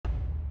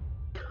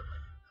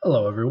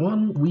Hello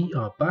everyone, we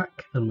are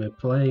back and we're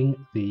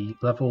playing the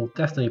level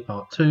Destiny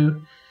Part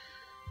 2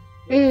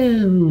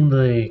 in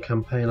the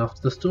campaign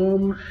After the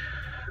Storm,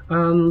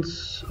 and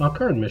our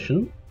current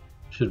mission,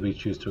 should we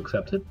choose to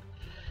accept it,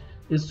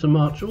 is to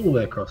march all the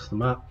way across the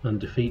map and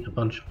defeat a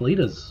bunch of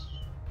leaders.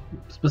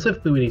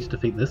 Specifically we need to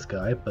defeat this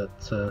guy, but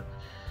there's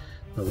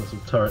lots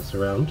of turrets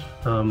around.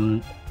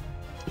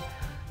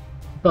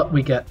 But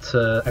we get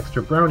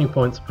extra brownie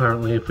points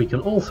apparently if we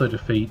can also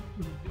defeat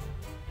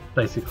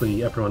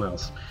basically everyone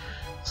else.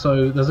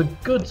 So there's a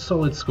good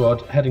solid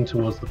squad heading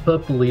towards the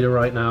purple leader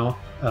right now.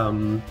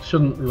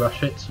 Shouldn't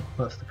rush it,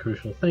 that's the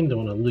crucial thing,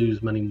 don't want to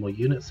lose many more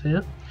units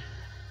here.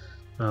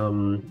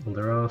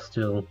 There are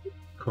still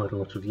quite a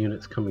lot of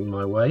units coming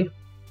my way,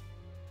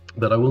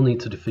 but I will need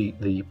to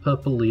defeat the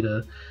purple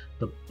leader,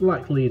 the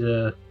black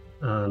leader,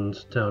 and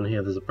down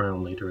here there's a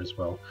brown leader as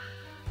well.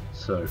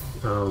 So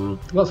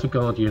lots of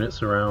guard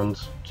units around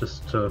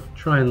just to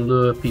try and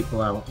lure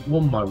people out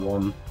one by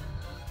one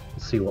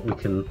and see what we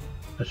can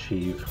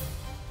achieve.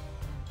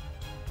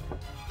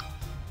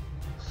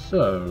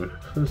 So,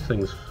 first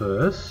things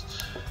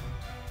first.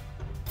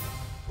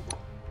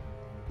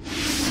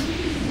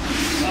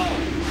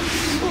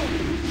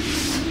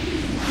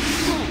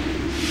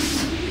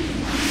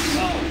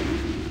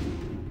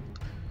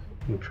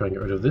 I'm try and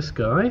get rid of this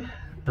guy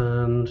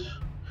and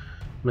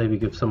maybe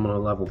give someone a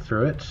level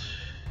through it.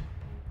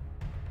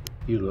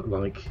 You look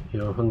like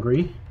you're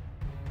hungry.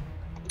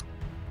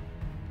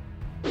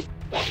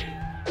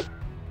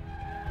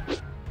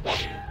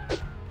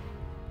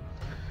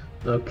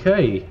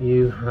 Okay,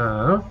 you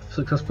have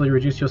successfully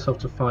reduced yourself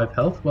to 5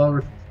 health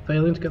while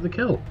failing to get the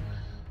kill.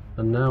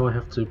 And now I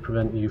have to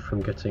prevent you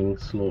from getting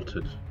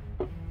slaughtered.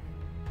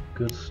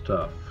 Good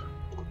stuff.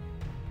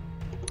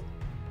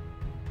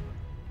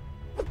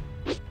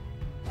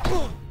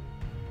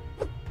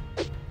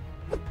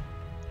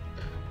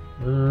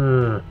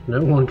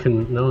 No one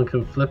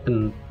can flip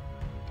and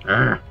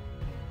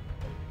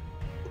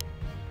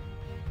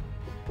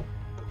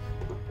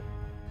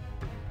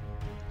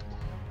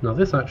Now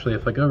this actually,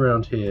 if I go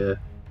around here,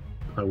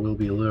 I will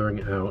be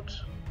luring out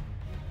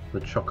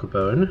the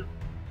chocobone.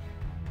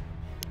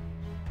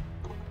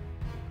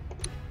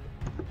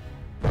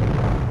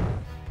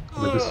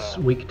 With this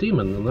weak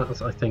demon, and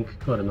that's, I think,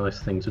 quite a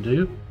nice thing to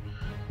do.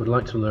 Would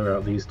like to lure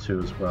out these two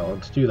as well,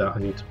 and to do that I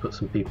need to put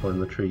some people in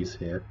the trees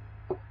here.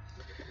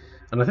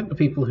 And I think the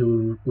people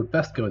who would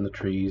best go in the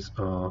trees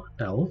are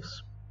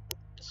elves.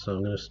 So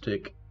I'm going to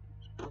stick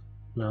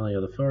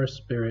Nalia the Forest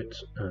Spirit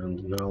and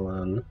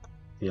Nalan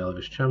the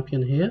Elvish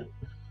Champion here.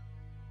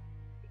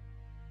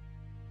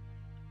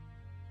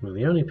 Well,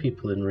 the only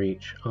people in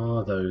reach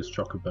are those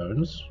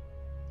chocobones,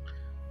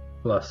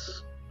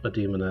 plus a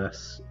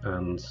demoness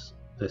and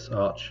this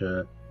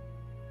archer.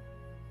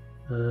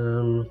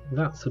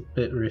 That's a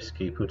bit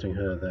risky putting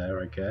her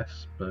there, I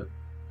guess, but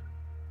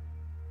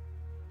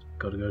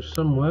gotta go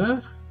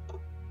somewhere.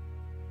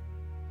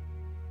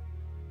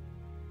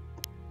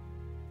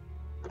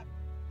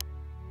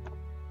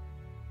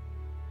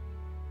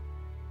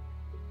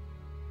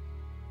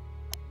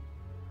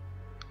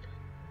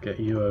 Get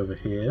you over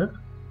here.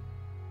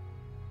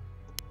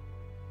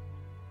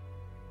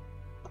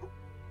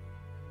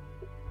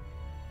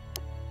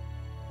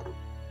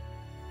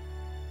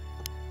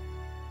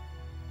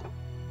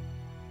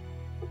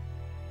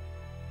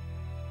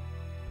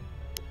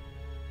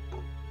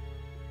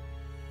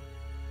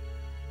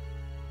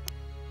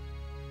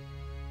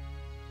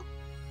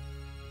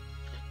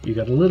 You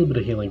get a little bit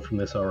of healing from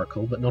this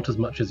oracle, but not as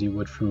much as you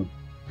would from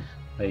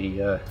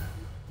a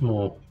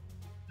more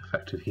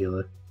effective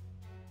healer.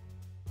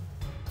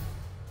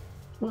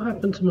 What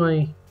happened to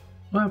my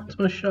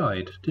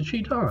Shide? Did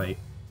she die?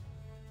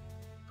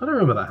 I don't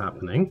remember that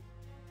happening.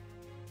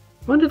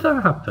 When did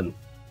that happen?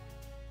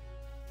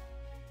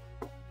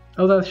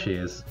 Oh, there she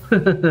is.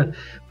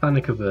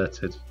 Panic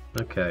averted.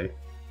 Okay.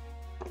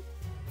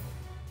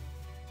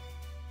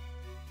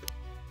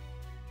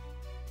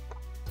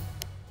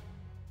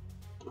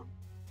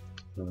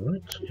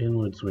 Alright,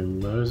 inwards we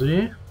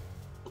mosey.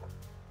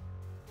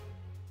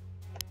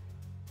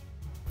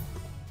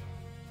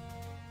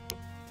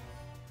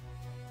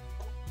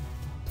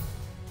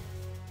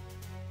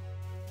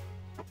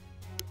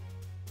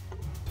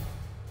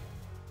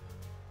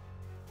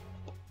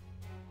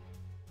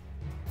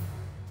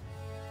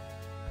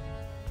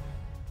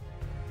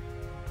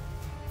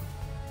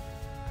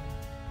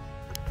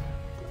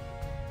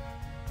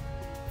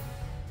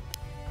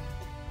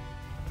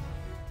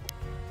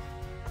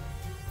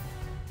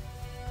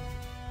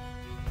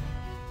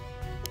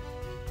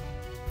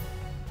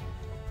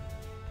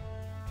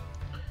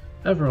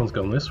 Everyone's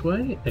gone this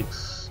way,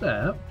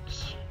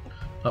 except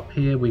up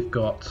here we've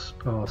got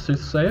our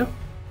Soothsayer.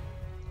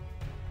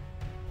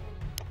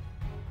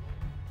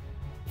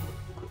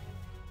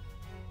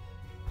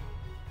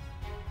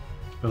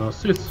 And our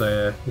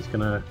Soothsayer is going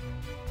to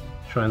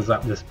try and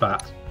zap this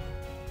bat.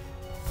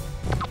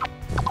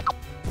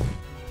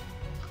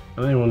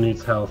 And anyone who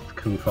needs health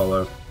can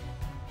follow.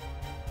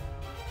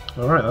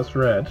 Alright, that's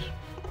red.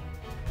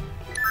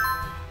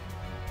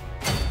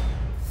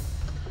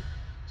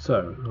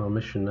 So our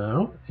mission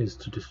now is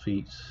to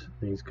defeat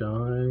these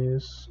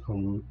guys.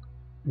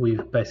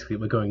 We're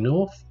going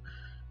north.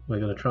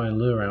 We're going to try and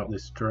lure out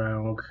this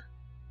draug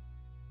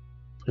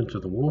into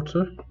the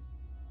water.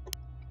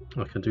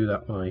 I can do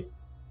that by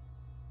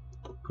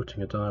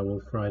putting a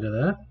direwolf rider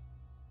there.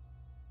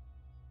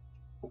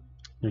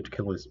 Need to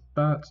kill this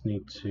bat,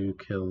 need to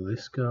kill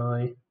this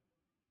guy.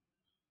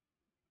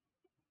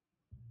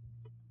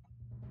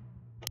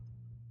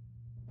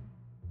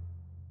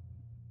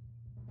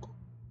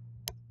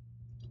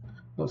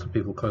 Lots of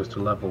people close to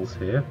levels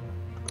here.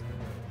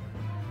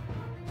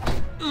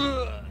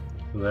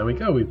 There we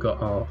go, we've got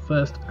our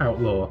first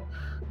outlaw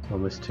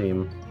on this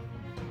team.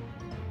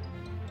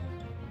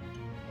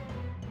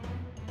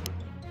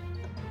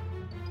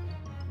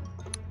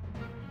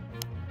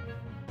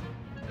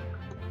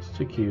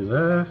 Stick you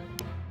there.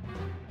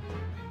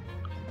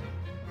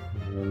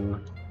 And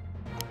then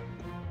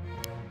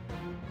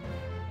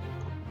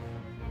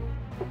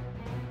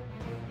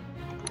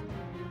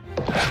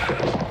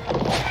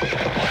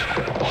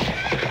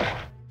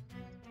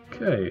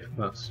okay,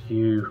 that's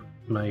you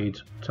made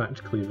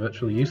tactically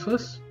virtually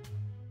useless.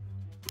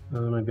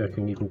 Maybe I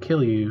can even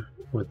kill you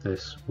with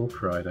this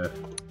wolf rider.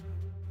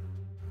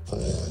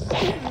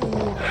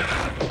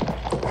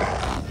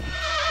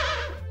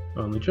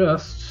 Only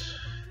just.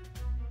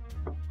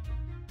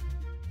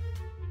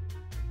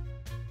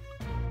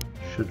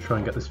 Should try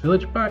and get this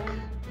village back.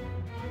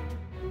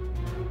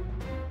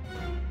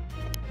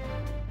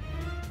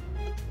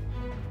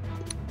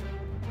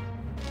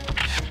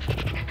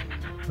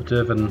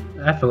 Durban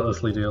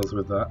effortlessly deals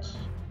with that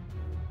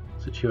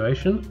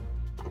situation.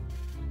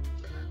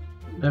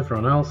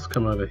 Everyone else,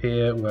 come over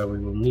here where we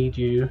will need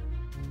you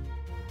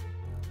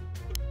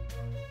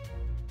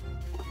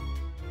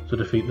to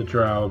defeat the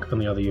draug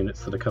and the other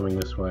units that are coming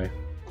this way.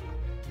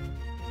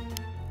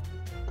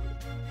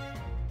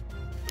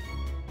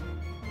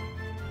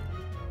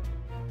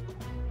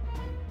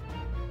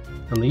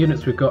 And the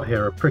units we've got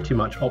here are pretty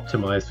much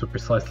optimized for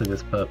precisely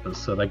this purpose,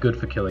 so they're good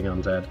for killing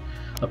undead,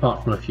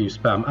 apart from a few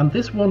spam. And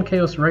this one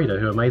Chaos Raider,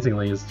 who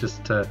amazingly is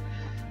just,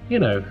 you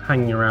know,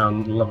 hanging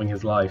around loving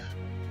his life,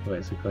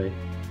 basically.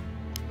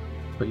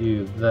 Put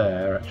you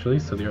there, actually,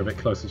 so that you're a bit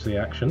closer to the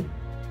action.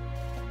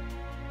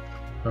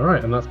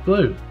 Alright, and that's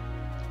blue.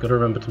 Gotta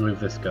remember to move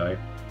this guy.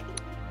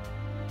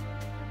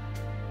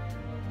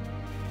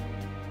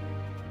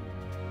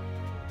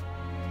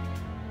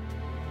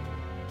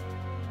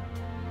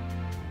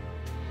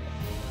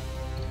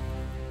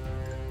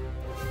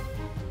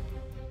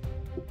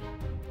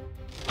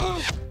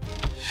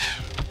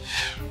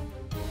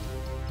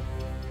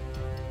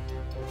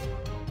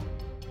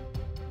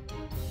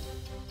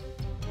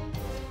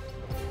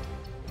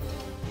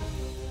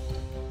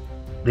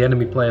 The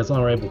enemy players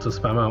are able to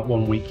spam out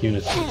one weak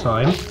unit at a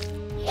time.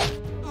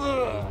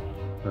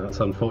 That's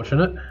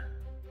unfortunate.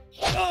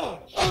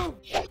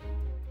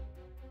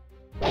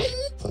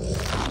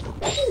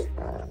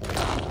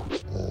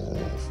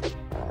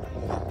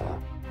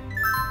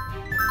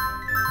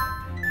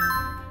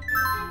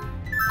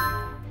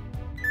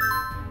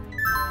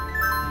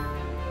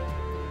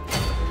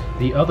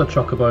 The other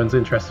chocobones,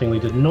 interestingly,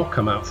 did not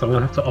come out, so I'm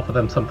going to have to offer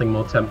them something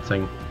more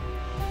tempting.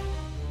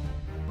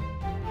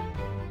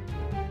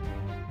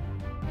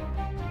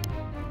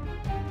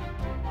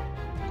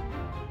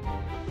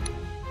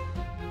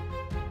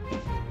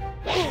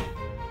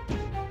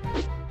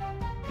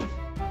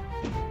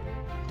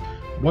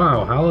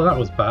 Wow, Howler, that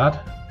was bad.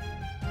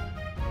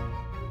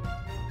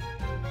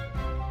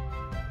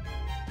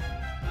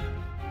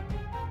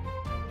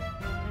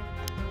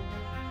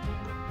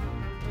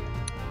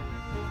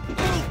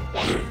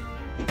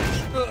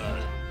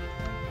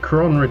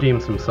 Kron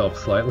redeems himself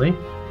slightly.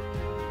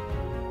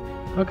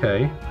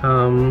 Okay,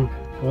 well,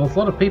 there's a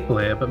lot of people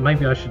here, but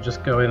maybe I should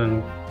just go in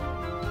and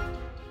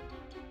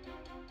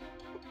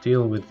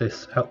deal with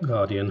this Help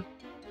Guardian.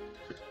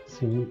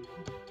 See.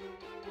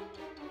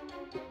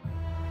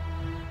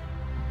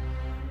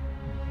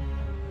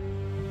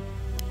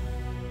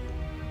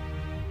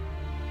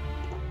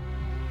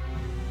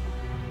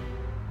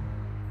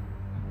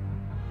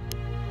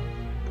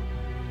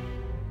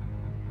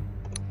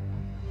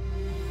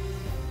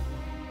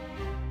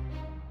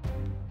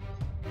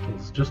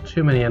 There's just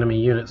too many enemy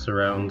units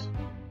around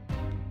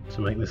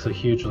to make this a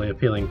hugely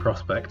appealing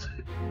prospect.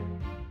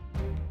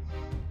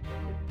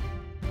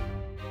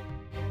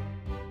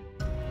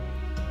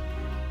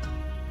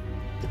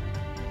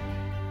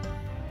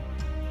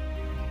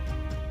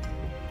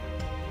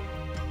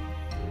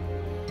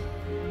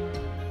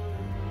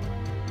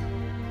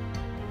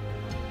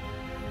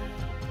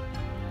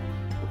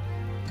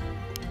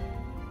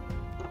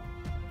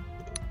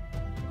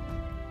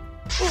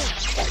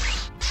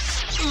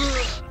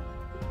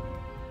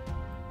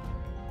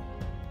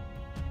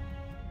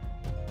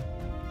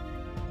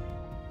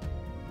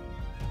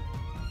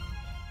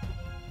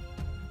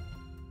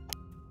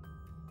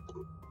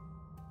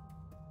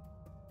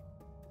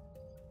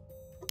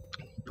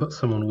 Put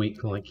someone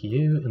weak like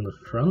you in the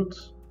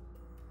front,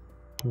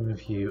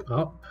 move you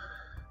up,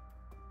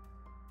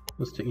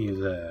 we'll stick you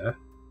there.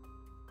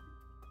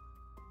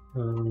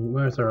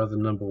 Where's our other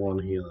number one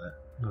healer?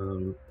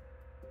 Oh,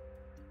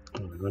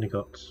 we've only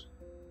got...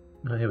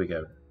 Oh, here we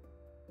go.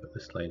 Got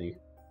this lady.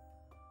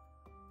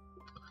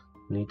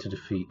 Need to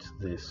defeat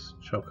this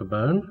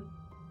chocobone.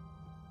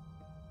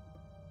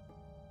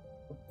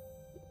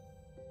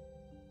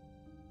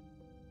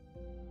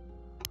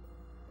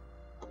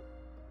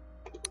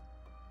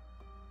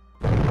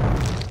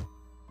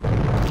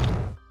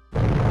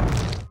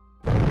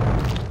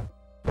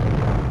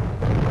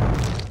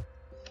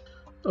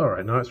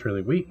 Alright, now it's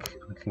really weak.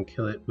 I can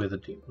kill it with a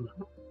demon.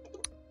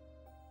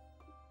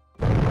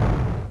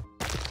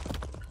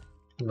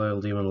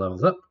 Loyal demon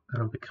levels up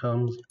and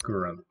becomes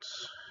Grunt.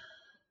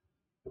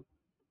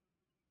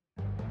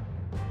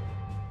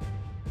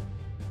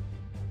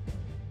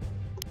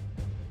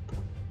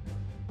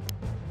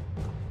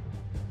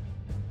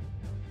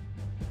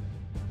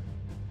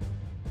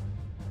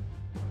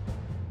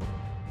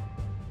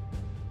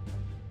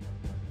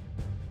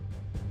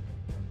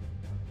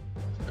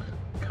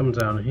 Come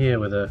down here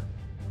with a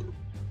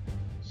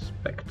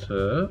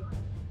Spectre.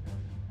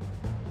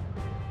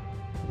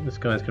 This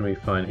guy's going to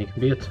be fine. He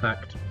can be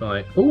attacked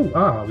by...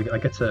 I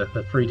get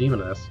a free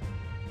demoness.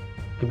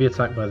 He can be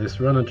attacked by this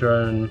runner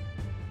drone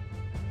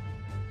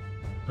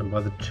and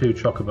by the two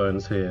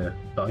chocobones here,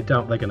 but I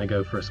doubt they're going to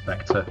go for a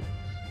Spectre.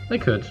 They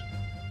could.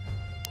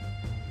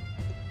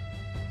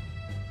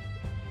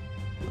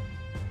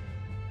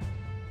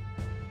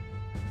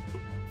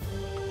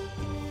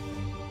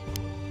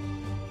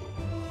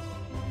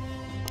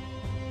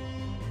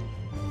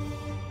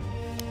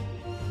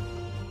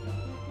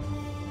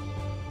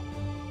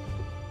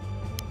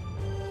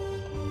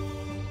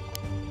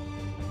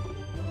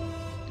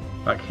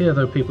 Back here,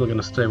 though, people are going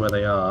to stay where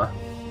they are.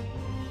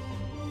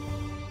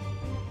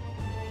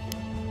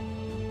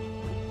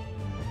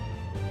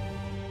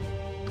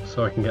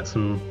 So I can get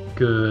some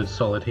good,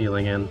 solid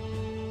healing in.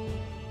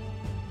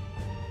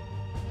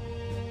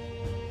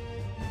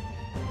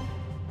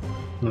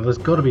 Now, there's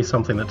got to be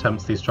something that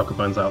tempts these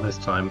chocobones out this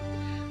time.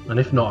 And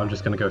if not, I'm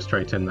just going to go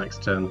straight in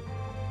next turn.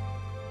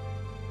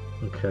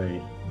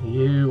 Okay,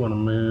 you want to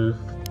move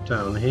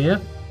down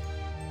here.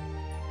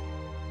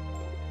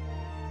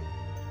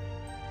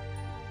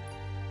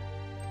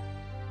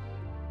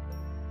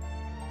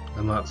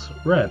 And that's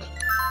red.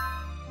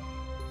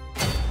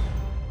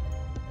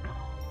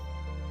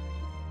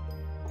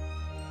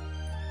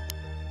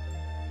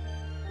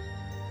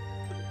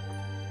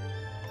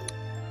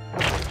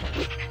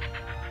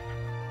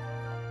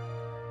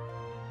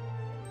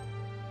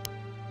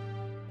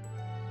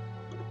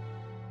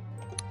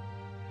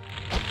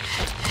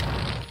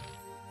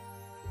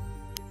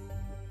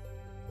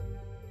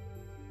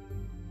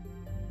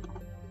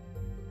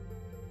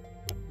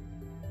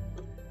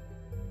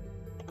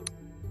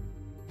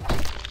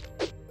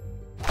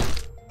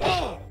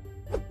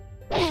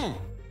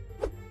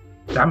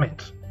 Damn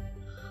it!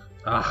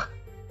 Ah!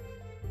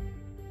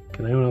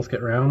 Can anyone else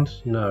get round?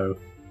 No.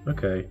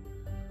 Okay.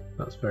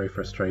 That's very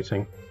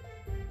frustrating.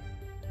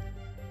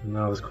 And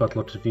now there's quite a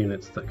lot of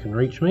units that can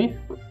reach me.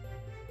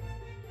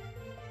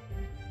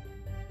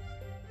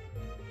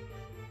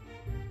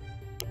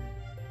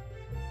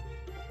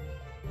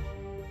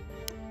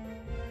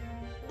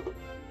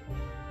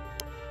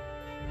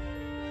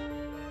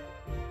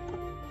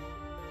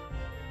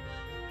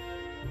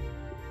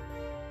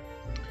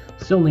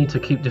 Still need to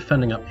keep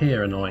defending up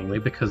here, annoyingly,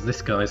 because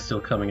this guy's still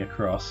coming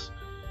across.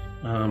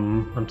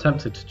 I'm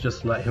tempted to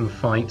just let him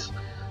fight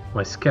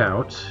my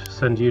scout,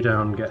 send you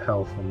down, get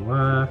health on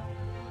there.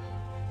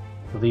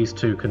 These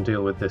two can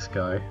deal with this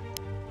guy.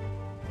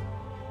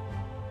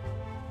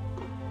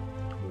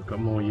 We've got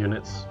more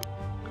units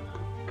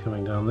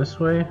coming down this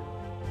way.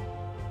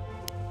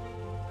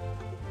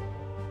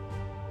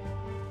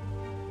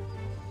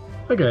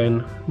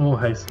 Again, more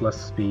haste,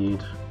 less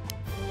speed.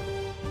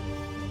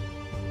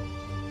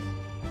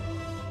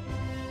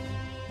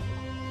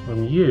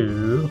 And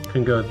you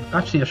can go...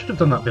 Actually, I should have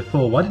done that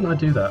before. Why didn't I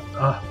do that?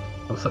 Ah,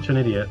 I'm such an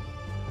idiot.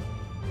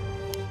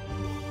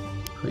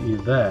 Put you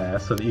there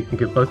so that you can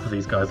give both of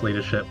these guys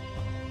leadership.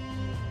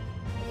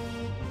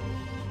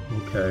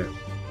 Okay.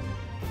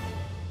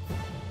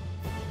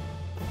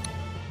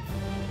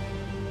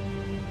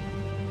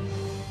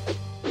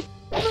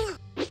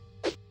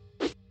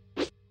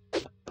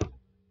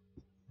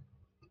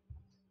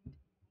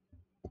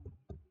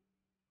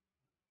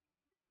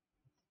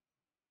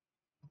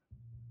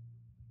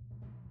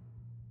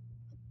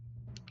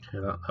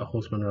 Okay, that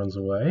horseman runs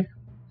away.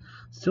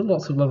 Still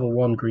lots of level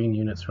 1 green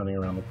units running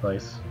around the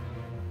place.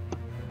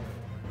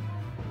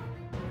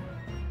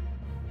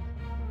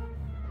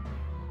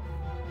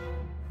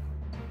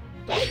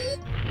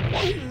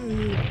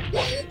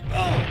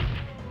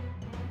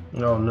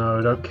 Oh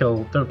no, don't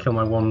kill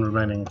my one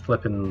remaining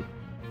flippin'...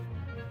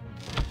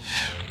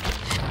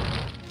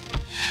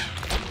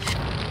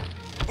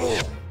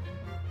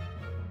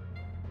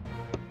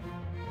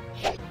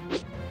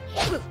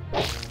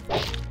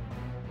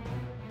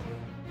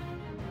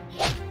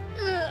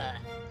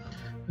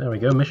 There we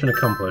go, mission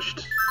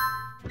accomplished.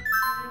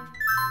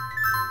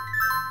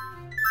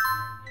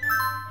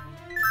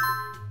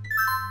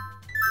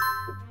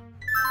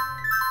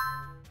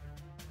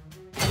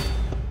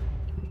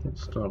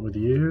 Start with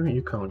you.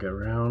 You can't get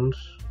around.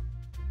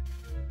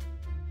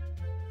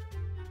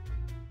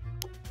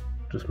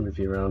 Just move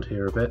you around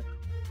here a bit.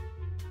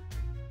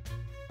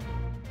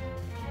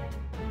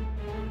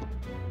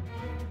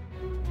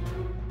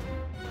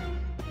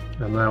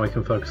 And now we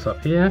can focus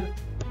up here.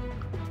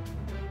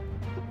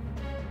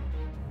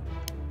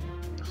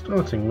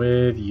 Starting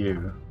with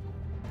you.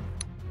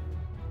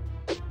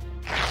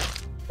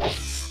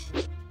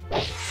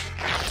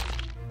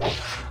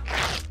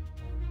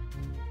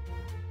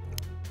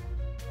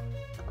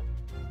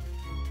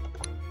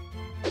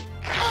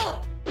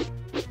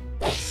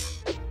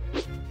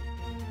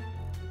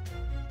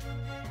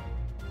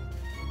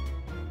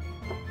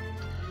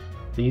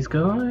 These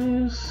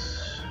guys.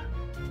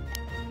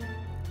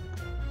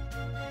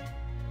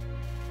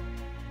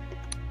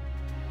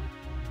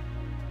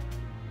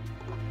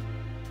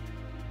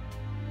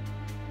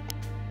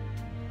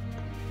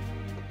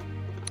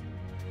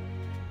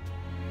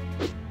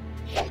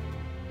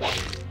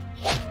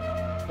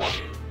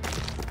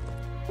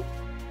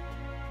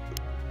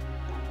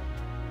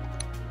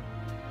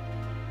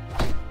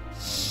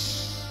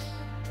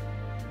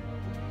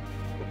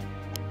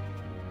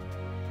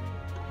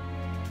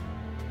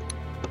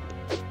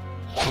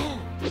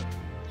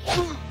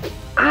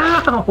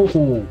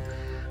 Ow!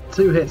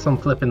 2 hits on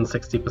flipping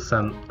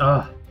 60%.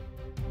 Ah,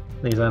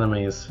 these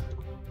enemies.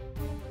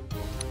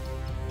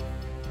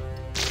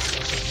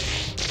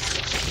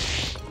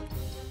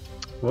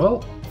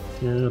 Well,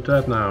 you're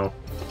dead now.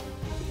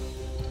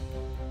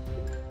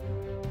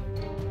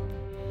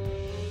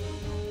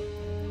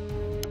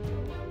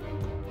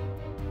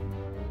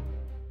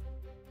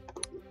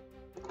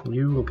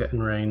 You will get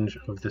in range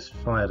of this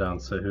fire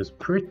dancer, who's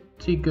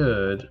pretty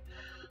good.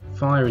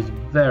 Fire is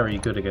very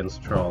good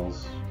against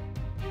trolls.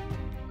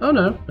 Oh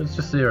no, it's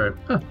just 0.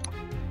 Huh.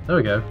 There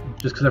we go.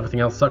 Just because everything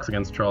else sucks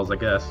against trolls, I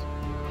guess.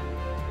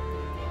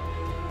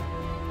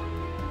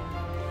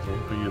 So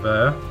put you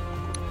there.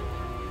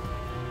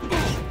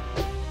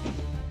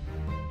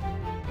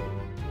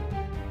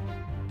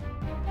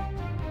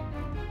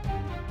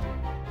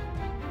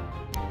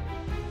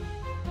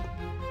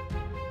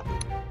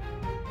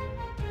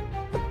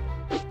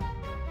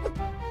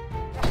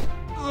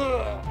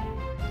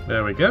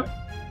 There we go.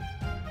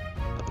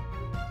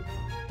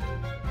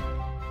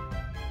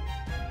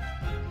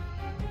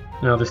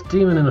 Now this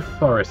demon in a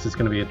forest is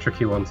going to be a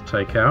tricky one to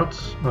take out.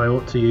 I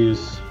ought to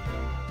use...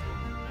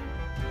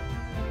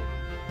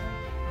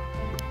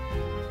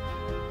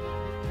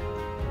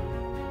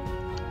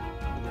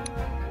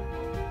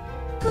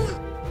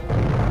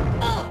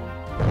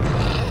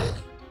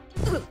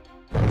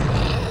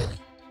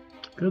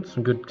 Good,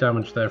 some good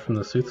damage there from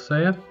the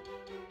Soothsayer.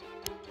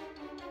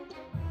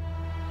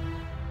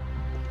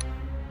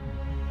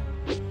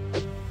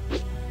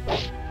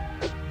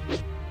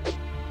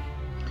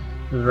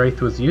 The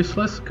Wraith was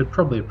useless, could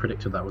probably have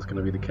predicted that was going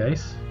to be the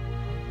case.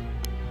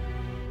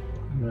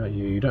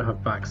 You don't have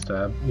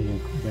backstab, you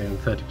gain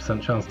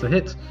 30% chance to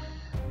hit.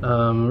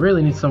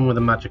 Really need someone with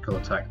a magical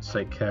attack to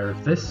take care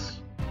of this.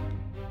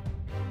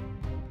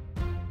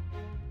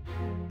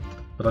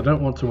 But I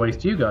don't want to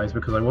waste you guys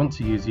because I want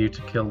to use you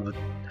to kill the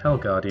Hell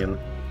Guardian.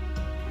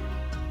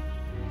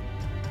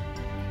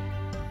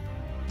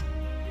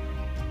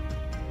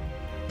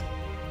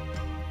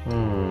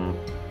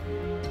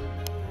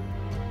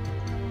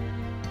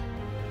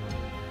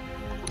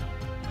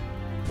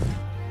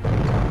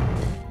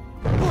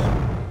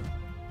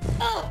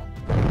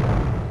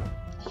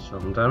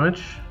 Some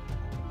damage.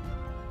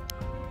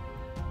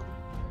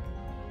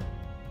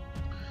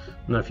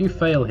 Now if you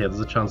fail here, there's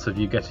a chance of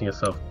you getting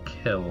yourself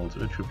killed,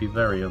 which would be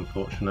very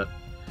unfortunate.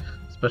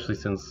 Especially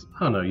since...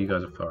 oh no, you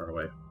guys are far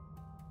away.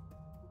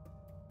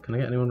 Can I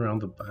get anyone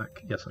around the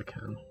back? Yes, I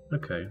can.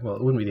 Okay, well,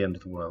 it wouldn't be the end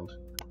of the world.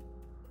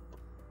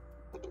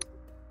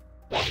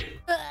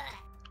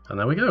 And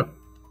there we go.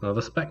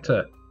 Another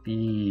Spectre.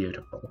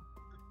 Beautiful.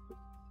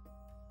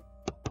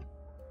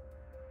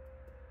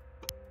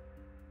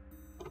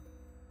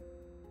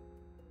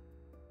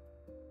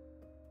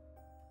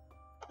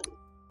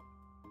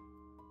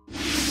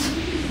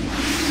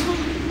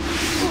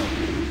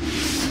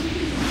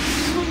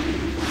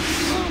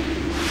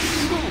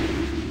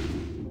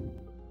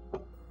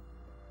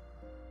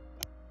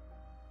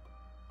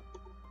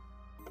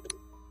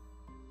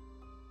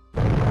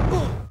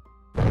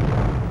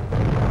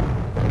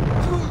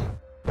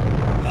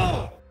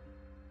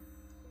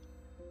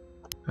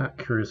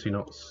 Accuracy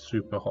not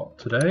super hot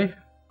today.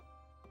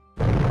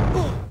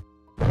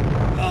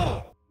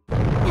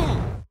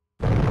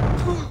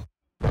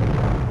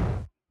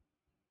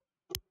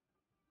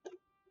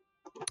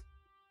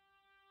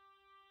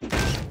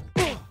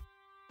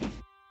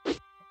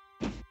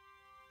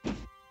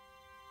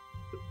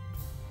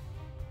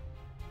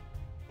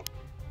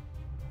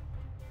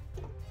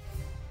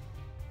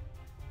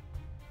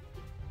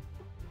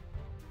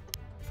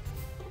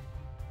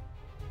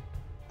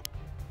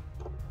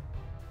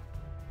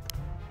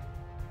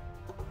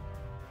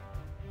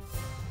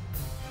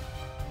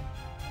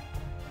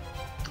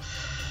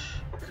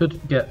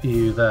 Could get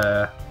you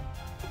there.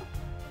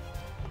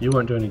 You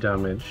won't do any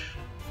damage.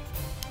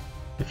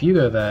 If you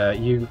go there,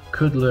 you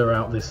could lure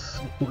out this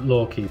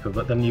lawkeeper,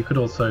 but then you could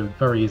also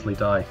very easily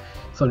die.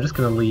 So I'm just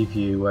going to leave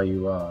you where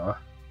you are.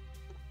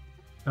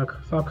 How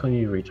far can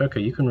you reach? Okay,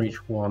 you can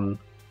reach one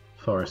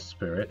forest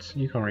spirit.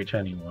 You can't reach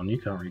anyone. You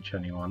can't reach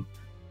anyone.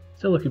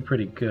 Still looking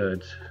pretty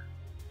good.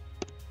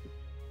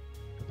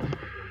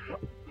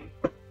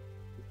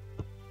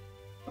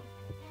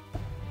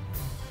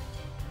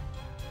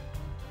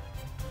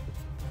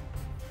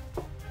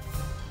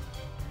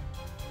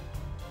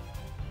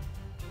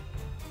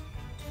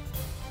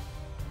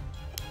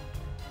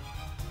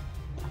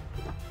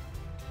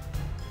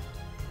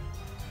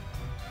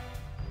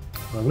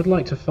 I would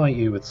like to fight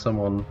you with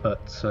someone,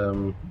 but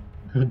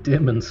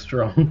dim and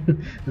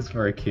strong is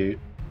very cute.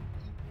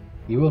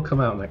 You will come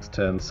out next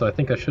turn, so I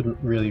think I shouldn't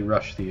really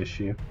rush the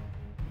issue.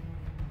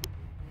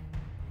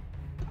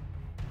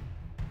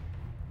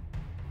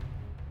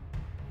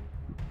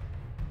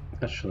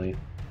 Actually,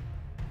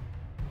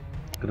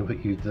 I'm going to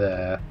put you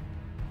there.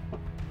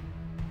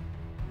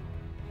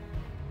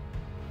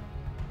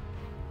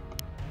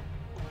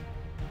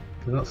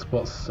 That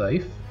spot's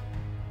safe.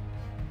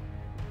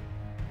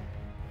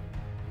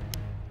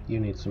 You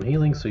need some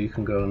healing, so you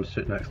can go and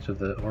sit next to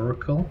the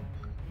oracle.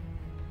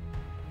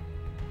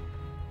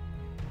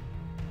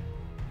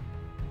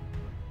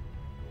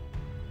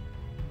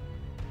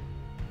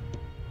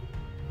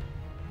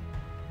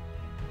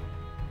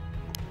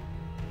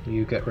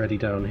 You get ready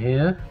down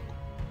here.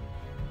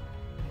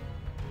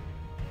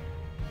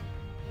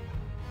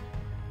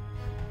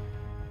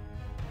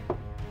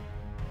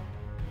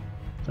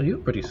 Oh, you're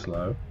pretty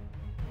slow.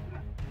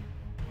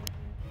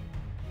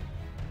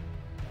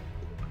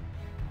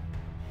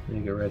 You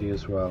get ready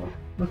as well.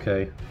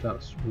 Okay,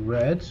 that's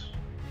red.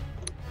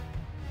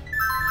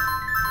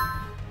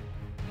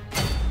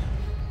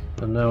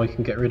 And now we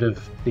can get rid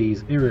of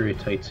these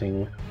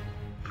irritating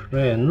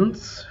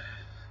friends.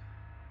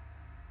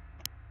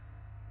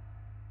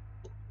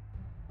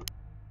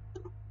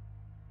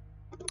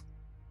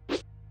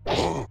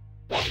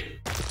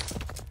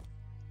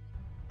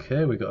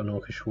 Okay, we got an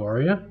orcish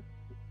warrior.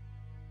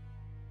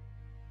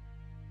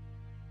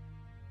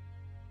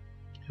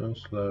 You're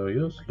slow,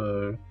 you're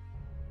slow.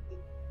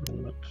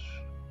 Let's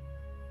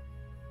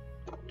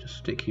just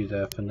stick you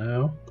there for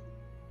now.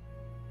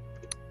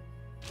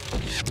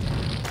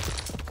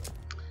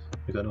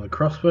 We've got another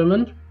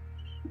crossbowman,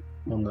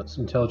 one that's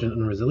intelligent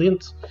and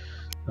resilient,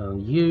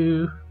 and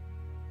you.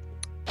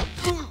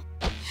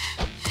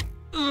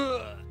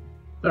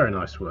 Very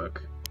nice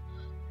work.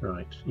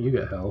 Right, you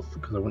get health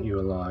because I want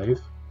you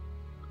alive.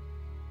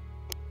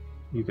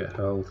 You get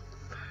health.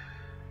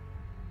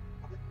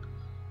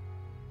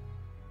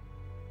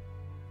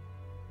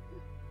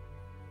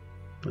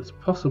 It's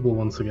possible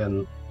once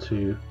again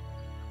to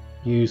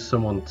use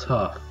someone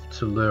tough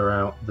to lure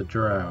out the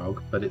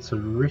Draug, but it's a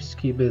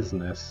risky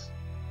business.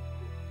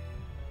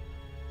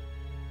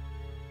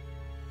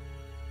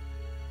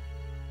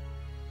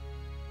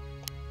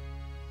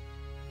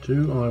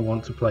 Do I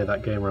want to play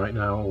that game right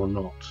now or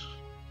not?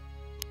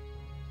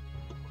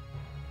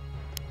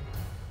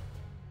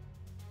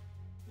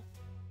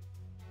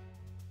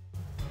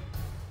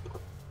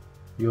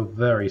 You're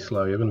very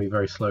slow. You're going to be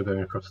very slow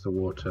going across the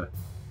water.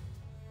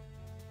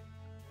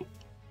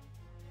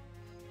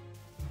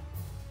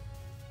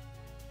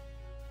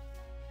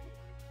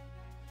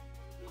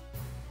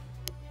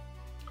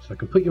 So I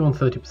can put you on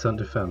 30%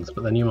 defense,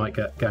 but then you might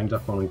get ganged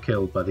up on and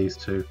killed by these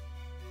two.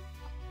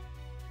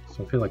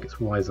 So I feel like it's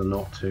wiser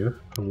not to,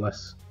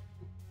 unless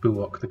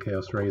Buwok the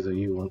Chaos Razor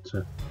you want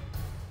to.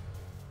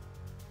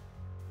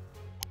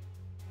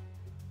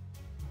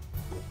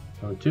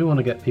 I do want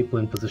to get people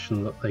in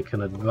position that they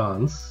can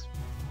advance.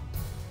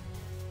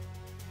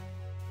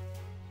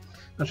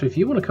 Actually, if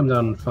you want to come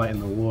down and fight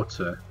in the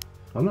water,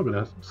 I'm not going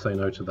to say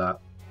no to that.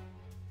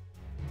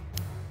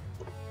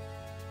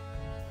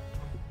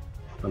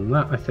 And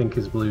that, I think,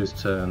 is Blue's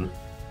turn.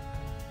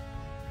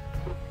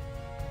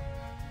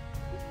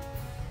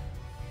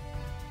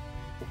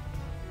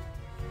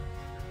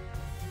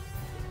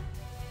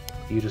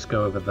 You just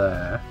go over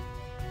there.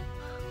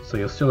 So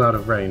you're still out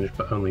of range,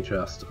 but only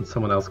just, and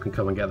someone else can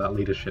come and get that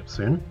leadership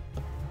soon.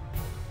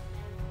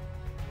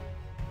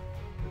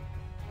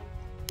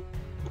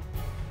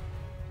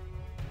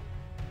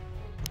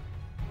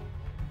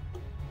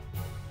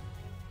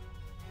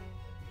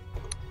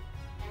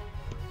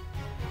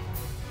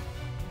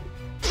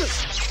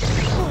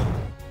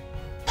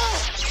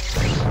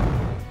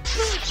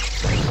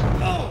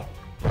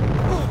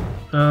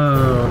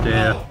 Oh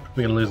dear,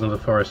 we're going to lose another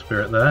forest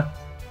spirit there.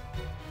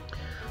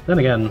 Then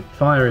again,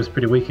 fire is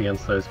pretty weak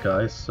against those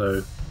guys,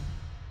 so...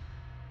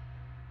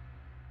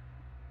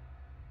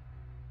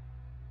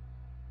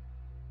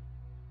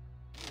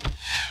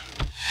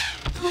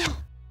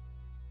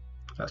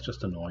 That's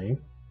just annoying.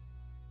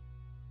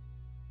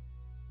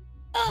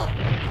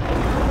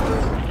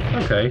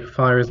 Okay,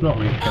 fire is not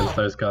weak against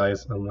those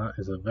guys, and that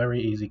is a very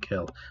easy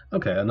kill.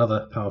 Okay,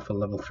 another powerful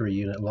level 3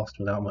 unit lost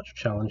without much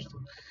challenge.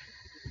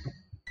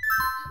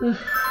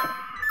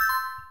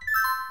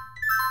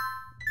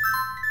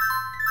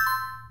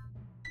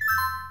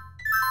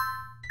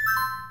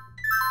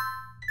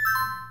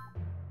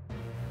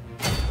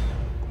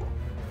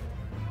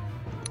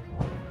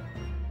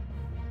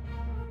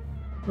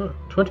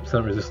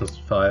 20% resistance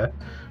to fire,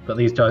 but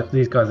these guys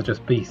are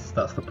just beasts,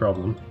 that's the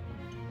problem.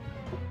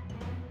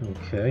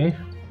 Okay,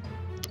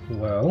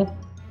 well...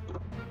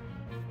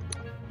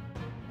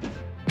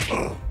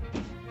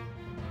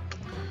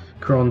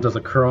 Cron does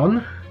a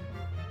cron.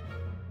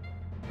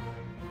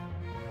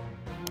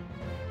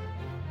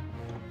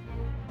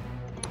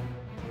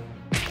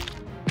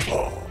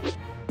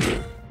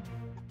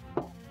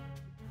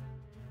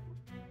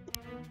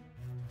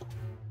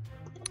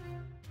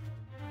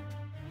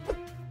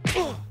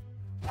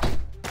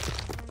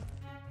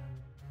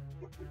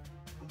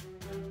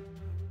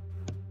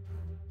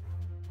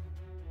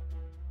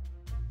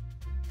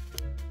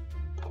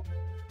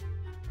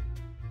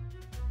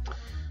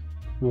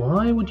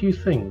 Why would you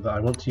think that I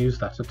want to use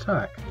that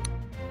attack?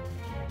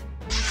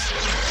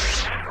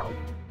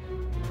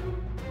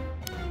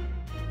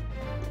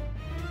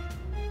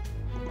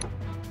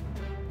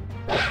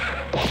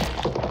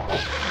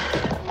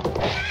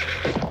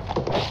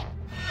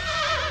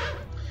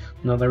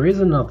 Now there is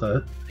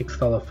another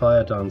Ixthala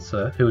Fire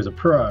Dancer who is a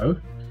pro,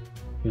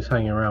 who's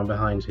hanging around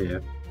behind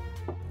here.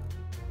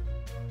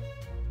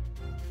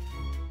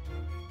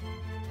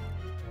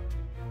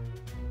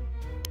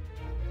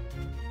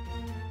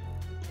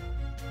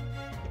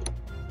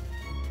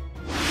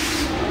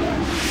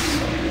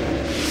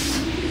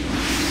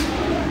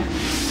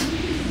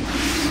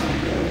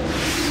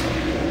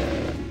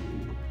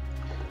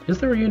 Is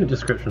there a unit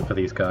description for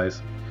these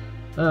guys?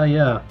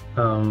 Yeah.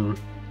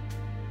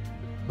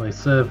 They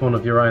serve one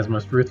of Uriah's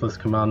most ruthless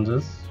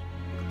commanders,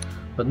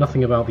 but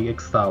nothing about the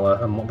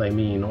Ixthala and what they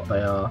mean, what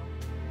they are.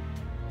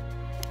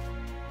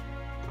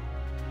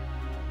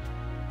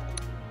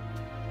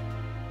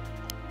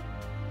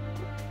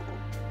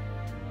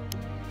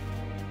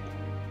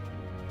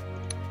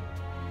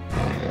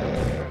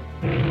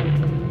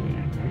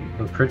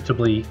 And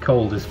predictably,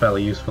 cold is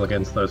fairly useful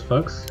against those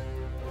folks.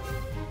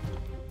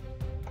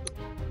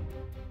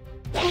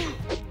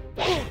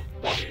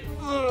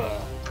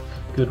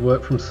 Good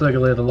work from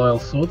Sergalir the Loyal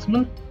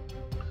Swordsman.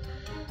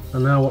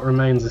 And now what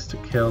remains is to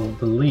kill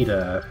the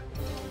leader.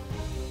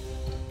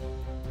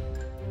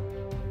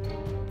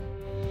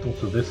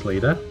 Also this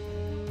leader.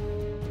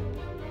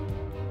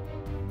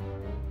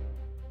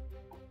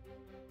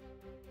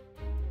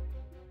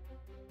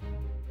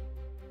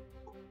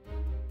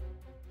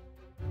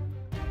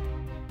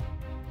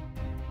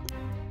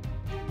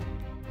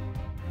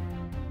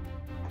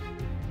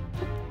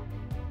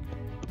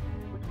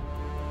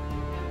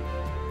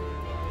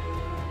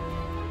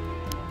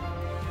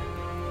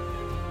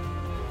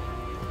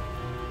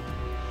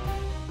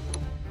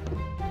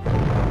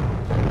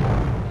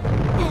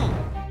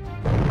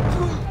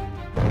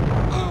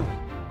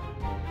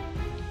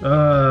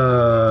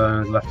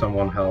 Left on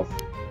 1 health.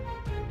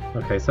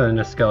 Okay, sending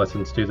a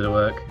skeleton to do the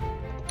work.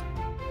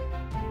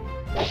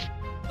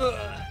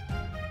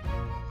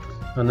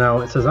 And now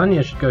it says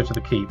Anya should go to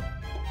the keep.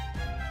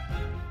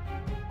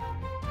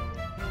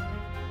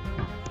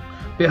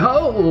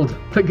 Behold,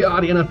 the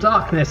Guardian of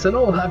Darkness in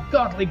all her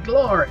godly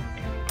glory!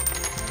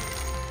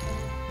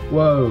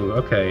 Whoa,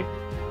 okay.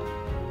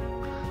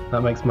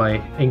 That makes my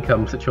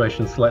income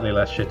situation slightly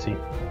less shitty.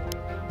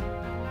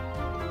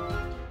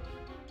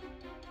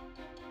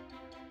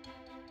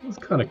 It's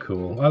kind of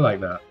cool. I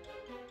like that.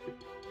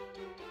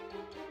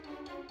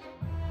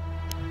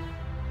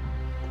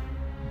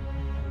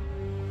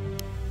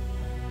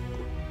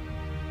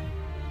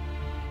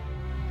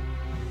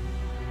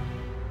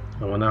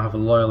 I will now have a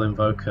loyal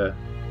invoker.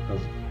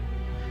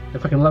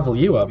 If I can level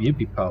you up, you'd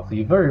be powerful.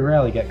 You very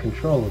rarely get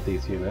control of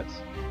these units.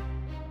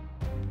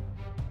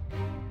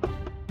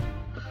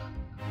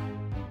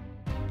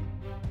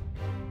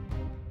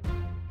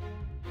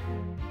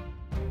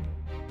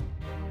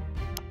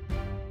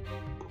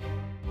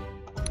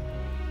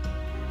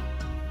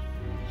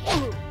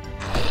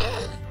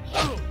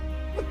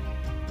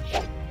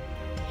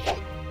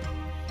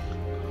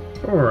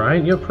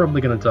 Alright, you're probably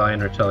going to die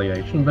in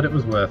retaliation, but it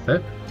was worth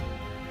it.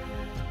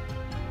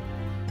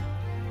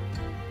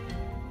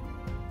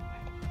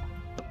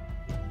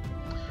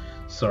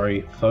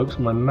 Sorry, folks,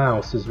 my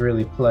mouse is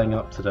really playing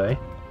up today.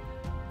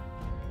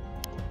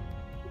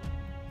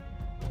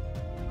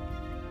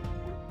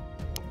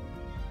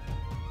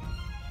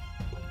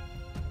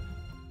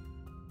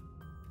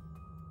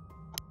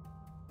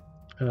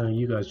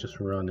 You guys just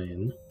run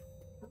in.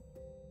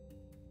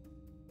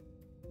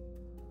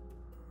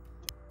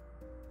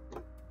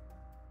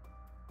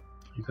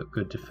 You've got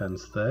good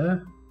defense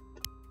there.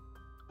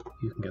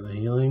 You can get the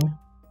healing.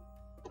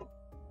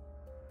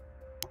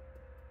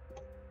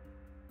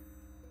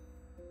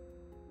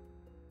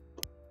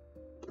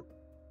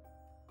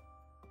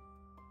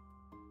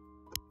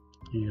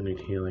 You need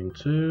healing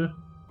too.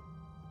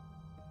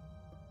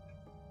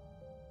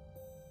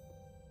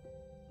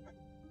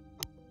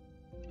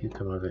 You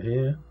come over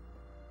here.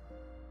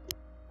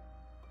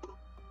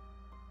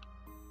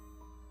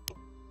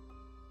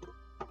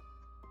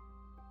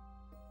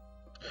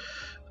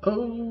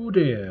 Oh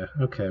dear.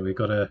 Okay, we've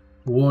got a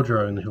war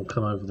drone who'll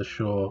come over the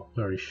shore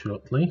very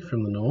shortly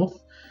from the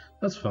north.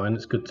 That's fine,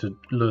 it's good to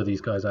lure these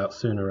guys out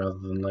sooner rather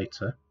than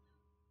later.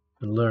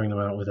 And luring them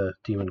out with a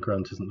demon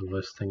grunt isn't the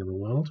worst thing in the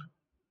world.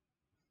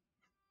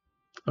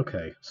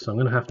 Okay, so I'm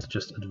going to have to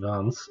just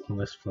advance on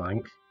this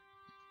flank.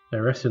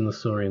 Eresin the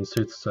Saurian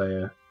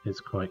Soothsayer is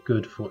quite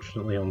good,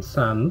 fortunately, on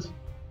sand.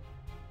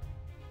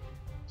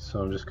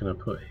 So I'm just going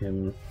to put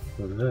him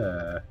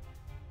there.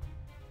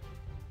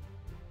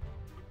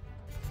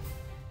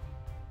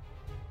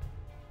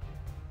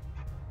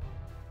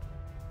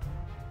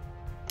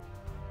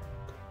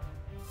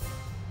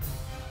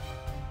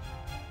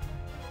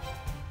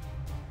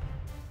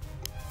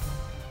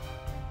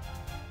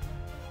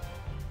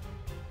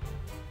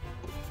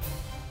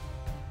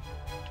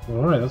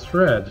 Alright, that's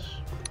red.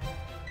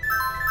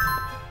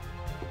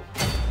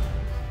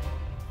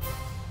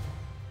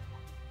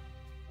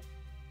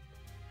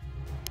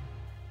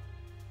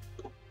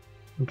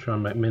 I'll try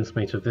and make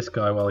mincemeat of this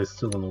guy while he's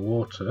still in the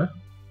water.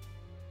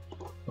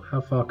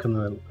 How far can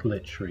the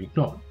Lich reach?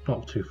 Not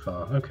too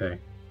far, okay.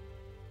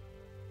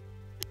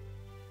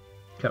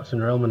 Captain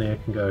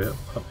Relmanir can go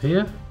up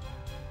here.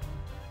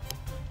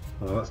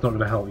 Well, that's not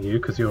going to help you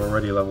because you're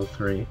already level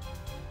 3.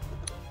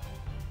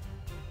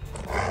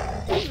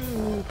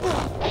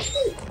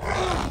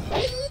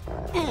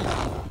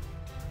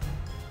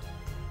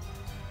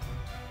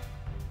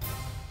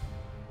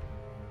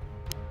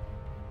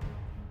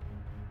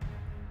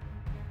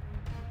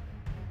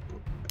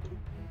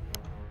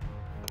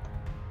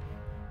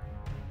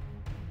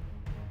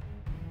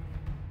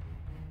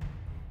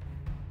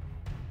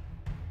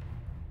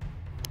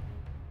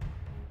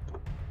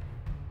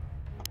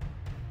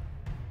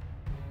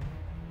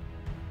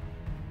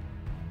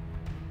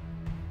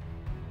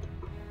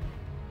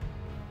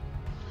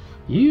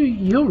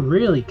 You're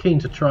really keen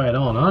to try it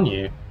on, aren't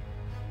you?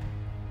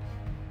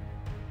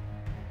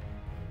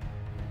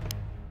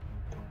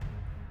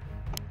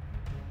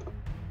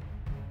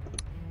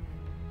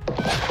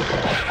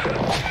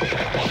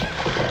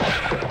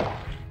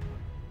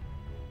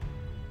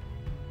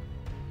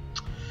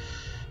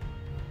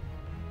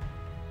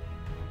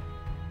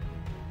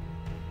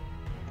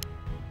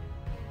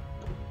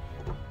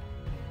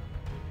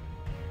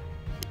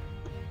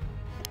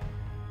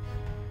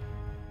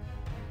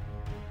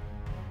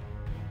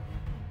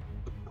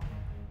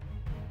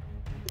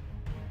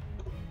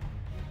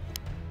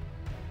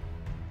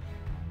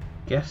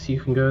 Guess you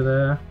can go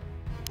there.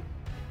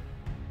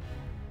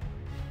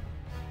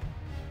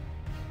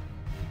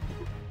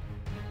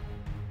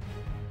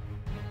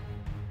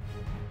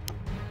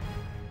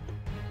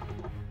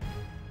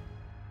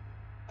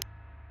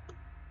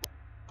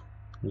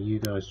 You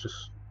guys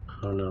just...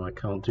 oh no, I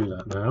can't do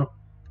that now.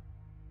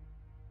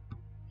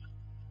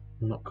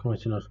 Not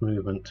quite enough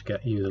movement to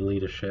get you the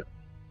leadership.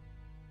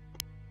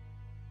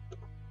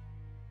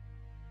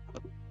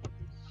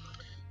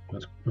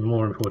 It's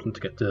more important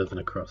to get Durvan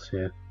across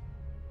here.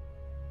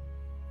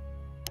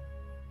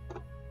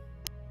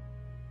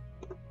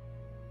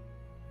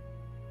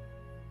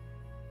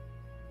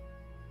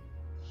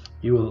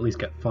 You will at least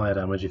get fire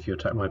damage if you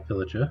attack my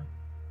pillager.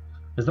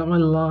 Is that my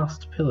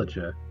last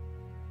pillager?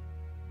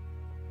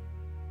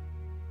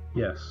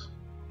 Yes.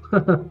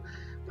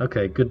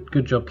 Okay,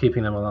 good job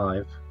keeping them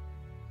alive.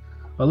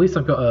 Well, at least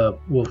I've got a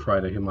Wolf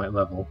Rider who might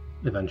level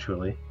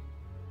eventually.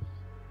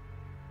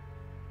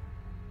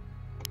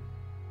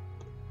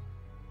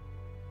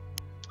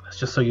 It's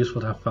just so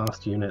useful to have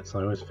fast units,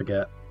 I always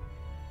forget.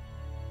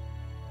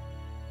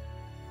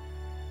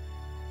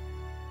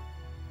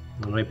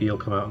 Well, maybe you'll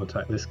come out and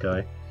attack this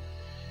guy.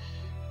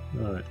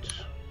 Right.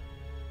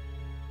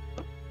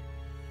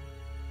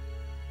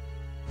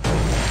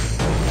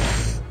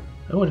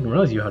 Oh, I didn't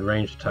realise you had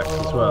ranged attacks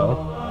as well.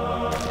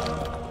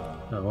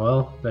 Oh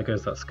well, there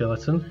goes that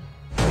skeleton.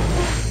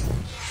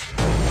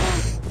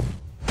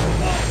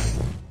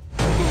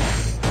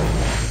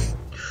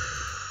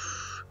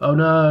 Oh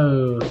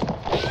no!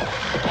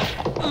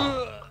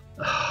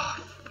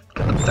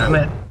 God damn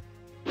it!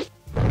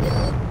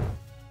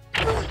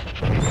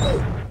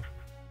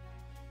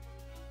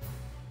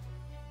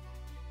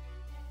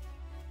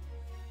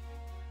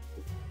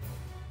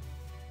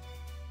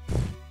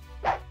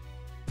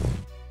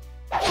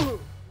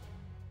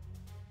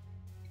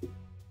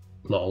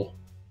 Lol.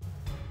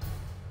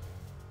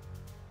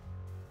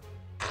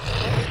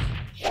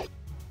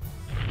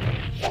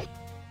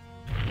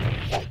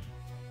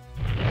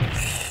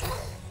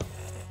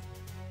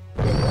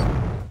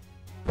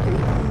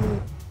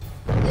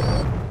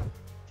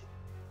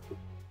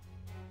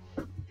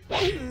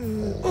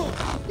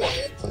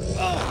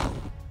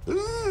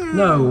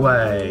 No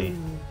way!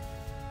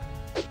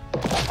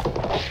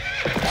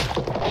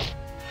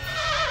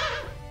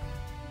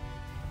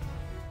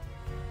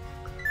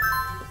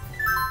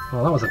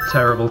 Well, that was a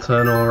terrible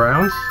turn all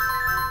around.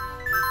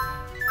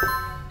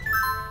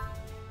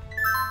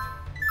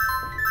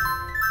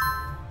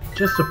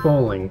 Just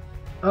appalling.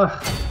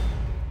 Ugh.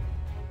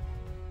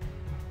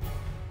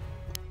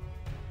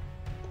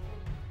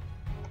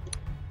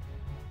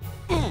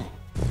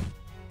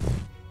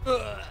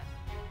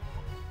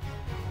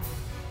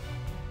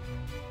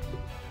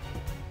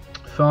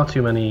 Far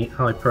too many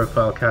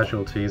high-profile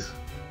casualties.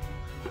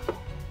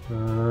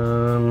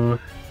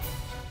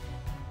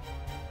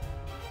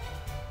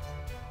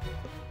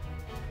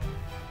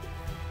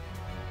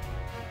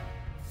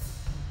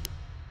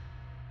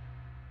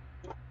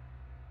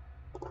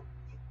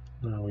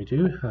 Now we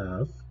do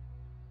have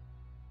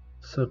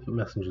serpent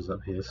messengers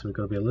up here, so we've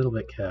got to be a little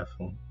bit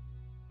careful.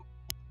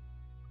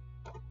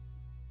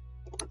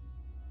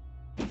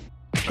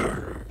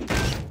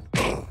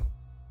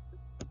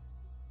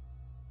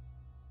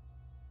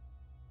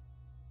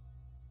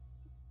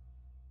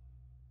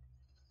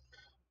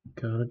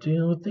 Gotta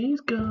deal with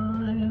these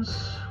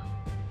guys.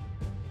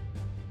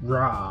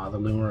 Rah, the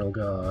Lumeral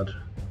Guard.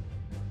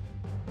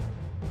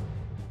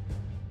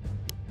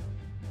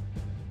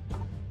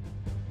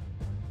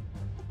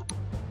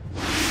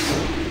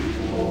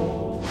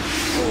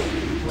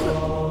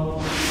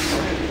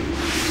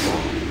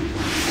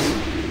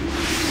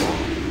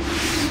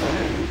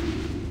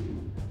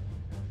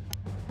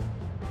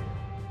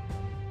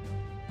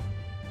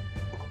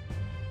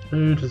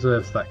 Who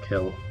deserves that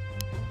kill?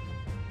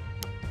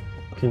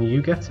 Can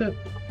you get it?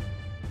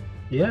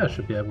 Yeah, I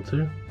should be able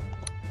to.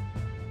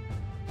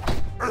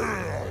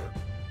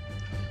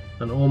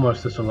 And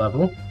almost at a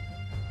level.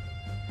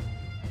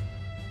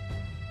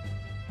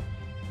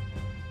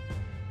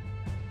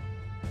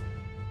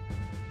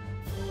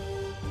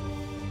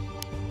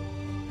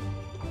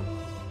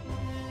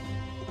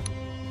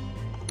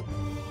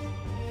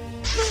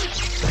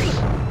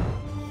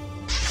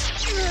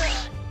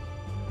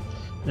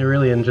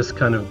 Aurelian just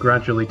kind of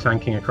gradually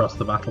tanking across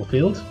the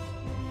battlefield.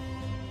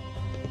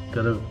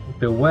 Gotta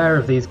be aware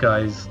of these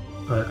guys.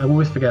 I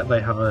always forget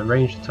they have a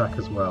ranged attack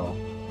as well.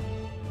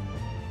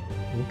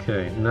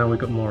 Okay, now we've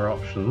got more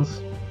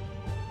options.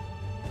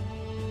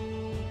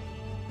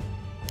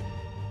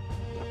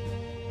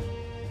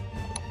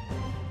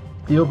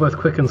 You're both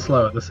quick and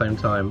slow at the same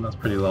time, that's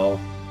pretty lol.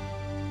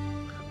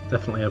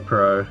 Definitely a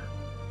pro.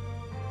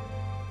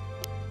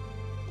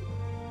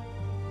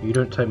 You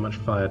don't take much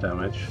fire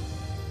damage,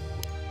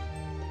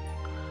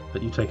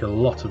 but you take a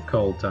lot of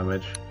cold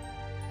damage.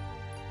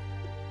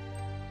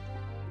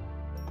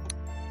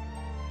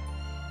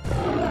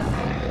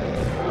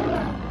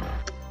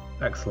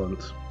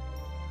 Excellent.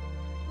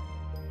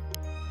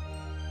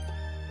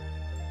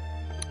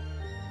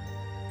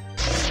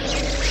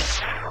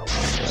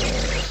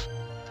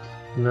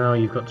 Now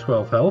you've got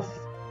 12 health.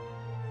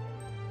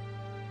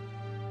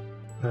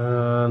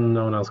 And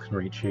no one else can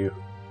reach you.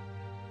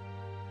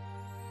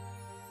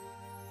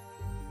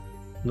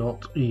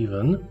 Not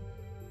even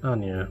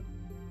Anya.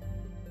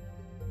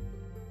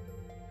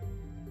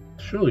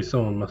 Surely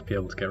someone must be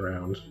able to get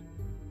around.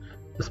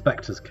 The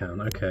spectres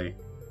can, okay.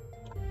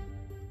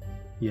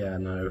 Yeah,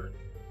 no.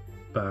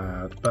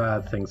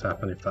 Bad things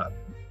happen if that...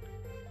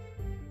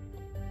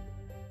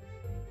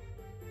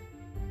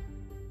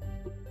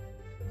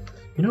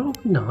 You know what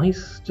would be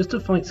nice? Just to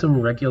fight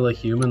some regular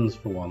humans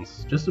for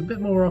once. Just a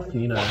bit more often,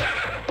 you know.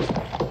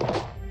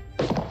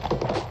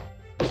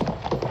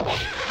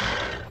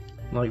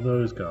 Like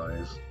those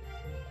guys.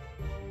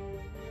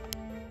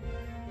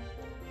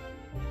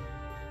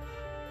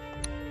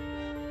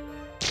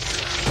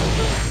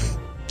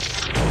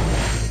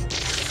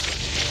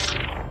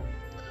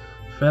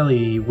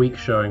 Fairly weak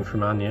showing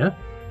from Anya.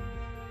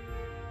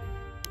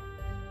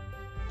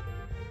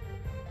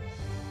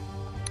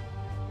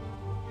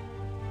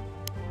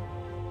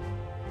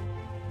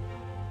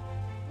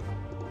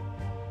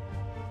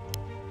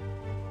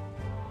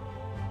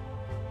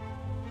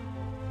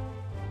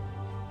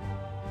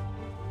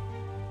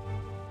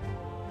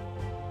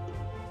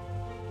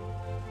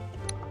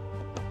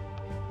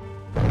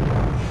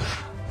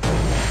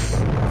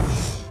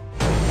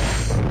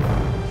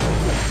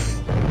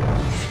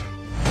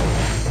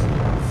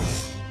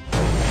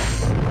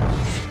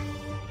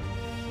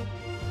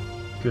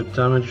 Good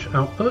damage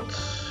output.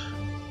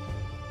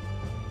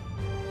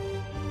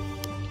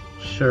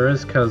 Sure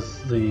is,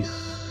 because the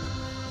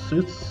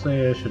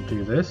soothsayer should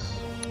do this.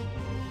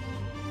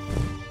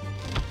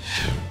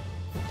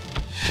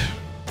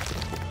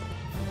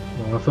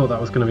 Well, I thought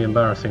that was going to be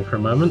embarrassing for a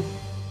moment.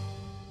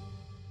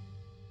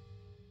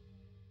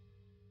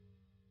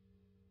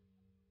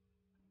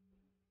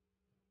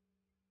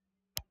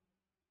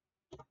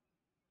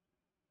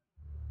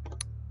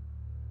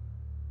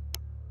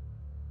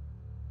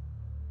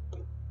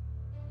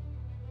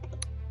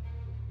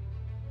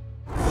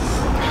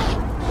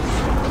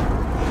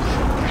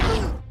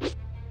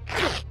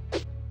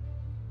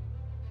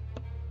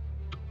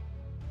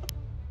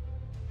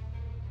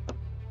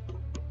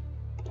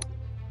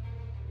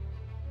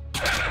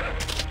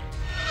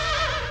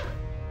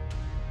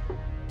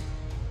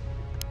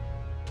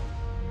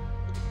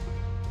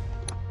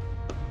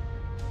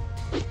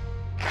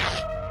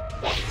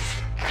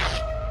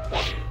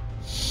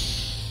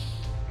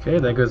 Okay,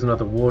 there goes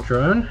another war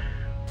drone.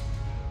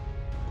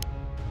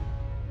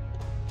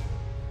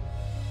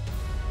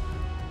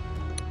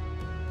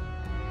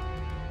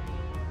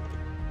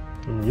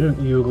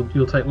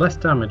 You'll take less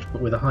damage,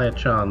 but with a higher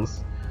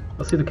chance.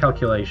 Let's see the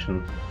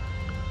calculation.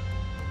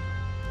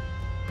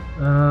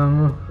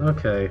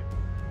 Okay.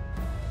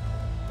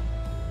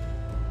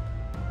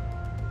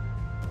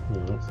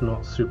 It's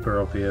not super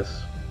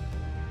obvious.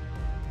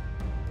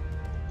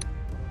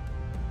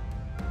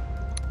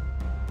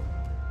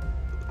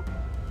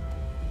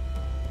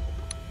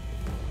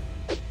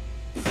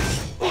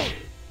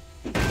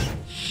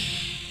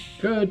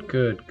 Good,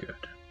 good, good.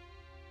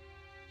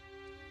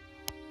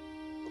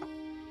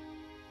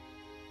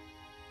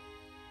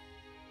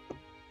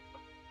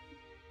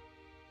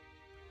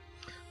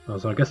 Oh,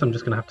 so I guess I'm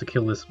just going to have to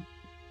kill this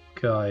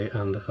guy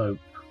and hope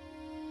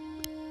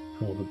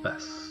for the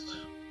best.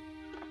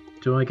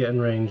 Do I get in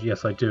range?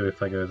 Yes, I do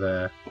if I go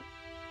there.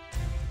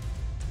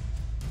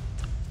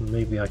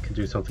 Maybe I can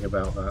do something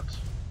about that.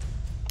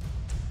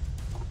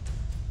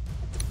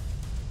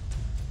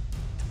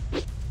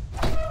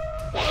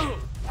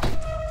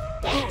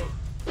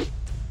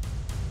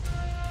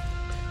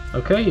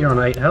 Okay, you're on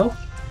 8 health.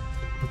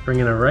 Bring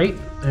in a rate.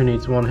 Who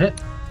needs 1 hit?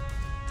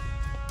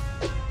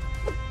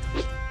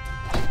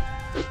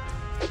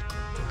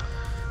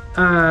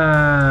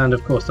 And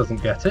of course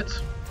doesn't get it.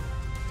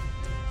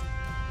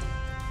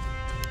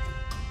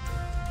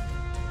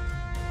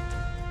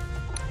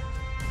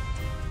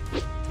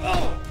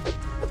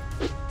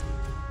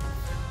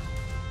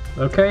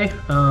 Okay,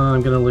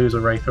 I'm going to lose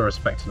a Wraith or a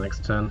Spectre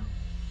next turn.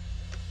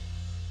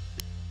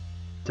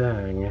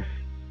 Dang.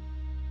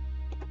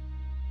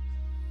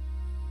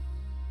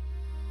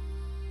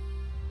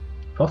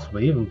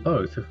 Possibly even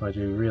both if I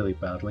do really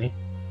badly.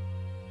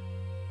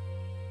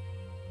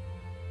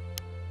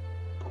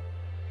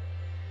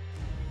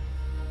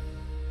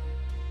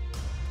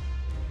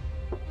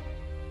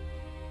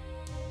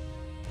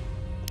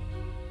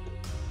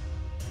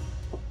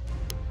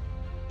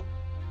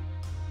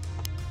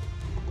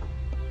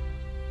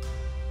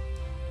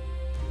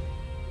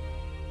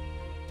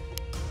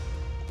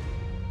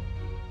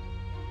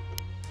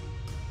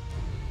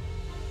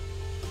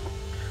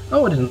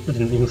 Oh, I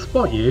didn't even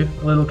spot you.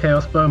 A little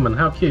Chaos Bowman,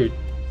 how cute.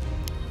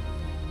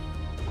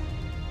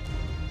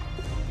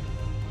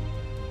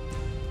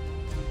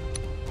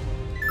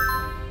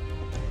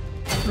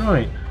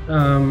 Right,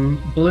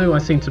 blue I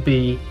seem to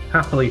be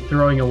happily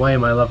throwing away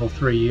my level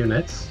 3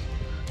 units.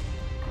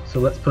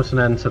 So let's put an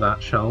end to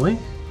that, shall we?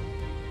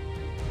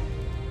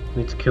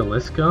 Need to kill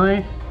this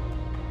guy.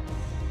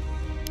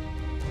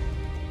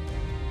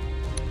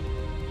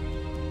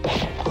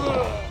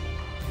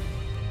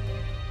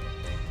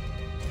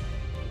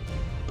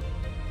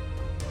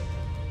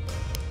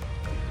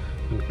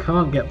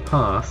 Can't get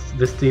past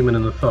this demon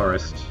in the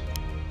forest.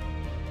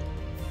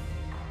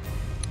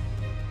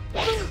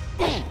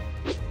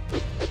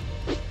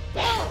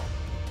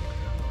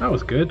 That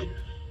was good.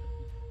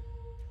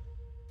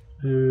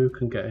 Who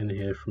can get in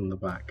here from the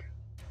back?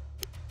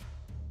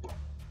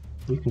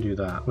 You can do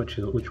that, which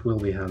will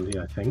be handy,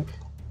 I think.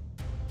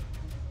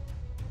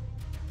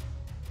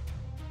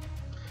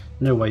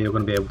 No way you're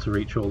going to be able to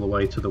reach all the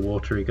way to the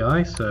watery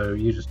guy, so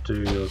you just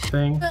do your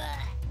thing.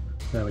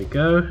 There we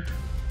go.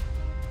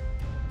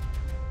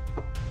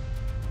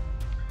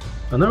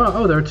 And there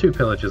are 2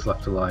 pillagers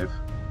left alive.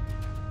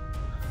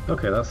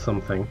 Okay, that's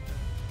something.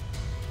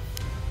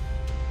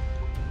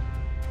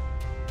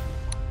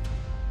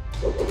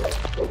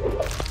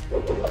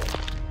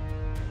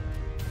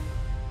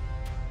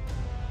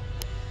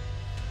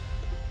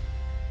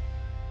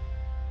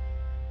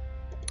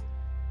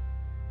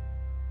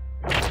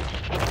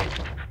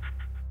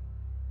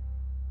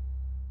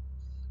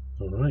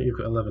 Alright, you've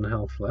got 11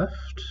 health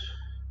left.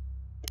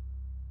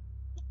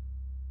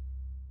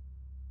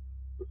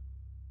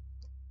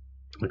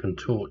 I can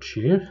torch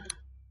you.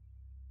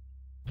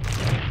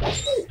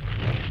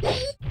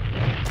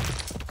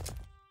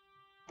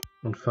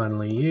 And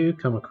finally you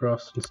come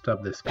across and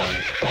stab this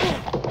guy.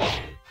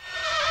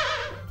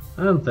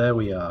 And there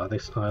we are,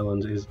 this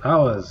island is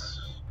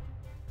ours.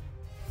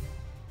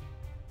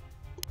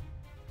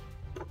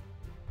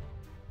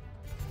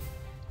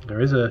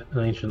 There is an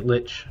ancient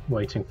lich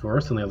waiting for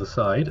us on the other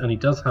side, and he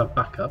does have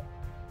backup.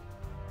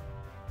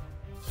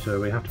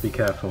 So we have to be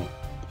careful.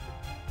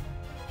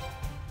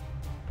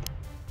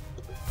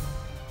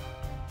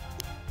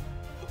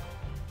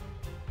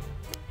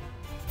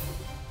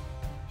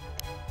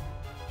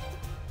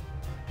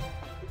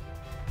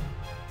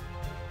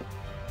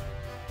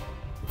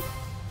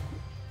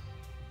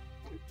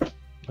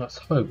 Let's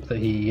hope that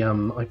he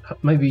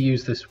maybe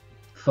use this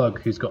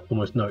thug who's got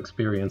almost no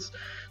experience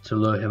to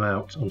lure him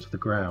out onto the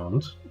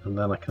ground, and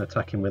then I can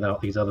attack him without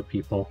these other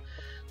people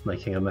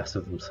making a mess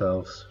of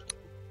themselves.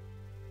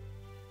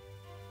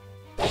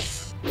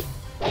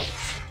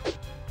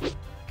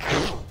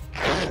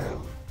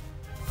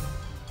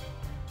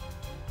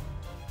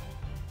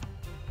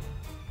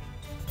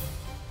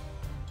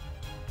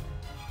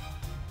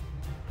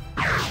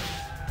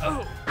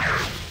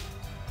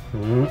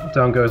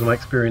 Down goes my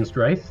experienced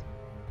Wraith.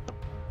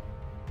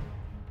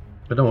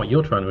 I don't know what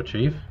you're trying to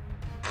achieve.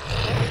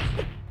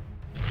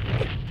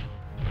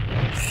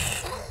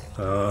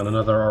 And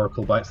another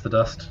Oracle bites the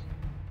dust.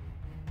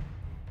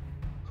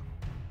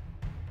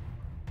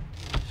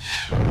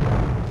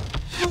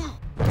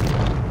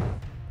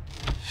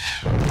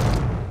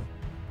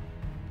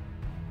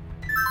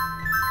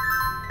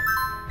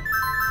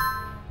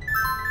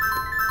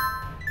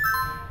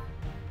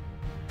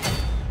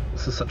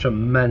 This is such a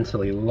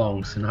mentally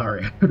long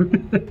scenario.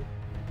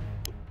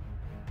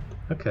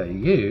 Okay,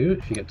 you,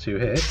 if you get 2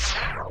 hits,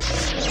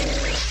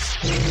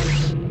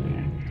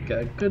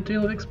 get a good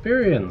deal of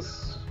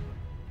experience.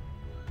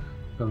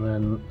 And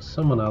then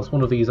someone else,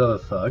 one of these other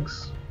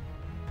thugs,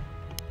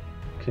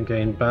 can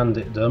gain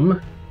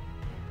banditdom.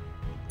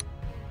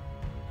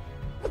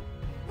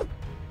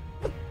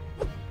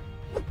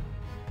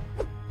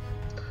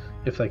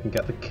 If they can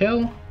get the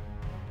kill.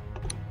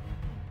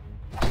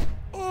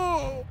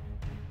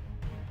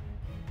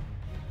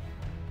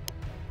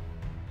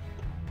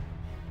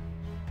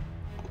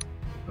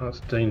 That's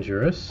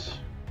dangerous.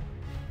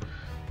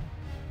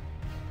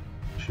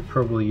 Should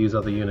probably use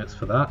other units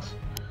for that.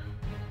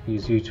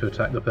 Use you to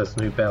attack the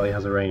person who barely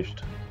has a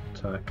ranged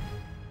attack.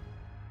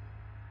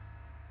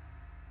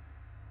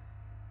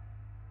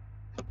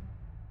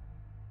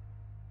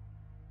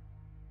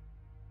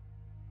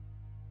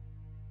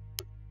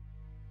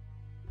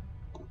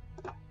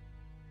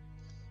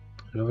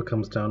 Whoever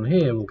comes down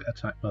here will get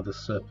attacked by the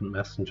serpent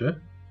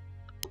messenger.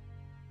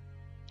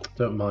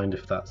 Don't mind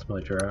if that's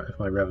my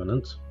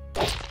revenant.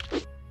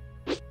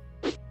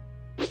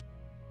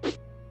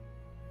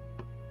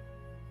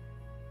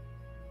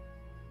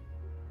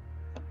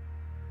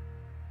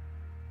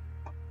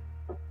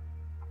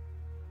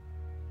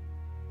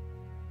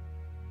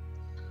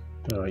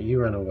 Alright,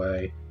 you run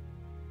away.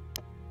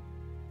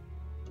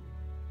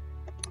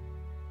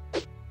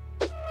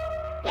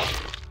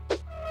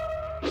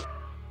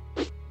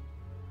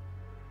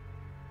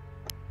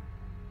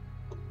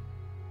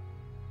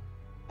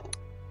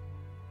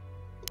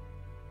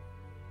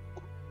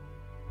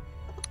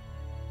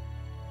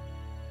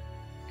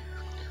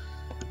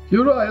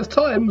 Uriah's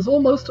time is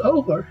almost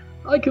over.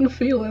 I can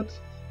feel it.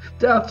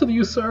 Death to the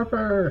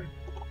usurper!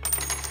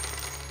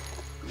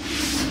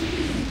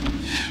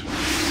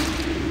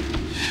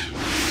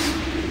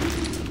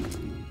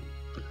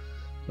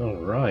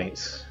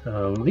 Alright,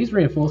 these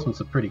reinforcements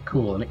are pretty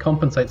cool, and it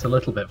compensates a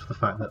little bit for the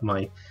fact that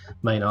my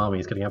main army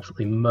is getting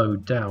absolutely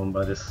mowed down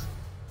by this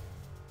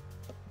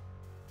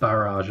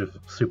barrage of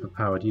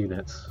superpowered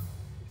units.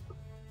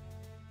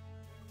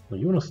 Well,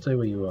 you want to stay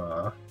where you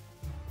are.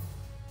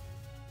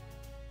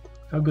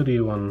 How good are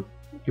you on...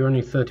 You're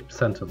only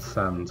 30% of the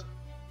sand.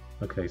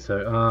 Okay,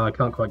 so I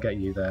can't quite get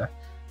you there.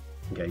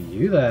 I can get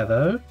you there,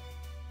 though.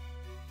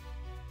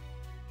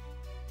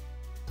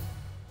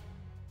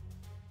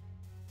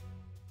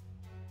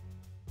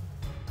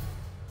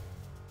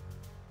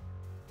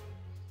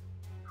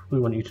 We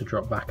want you to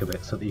drop back a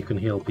bit so that you can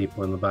heal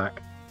people in the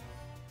back.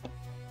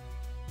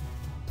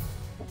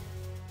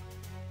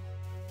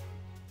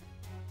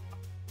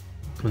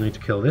 I need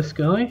to kill this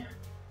guy.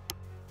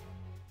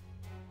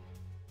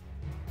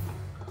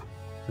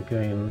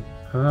 Again,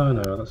 oh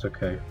no, that's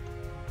okay.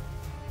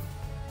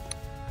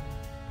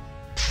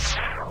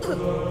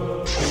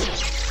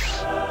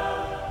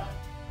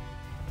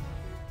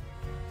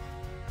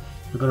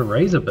 We've got a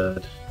razor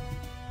bird.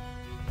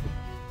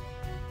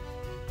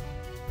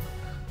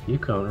 You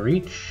can't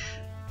reach.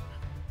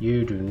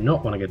 You do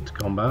not want to get into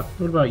combat.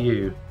 What about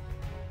you?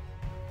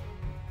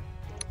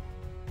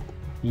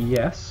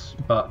 Yes,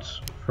 but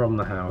from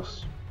the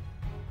house.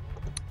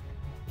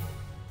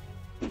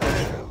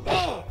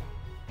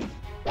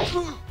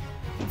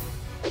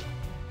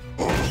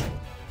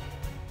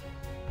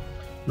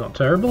 Not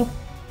terrible.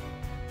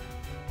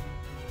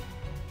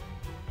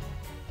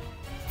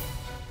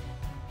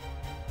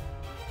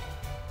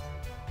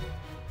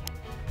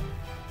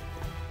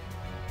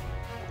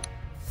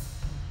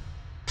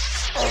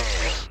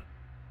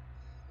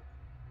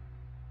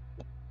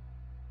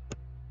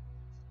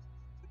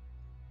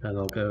 And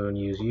I'll go and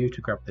use you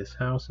to grab this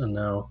house, and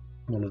now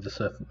one of the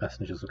serpent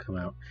messengers will come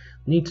out.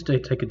 Need to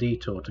take a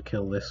detour to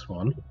kill this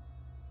one.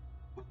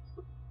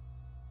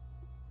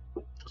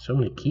 So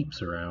many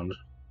keeps around.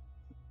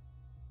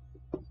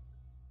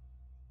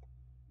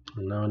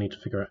 And now I need to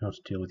figure out how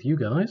to deal with you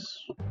guys.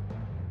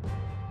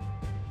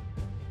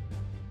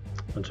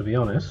 And to be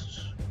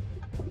honest,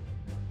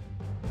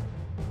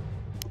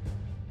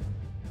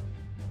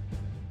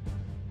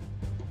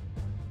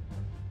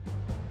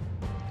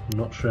 I'm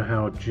not sure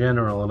how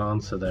general an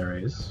answer there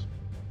is.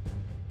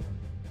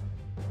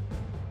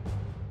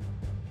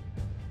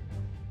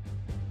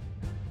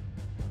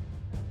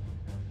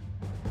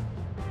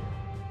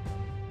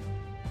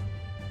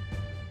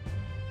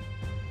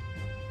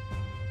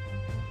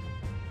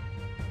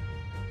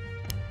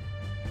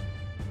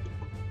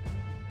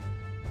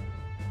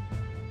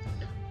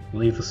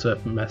 Leave the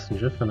serpent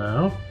messenger for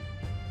now.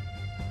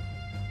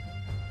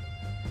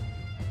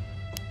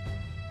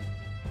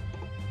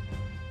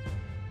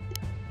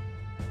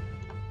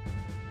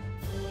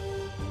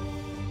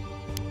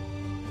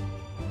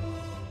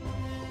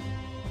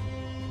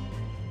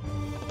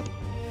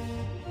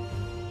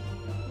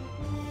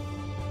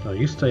 Oh,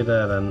 you stay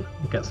there then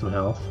and get some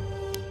health.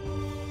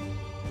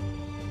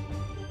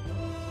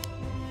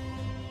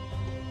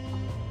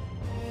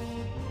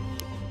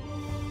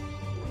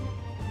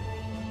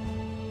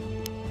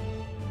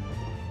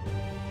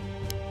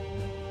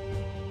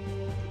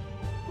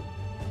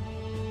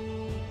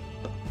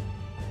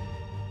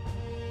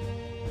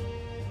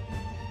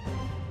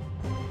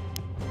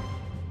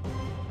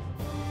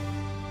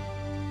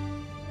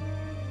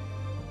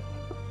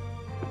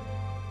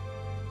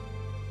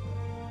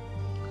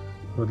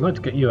 would like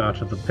to get you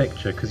out of the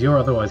picture, because you're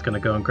otherwise going to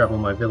go and grab all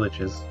my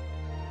villages.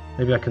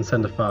 Maybe I can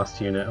send a fast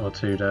unit or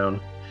two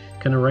down.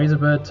 Can a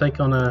Razorbird take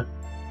on a...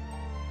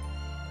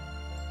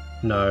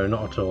 No,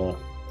 not at all.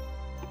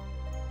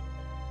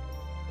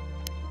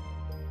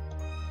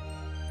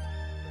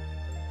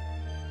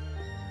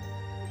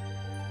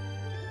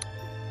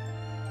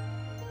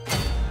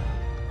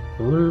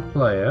 Blue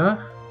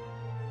player.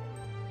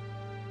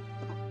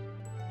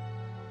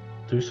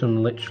 Do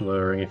some Lich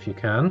luring if you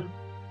can.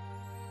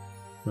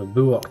 We'll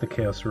Buok the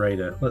Chaos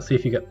Raider. Let's see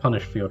if you get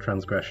punished for your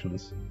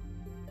transgressions.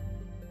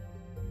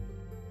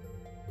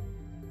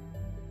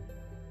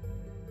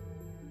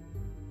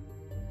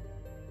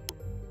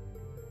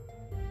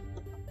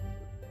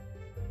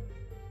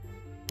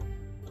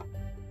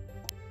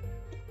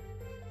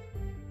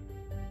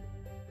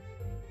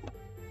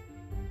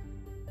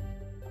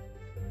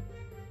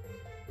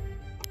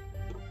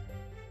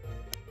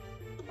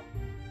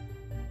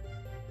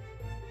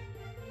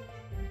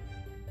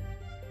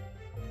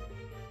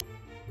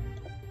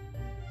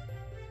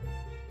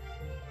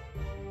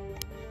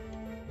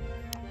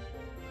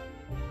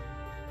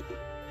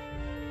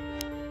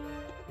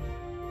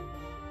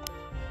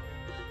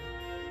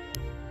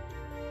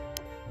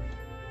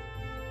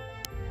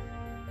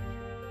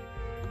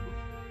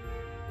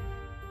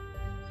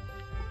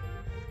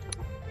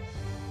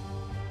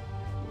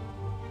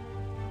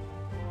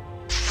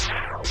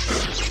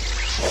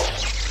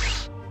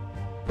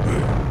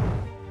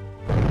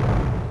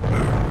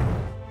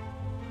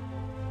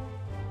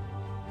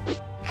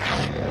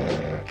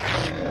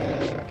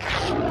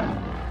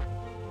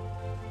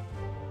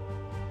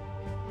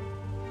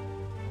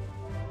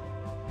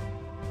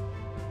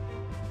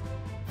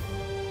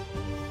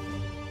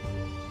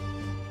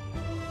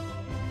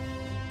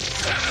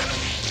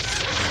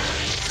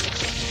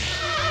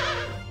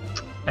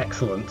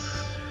 Excellent.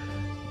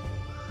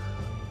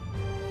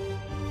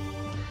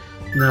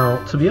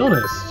 Now, to be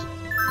honest,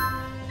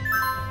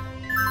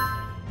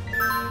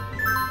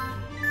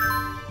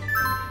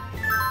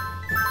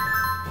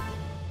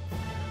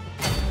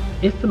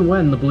 if and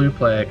when the blue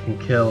player can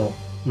kill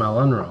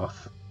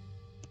Malunroth,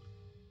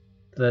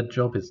 their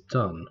job is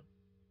done.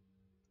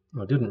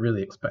 I didn't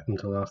really expect them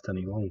to last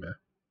any longer.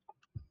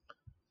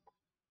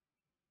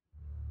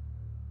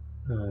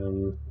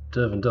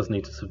 Dervan does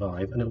need to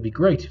survive, and it would be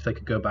great if they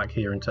could go back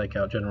here and take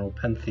out General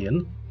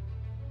Pentheon.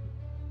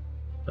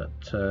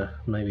 But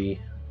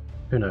maybe,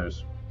 who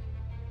knows?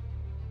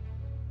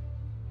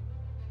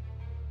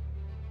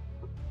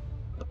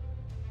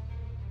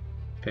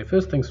 Okay,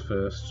 first things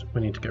first,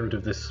 we need to get rid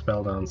of this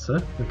Spell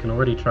Dancer. We can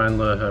already try and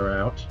lure her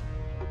out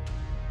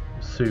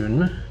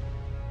soon.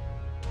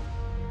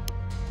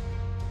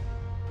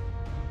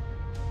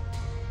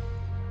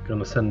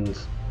 Gonna send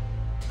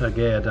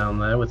Agea down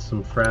there with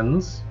some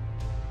friends.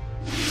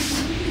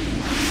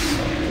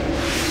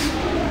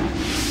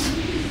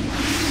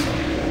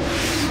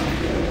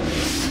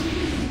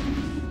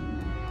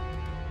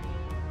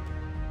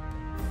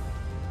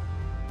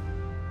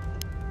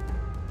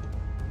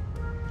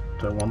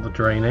 Don't want the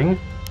draining.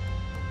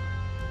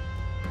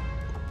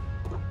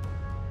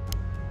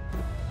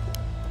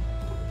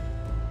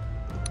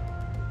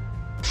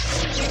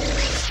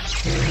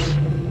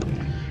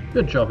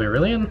 Good job,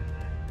 Irillion.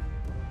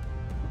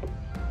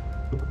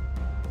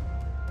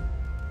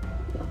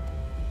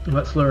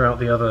 Let's lure out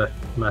the other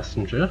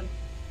messenger.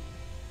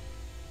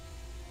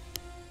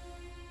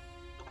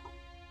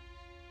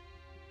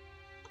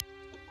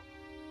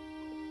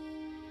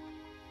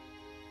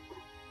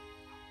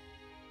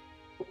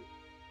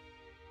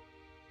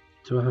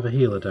 Do I have a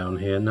healer down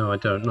here? No, I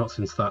don't. Not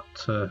since that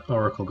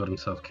Oracle got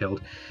himself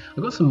killed.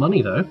 I've got some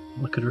money though.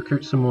 I could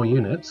recruit some more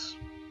units.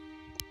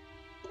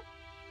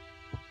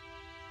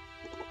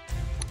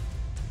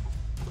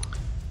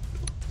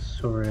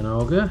 Saurian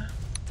Ogre.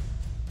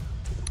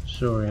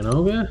 Saurian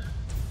Ogre.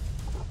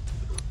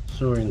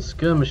 Saurian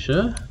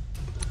Skirmisher.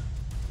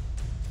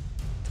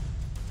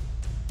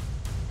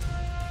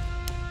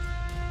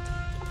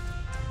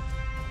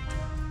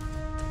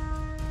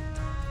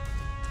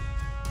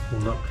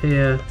 One up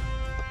here.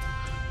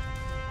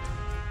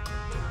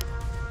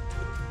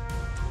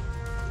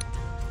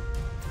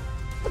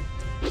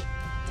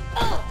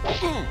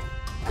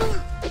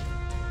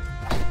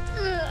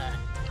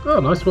 Oh,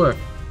 nice work.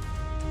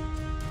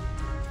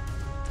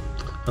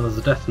 And there's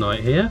a Death Knight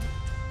here.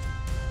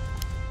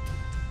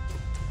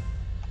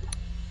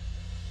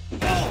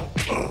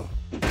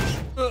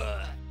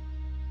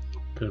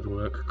 Good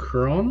work,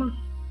 Kron.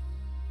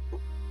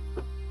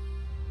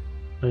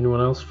 Anyone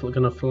else going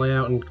to fly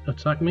out and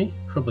attack me?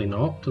 Probably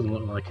not, doesn't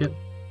look like it.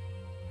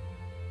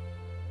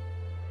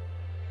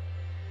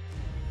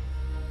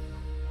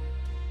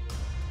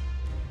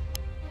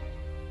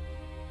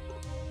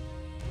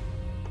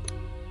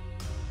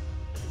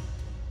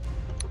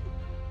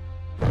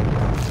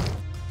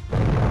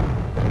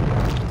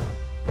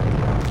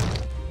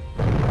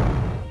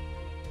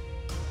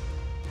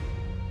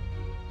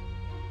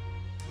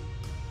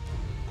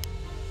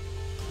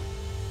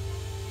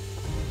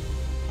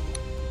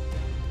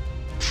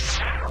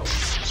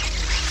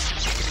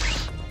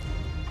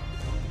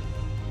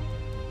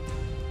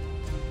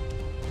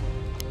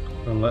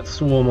 And let's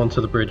swarm onto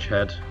the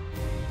bridgehead.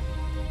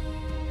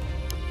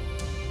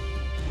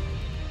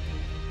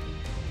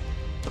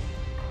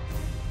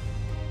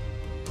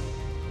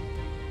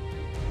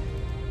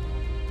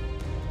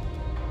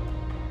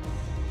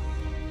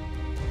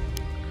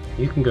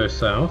 You can go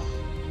south.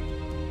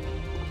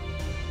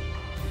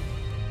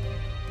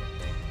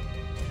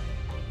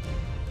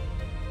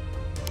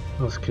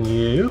 As can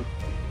you.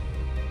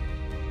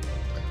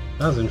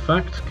 As in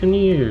fact can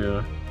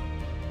you.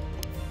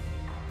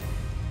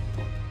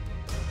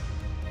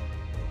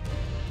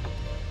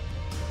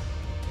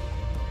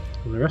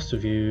 And the rest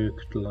of you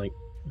would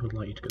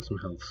like you to get some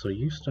health. So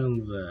you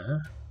stand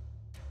there.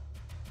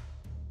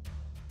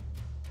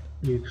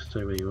 You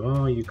stay where you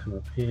are, you come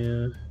up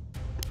here.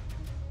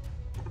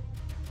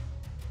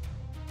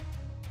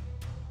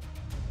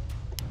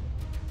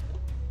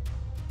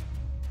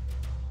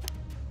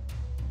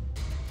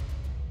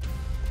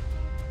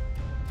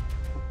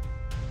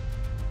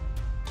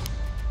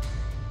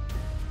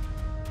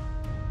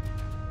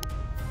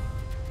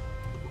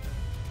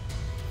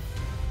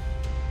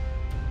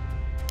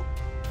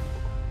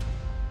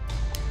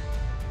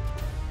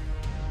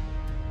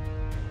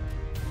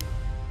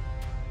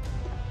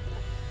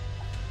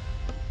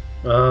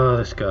 Ah,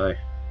 this guy.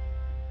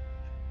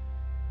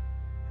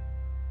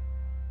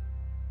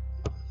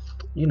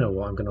 You know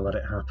what, I'm going to let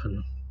it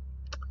happen.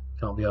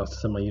 Can't be asked to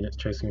send my units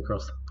chasing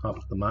across half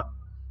of the map.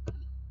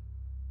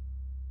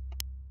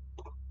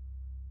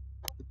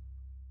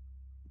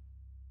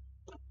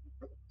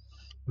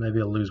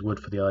 Maybe I'll lose wood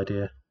for the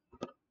idea.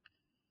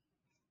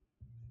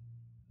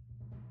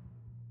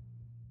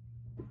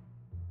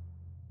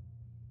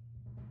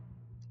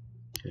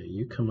 Okay,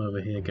 you come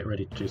over here, get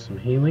ready to do some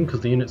healing,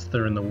 because the units that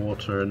are in the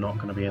water are not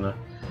going to be in a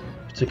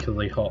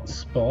particularly hot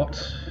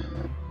spot.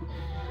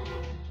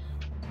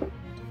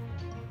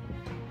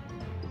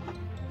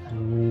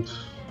 And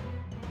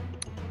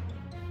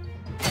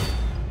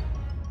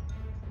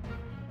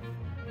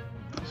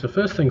so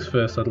first things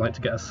first, I'd like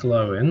to get a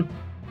slow in.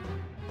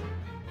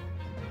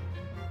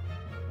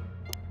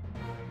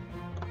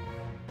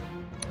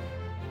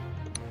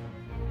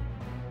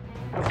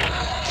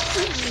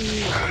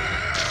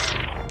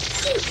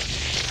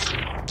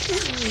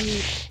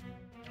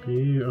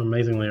 You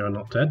amazingly are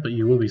not dead, but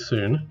you will be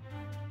soon.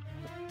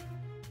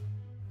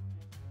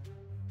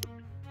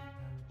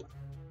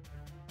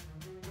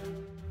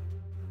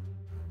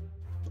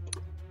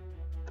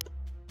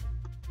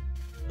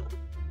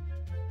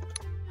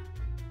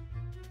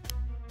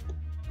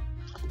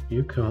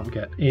 You can't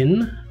get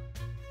in.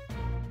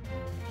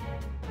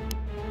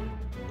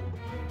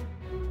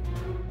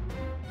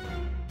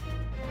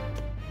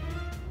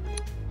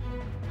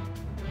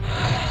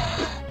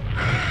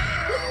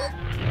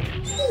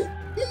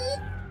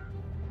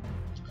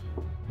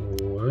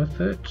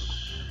 Worth it.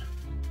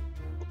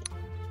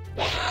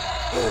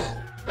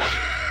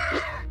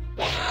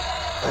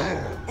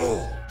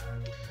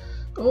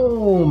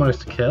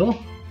 Almost a kill.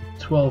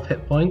 12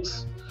 hit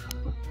points.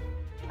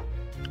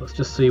 Let's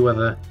just see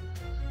whether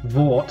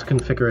Vort can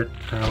figure it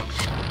out.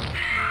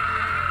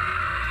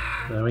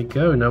 There we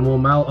go, no more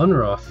Mal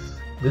Unroth.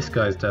 This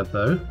guy's dead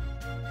though.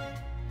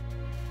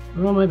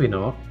 Well, maybe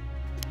not.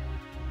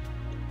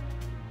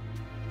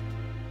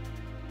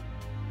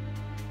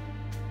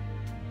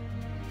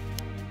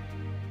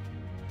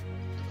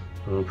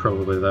 Oh,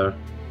 probably though.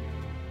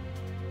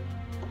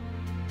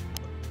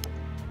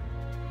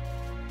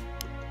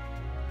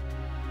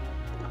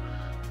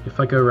 If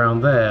I go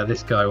around there,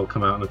 this guy will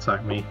come out and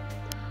attack me.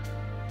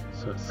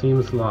 So it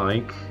seems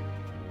like...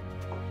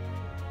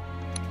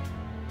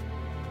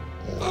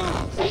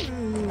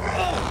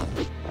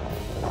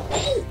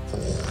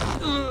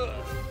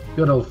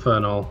 Good old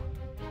Fernal.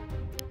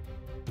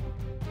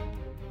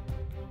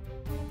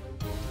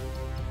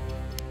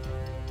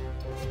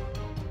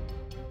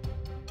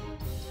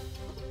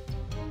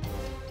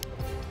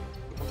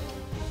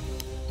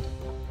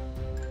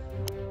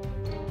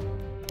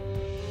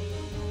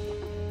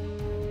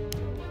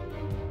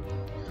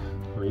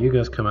 Well, you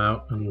guys come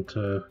out and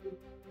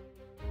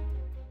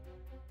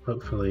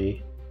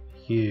hopefully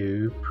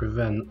you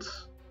prevent...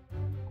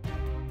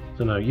 I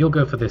don't know, you'll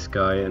go for this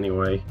guy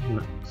anyway,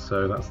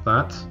 so that's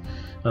that.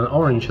 And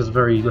Orange has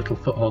very little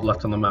foothold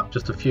left on the map,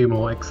 just a few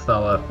more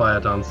Ixthala Fire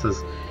Dancers.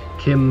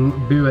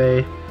 Kim,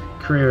 Bue,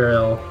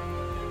 Kriel,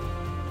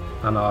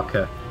 and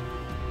Arca.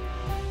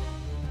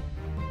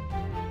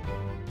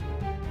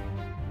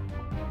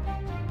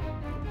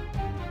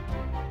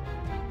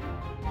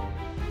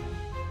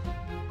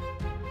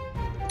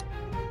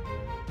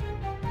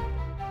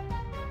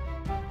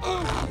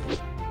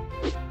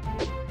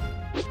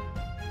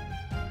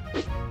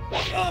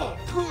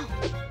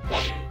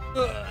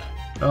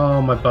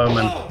 Oh, my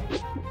bowman.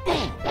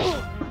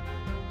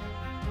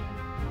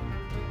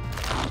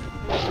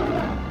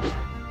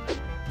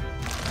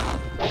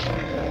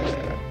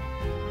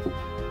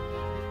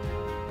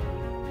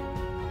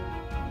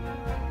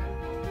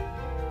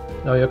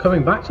 Oh, you're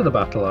coming back to the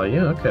battle, are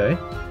you? Okay.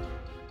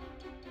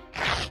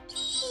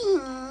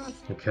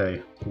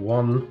 Okay,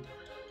 one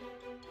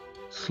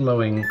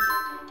slowing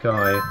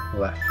guy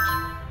left.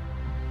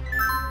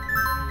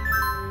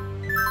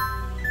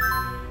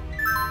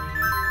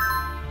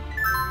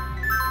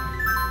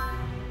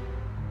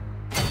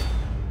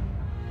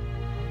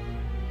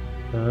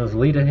 There's a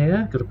leader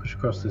here, got to push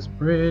across this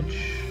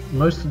bridge.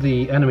 Most of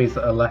the enemies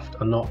that are left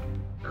are not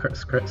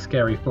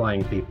scary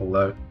flying people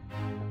though.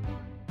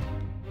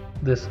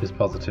 This is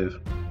positive.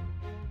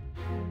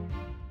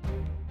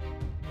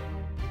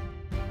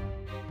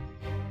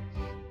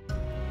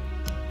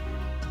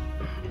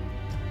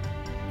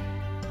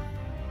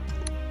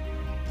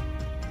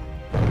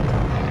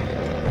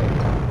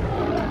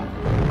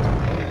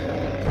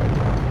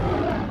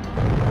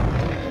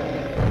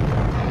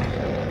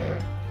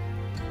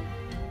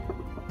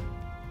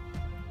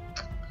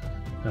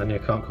 Anya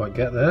can't quite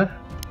get there.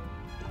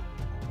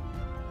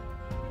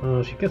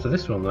 Oh, she gets to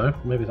this one though.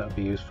 Maybe that would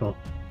be useful.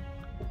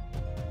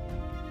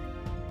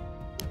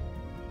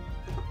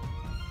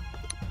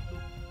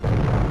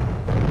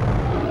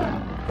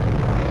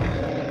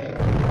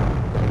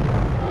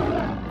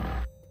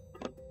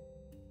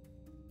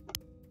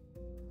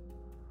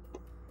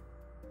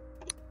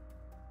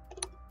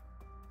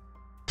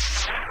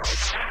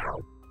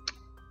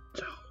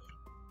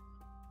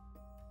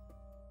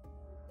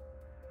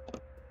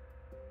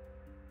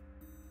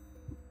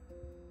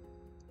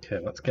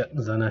 Okay, let's get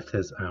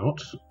Xanethes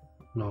out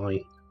by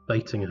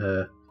baiting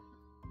her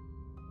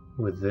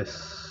with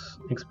this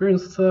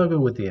experienced thug or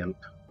with the imp.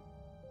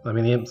 I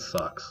mean, the imp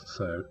sucks,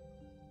 so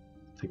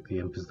I think the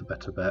imp is the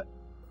better bet.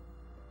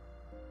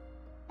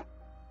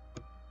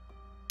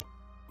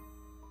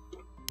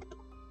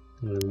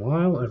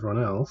 Meanwhile,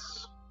 everyone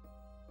else...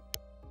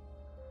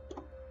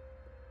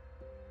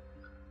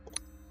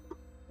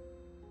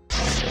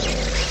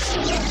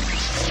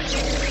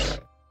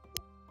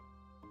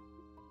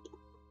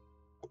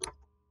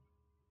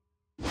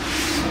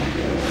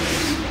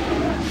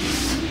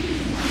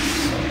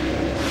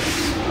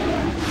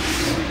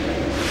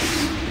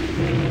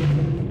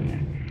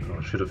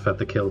 Should have fed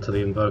the kill to the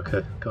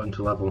invoker, got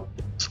into level.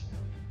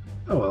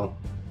 Oh well.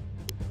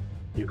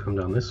 You come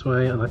down this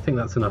way, and I think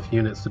that's enough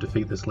units to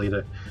defeat this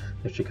leader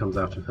if she comes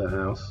out of her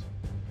house.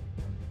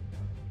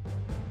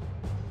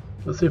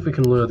 Let's see if we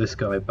can lure this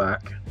guy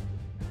back.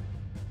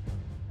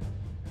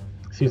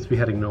 Seems to be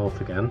heading north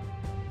again.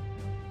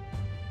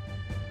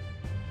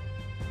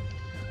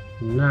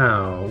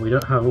 Now, we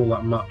don't have all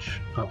that much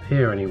up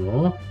here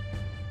anymore.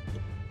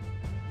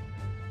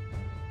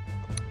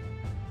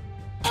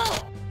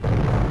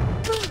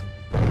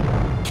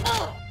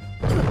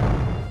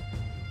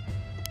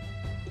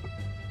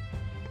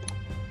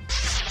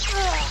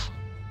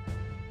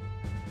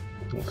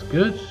 That's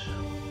good.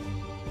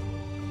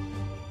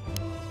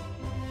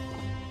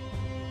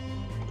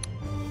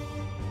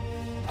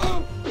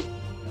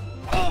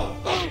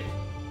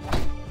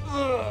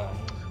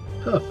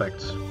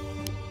 Perfect.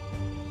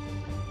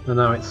 And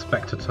now it's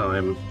Spectre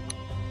time.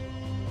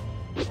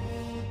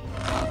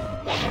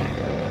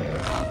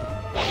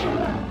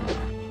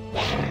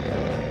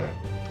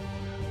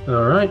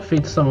 Alright,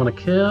 feed someone a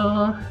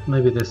kill.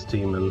 Maybe this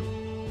demon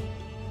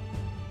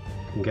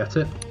can get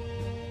it.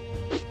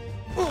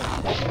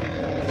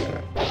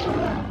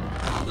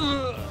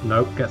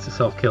 Nope, gets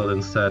itself killed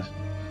instead.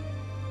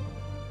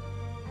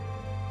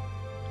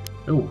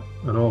 Ooh,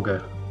 an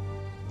auger.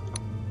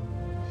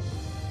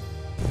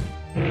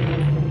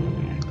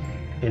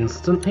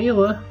 Instant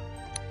healer.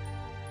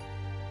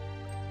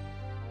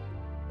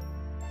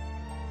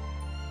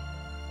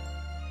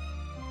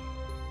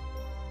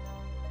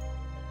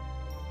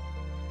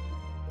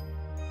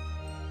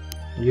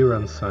 You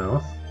run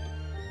south.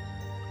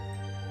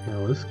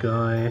 Now this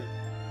guy.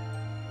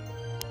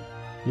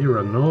 You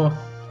run north.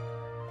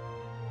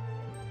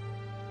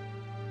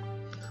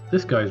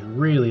 This guy's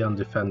really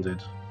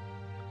undefended.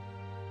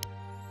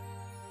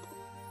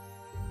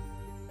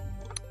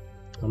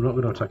 I'm not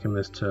going to attack him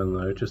this turn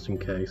though, just in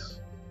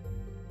case.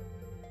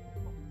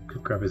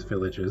 Could grab his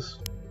villages.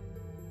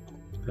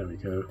 There we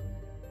go.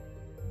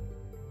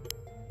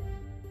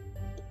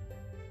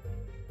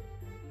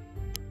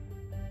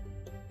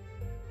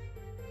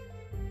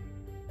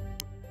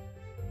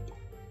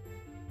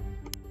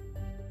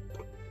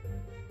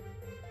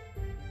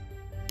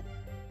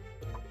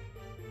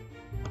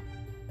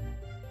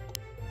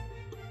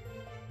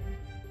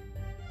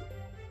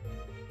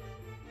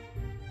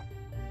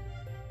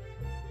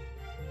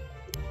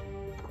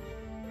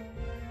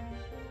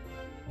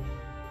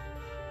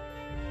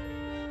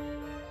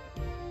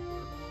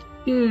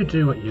 You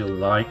do what you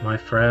like, my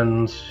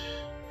friend.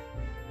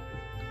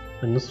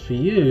 And as for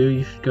you,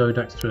 you should go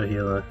next to a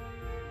healer.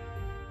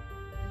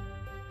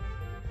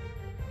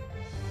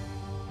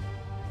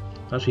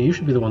 Actually, you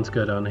should be the one to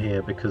go down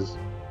here, because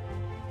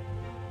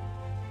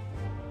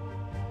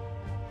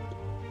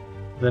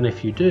then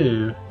if you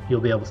do,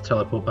 you'll be able to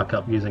teleport back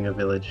up using a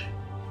village.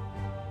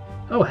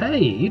 Oh hey,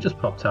 you just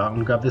popped out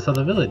and grabbed this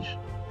other village.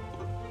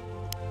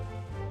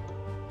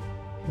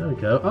 There we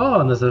go.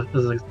 Oh, and there's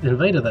an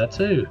invader there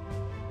too.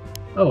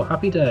 Oh,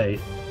 happy day.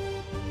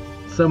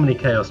 So many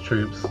chaos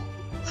troops.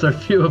 So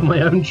few of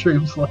my own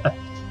troops left.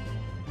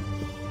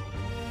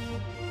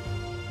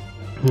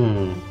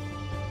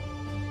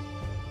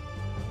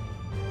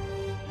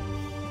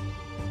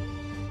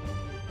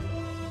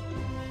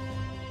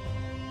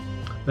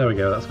 There we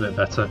go, that's a bit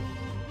better.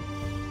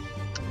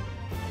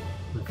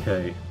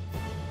 Okay.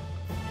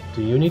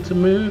 Do you need to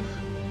move?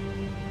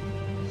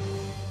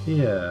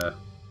 Yeah.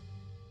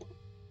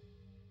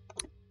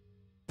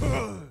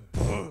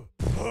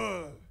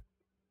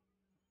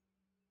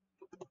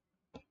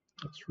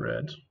 That's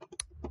red.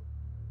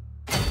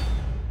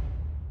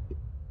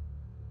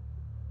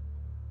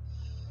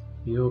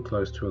 You're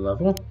close to a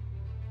level.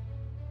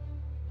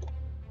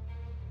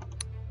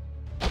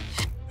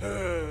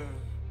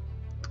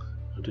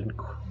 I didn't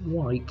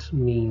quite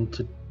mean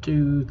to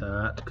do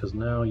that, because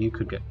now you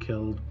could get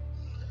killed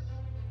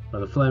by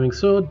the flaming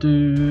sword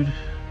dude.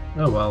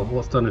 Oh well,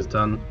 what's done is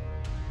done.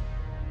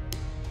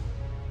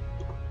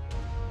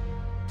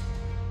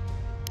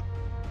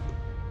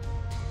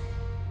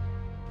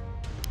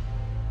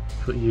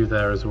 Put you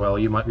there as well,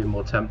 you might be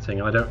more tempting,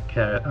 and I don't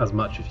care as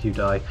much if you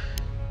die.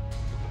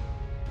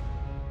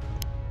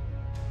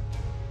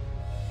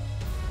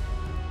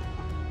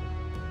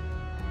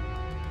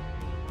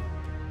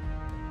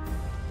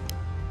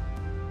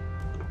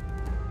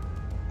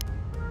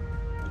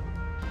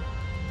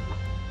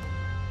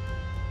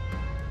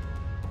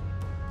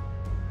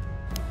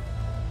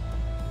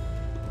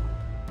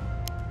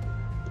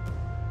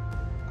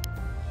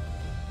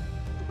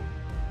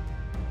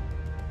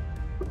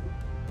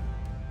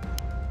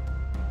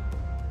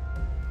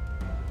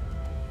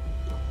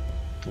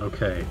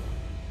 Okay.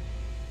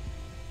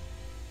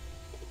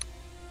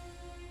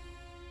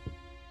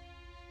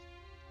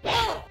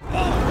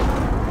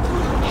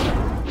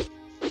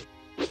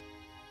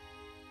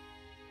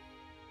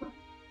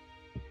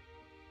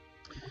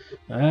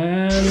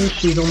 And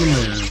she's on the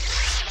move.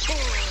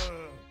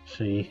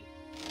 She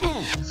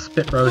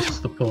spit roasts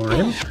the poor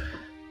imp.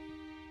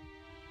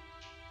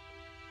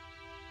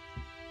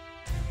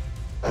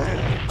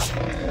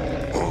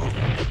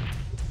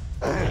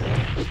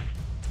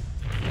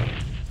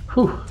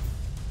 Whew.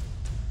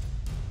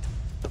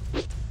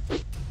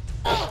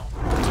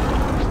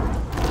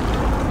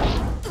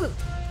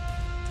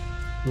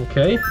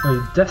 Okay,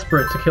 I'm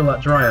desperate to kill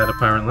that dryad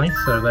apparently,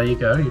 so there you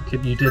go,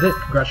 you did it,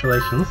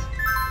 congratulations.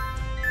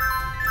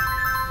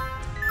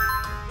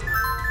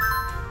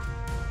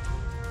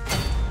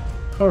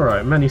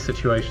 Alright, many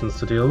situations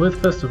to deal with.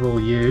 First of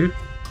all, you.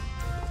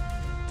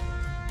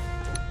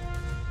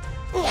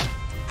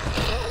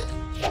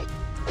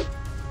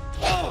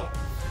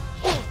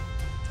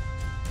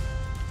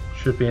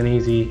 Should be an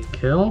easy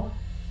kill.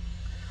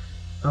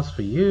 As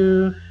for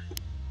you...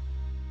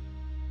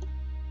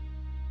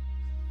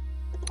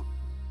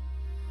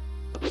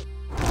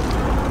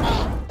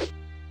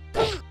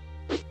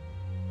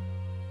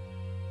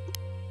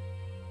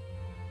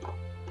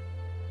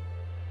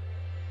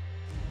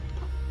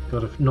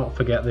 Gotta not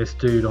forget this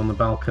dude on the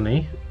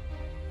balcony.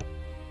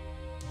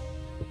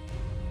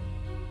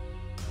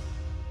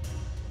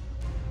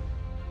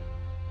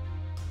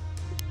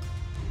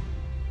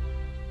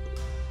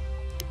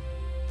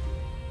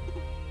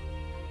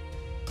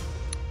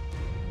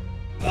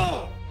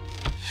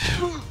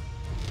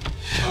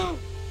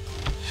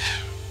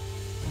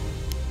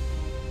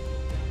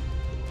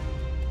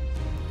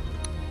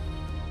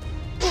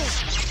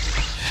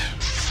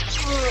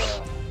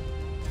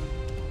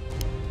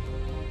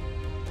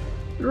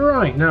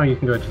 Right, now you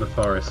can go to the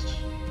forest.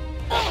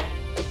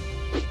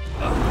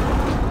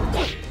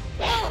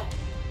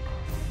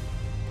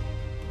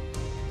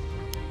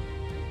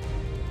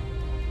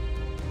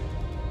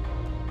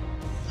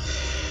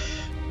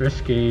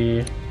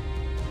 Risky.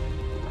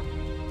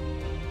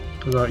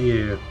 What about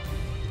you?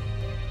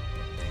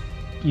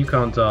 You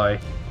can't die.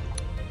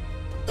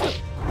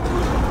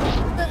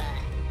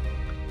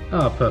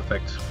 Ah,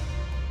 perfect.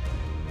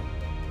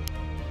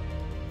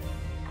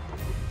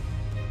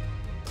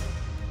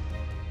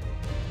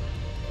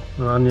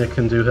 Anya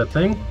can do her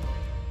thing.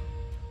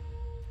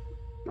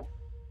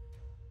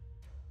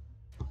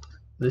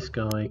 This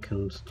guy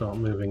can start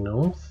moving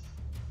north.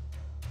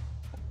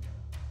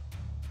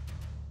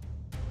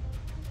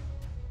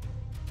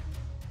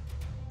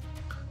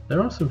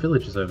 There are some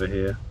villagers over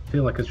here. I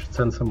feel like I should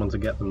send someone to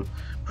get them.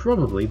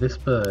 Probably this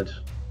bird.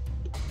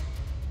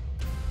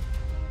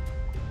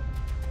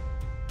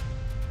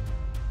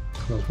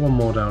 There's one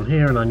more down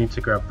here and I need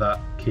to grab that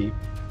keep.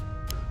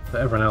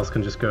 But everyone else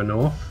can just go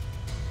north.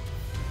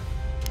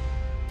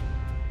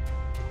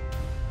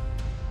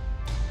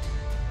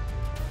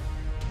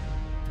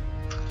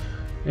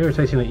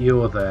 Irritating that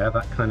you're there,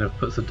 that kind of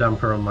puts a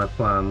damper on my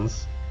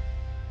plans.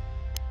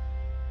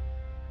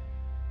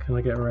 Can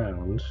I get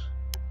around?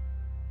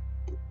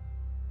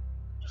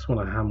 Just want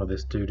to hammer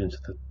this dude into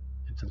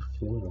the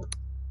floor.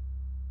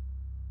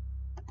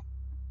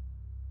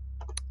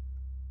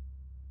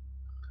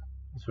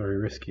 It's very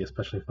risky,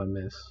 especially if I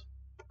miss.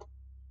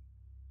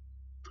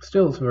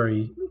 Still, it's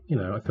very, you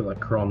know, I feel like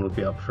Kron would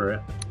be up for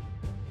it.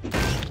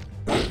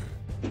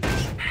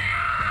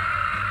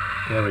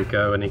 There we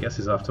go, and he gets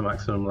his after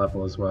maximum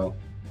level as well.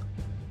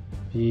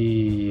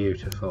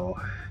 Beautiful.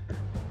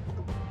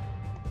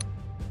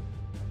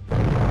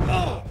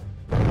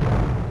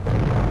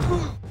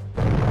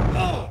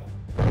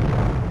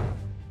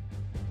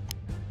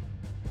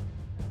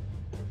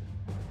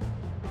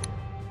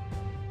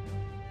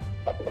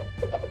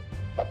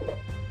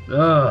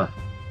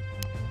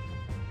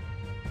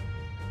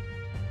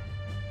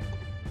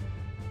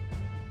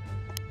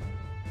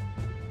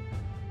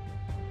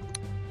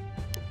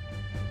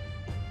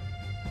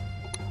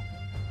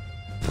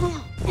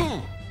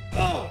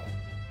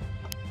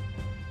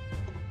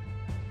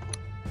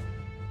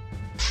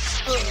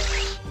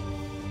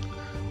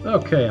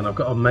 Okay, and I've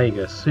got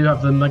Omegas, who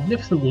have the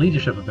magnificent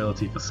leadership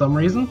ability for some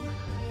reason.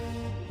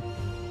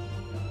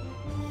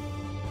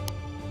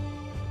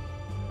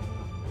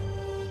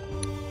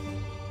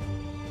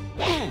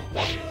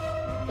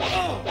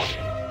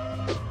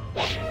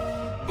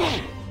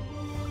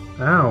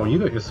 Ow, you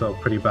got yourself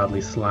pretty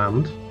badly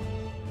slammed.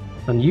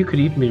 And you could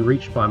even be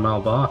reached by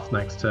Malbarth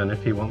next turn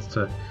if he wants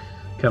to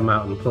come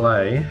out and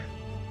play.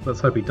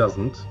 Let's hope he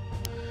doesn't,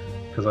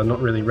 because I'm not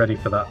really ready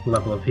for that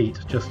level of heat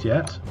just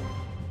yet.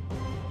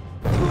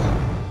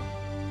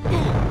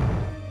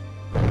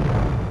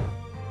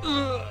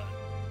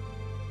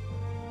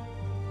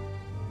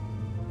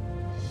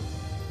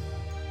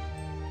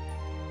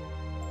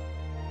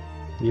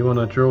 You want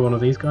to draw one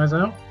of these guys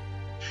out?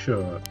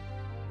 Sure.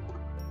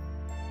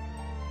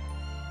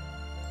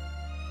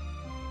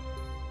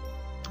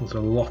 There's a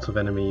lot of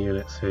enemy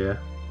units here.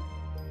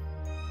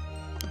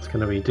 It's going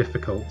to be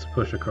difficult to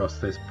push across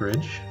this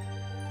bridge.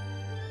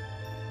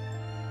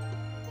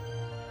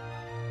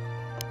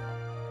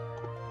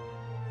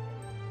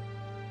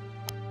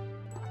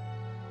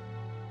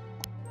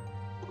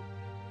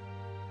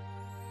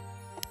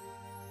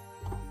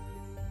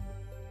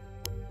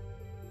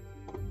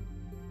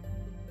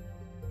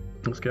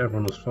 Let's get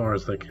everyone as far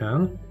as they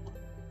can.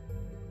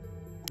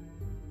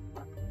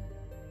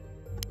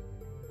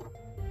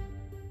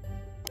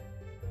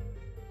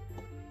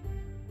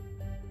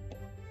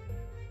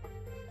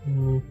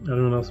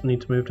 Anyone else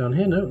need to move down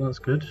here? No, that's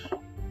good.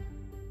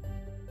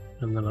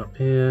 And then up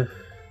here.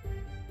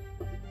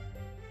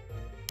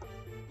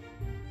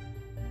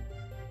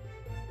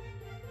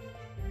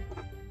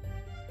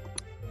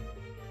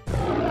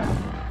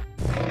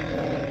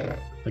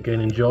 Again,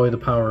 enjoy the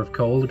power of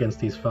cold against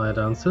these fire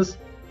dancers.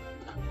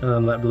 And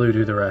then let blue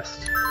do the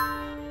rest.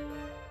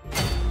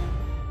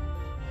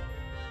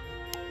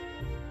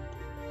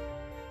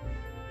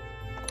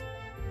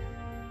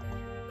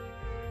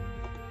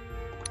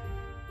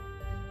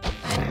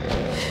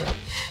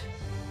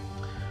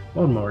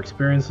 One more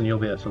experience and you'll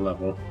be at a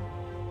level.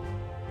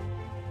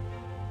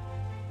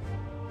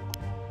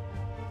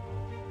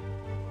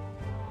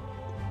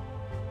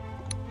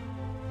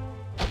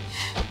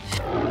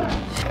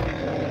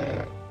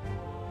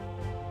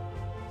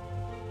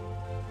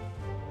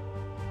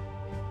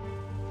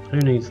 Who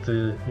needs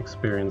to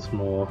experience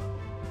more?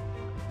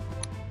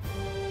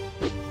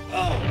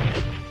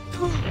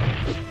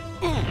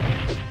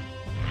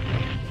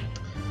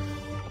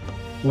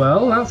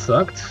 Well, that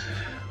sucked.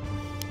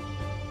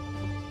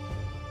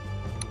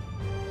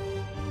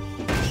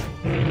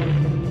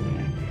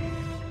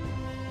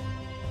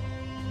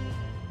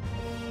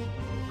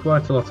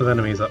 Quite a lot of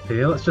enemies up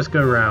here. Let's just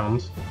go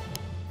round.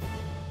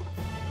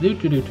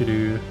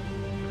 Do.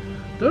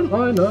 Don't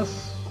mind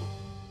us.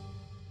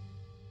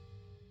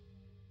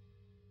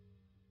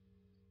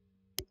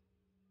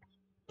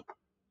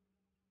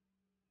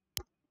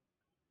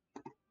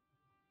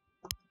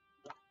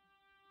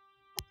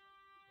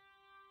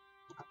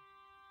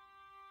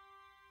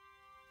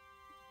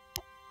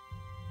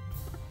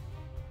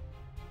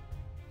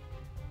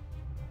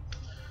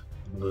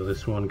 Blow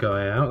this one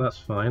guy out, that's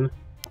fine.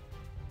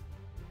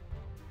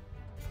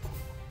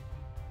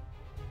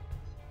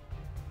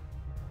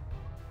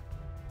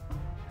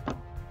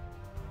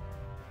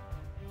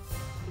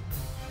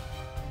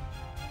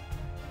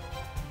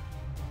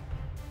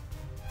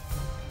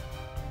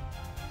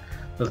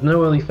 There's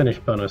no early finish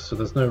bonus, so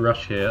there's no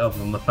rush here other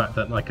than the fact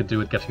that I could do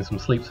with getting some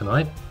sleep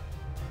tonight.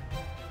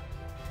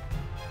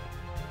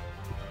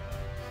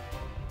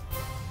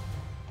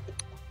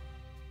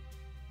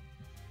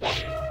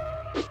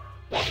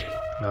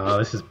 Oh,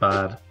 this is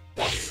bad.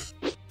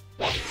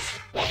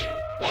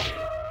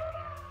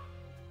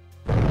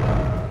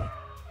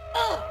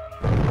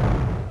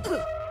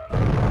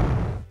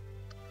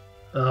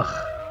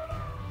 Ugh.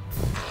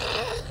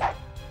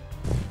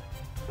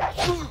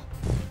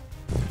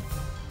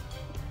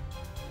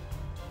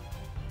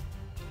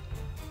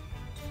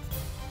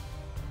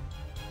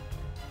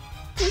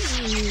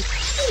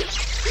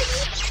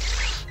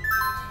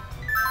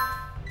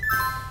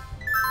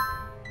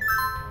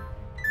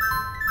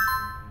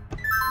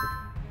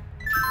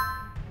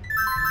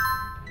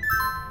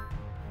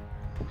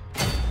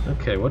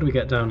 Okay, what do we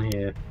get down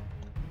here?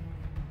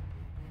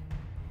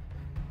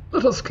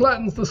 Let us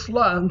cleanse this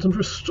land and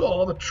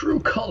restore the true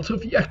cult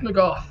of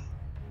Yeknagoth.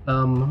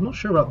 I'm not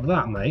sure about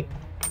that, mate.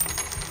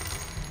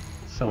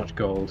 So much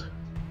gold.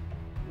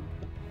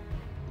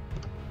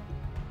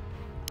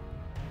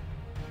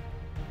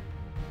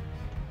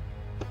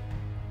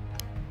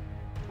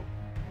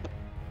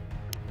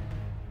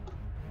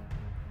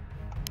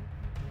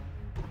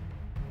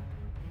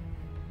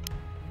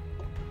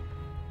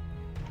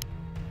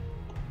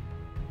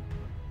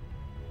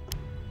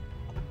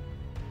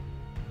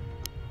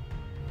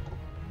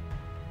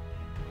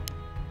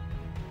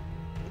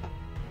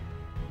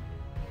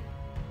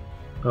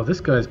 Oh,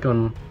 this guy's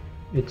gone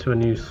into a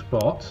new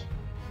spot.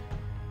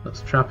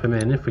 Let's trap him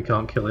in if we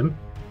can't kill him.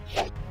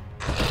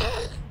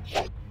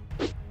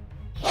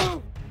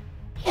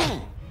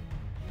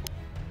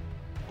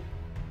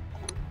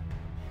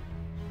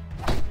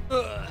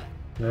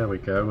 There we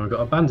go. We've got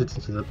a bandit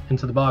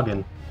into the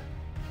bargain.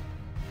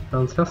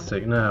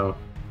 Fantastic. Now,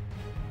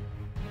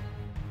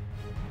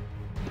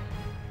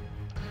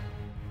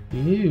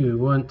 you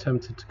weren't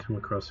tempted to come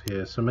across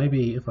here, so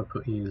maybe if I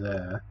put you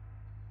there,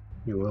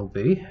 you will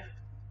be.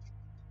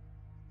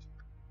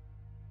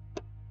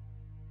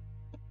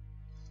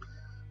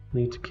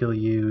 Need to kill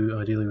you,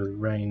 ideally with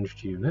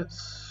ranged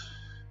units.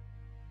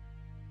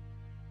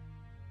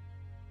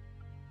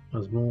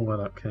 There's more where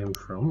that came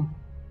from.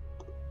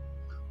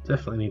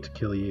 Definitely need to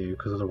kill you,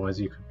 because otherwise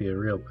you could be a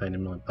real pain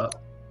in my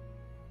butt.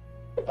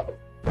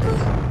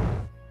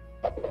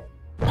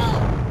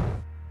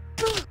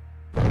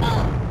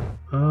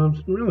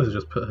 Didn't realise I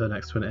just put her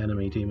next to an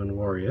enemy demon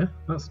warrior.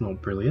 That's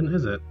not brilliant,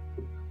 is it?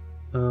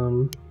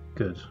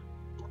 Good.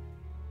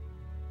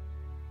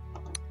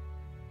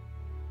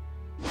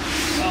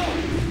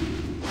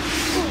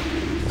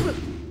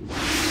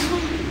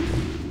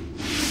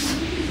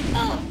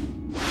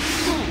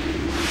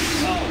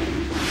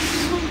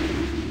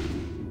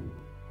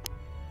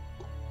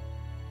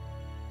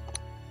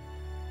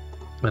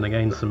 And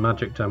again, some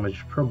magic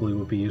damage probably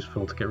would be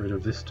useful to get rid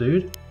of this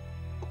dude.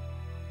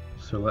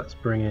 So let's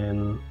bring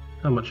in...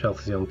 how much health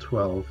is he on?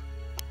 12.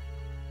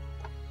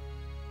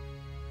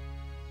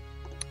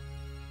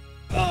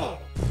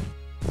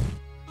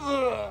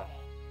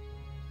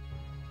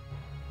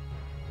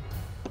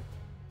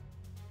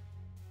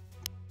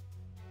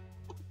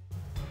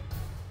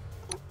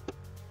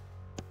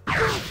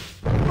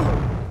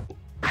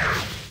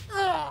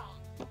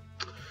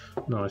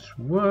 Nice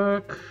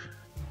work.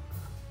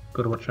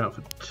 Got to watch out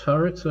for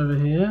turrets over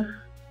here.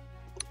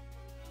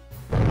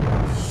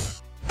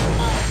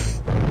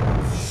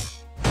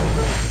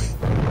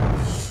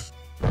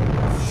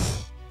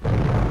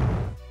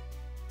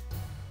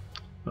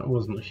 That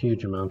wasn't a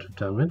huge amount of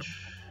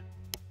damage.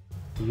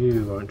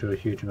 You won't do a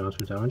huge amount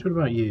of damage. What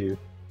about you?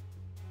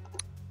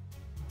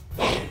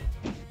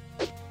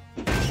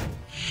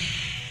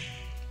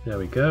 There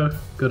we go.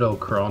 Good old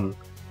Kron.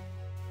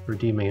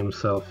 Redeeming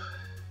himself.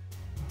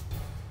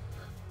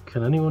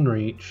 Can anyone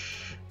reach...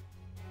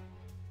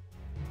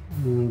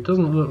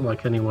 doesn't look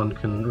like anyone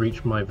can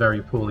reach my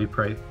very poorly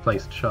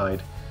placed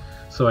Shide.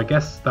 So I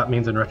guess that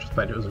means in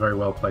retrospect it was a very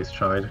well placed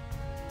Shide.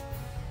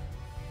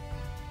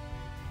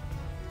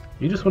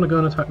 You just want to go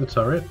and attack the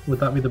turret? Would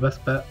that be the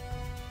best bet?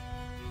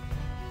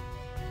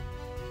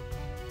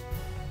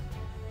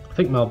 I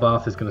think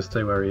Malbath is going to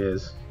stay where he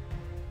is.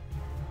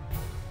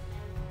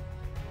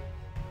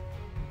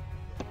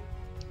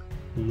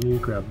 You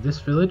grab this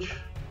village.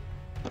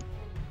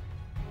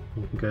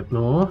 You can get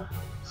more.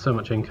 So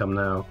much income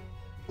now.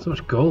 So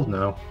much gold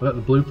now. I bet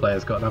the blue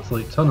player's got an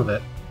absolute ton of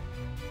it.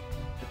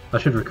 I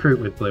should recruit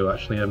with blue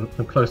actually. I'm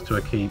close to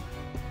a keep.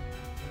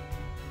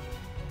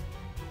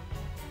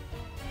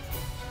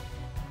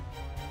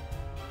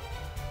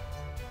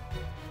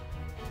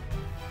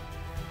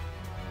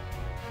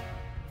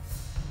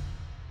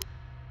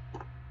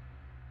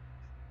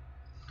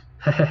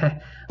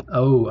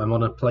 Oh, I'm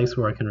on a place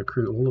where I can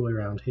recruit all the way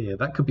around here.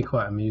 That could be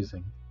quite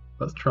amusing.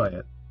 Let's try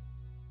it.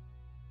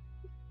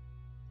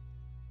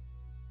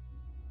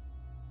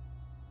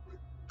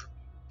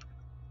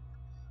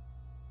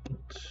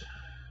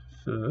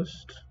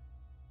 First,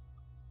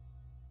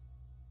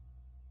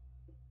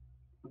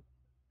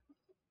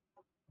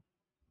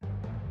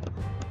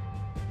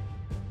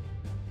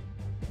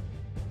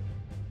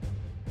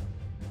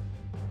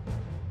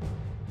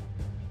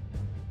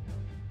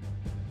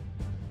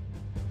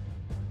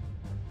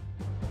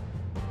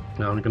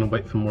 now I'm going to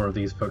wait for more of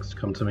these folks to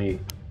come to me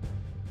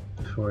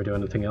before I do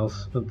anything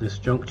else at this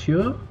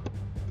juncture.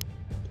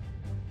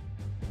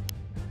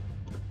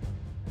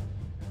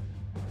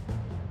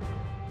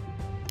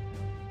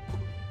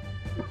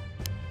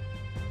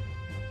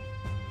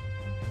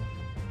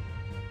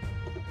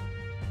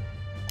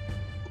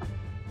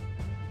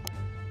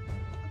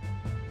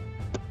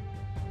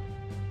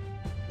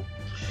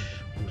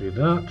 Do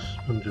that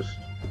and just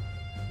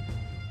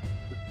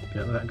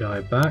get that guy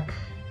back.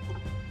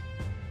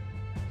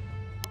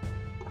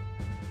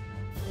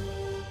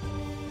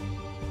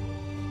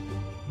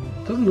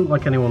 Doesn't look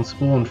like anyone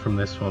spawned from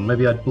this one.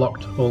 Maybe I'd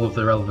blocked all of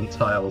the relevant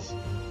tiles.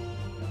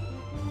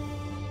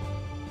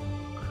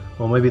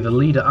 Or maybe the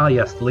leader... ah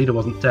yes, the leader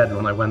wasn't dead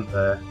when I went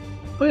there.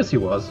 Oh yes he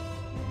was.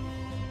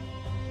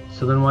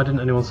 So then why didn't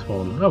anyone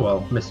spawn? Oh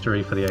well,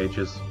 mystery for the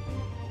ages.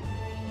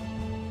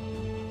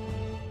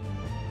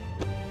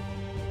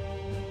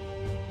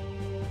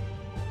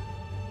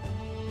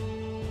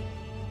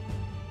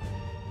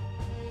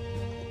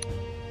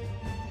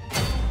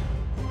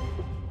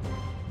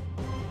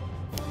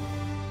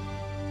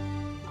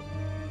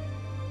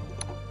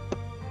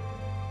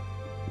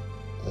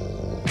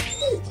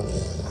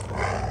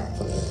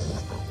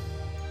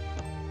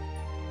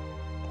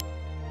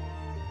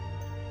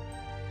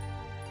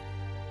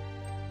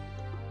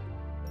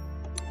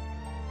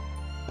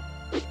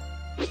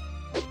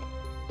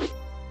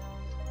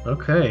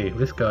 Okay,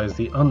 this guy's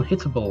the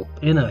unhittable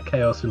inner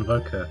Chaos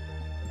Invoker.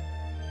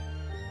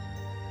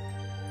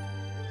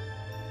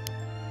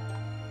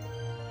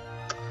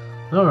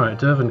 Alright,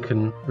 Dervin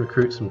can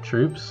recruit some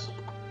troops.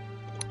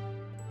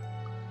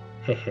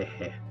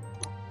 Hehehe.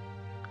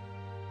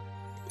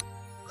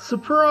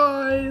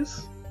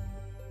 Surprise!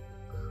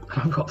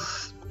 I've got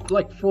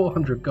like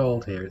 400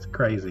 gold here, it's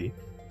crazy.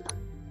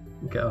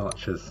 Get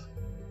archers.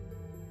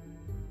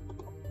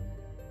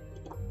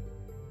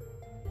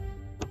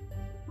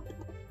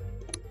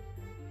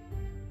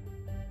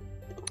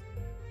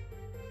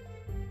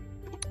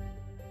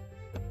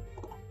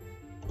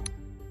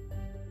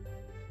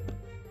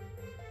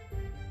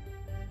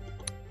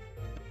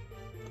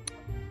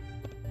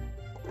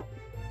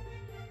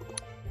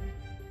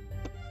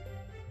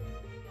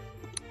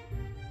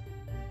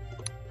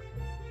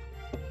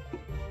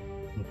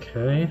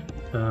 Okay,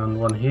 and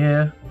one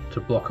here to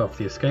block off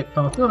the escape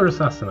path. Another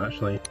assassin,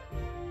 actually.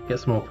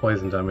 Get some more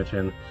poison damage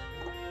in.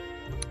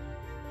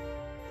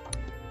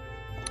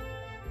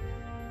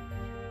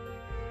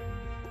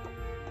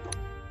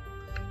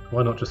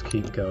 Why not just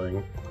keep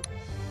going?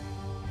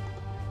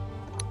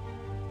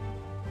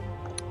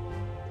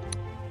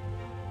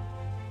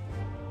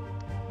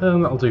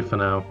 That'll do for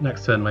now.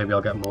 Next turn maybe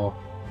I'll get more.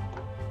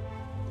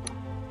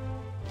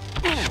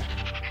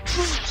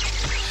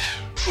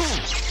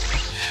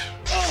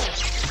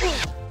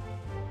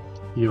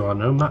 You are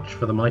no match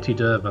for the mighty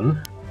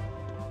Dervin.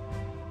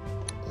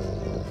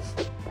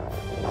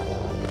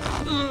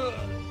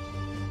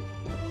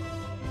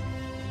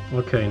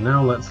 Okay,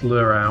 now let's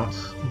lure out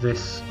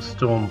this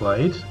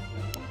Stormblade.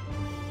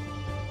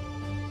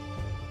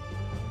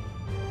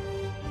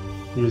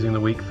 Using the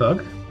weak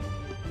thug.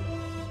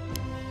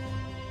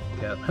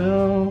 Get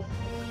health.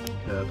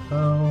 Get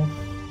health.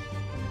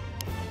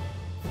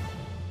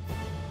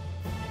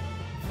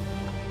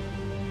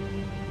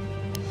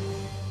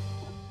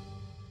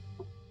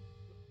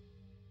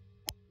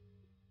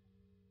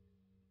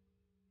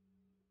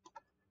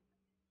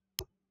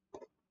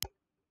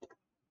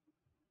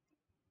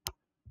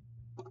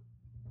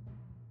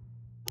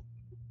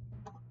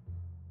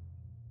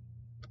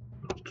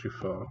 Too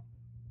far.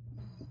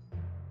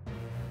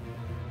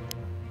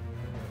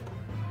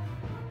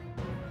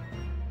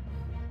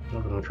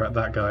 Not going to attract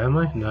that guy, am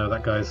I? No,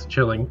 that guy's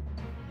chilling.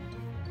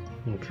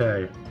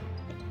 Okay.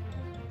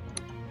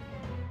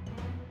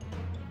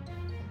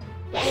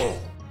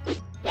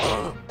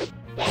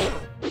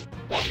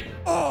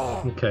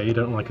 Okay, you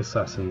don't like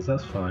assassins,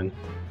 that's fine.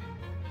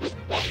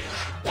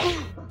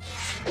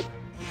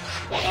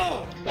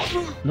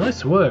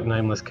 Nice work,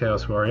 Nameless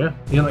Chaos Warrior.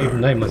 You're not even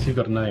nameless, you've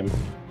got a name.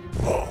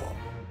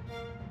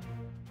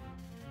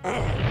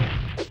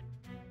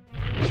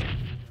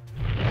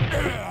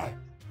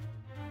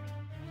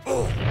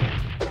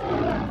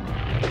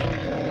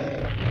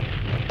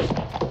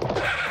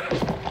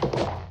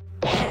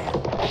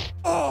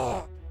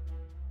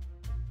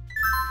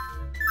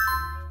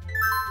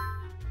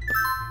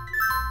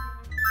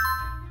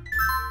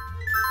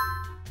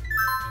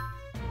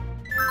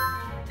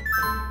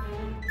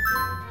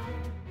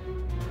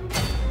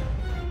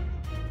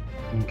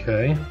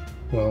 Okay,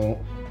 well...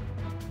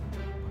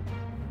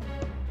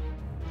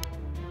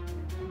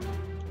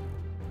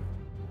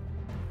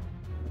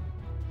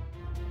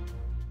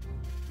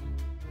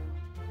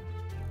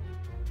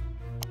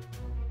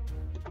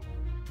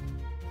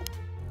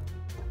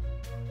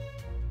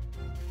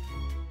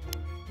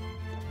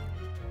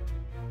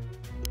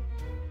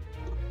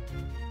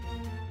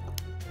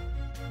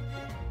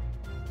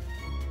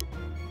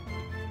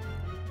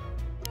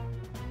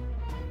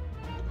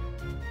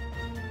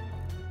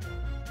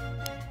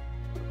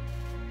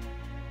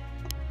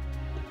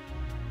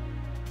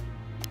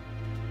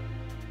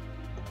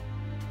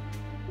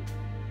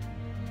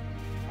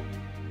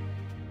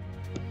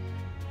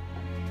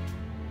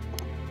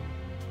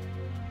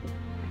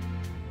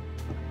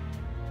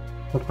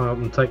 Pop out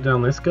and take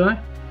down this guy.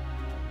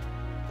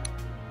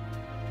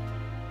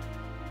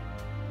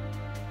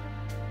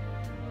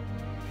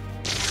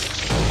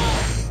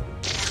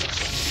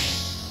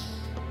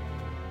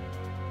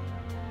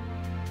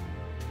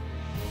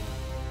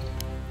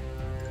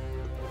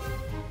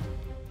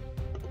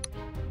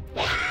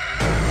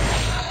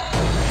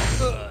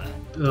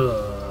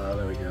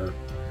 There we go.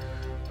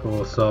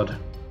 Poor sod.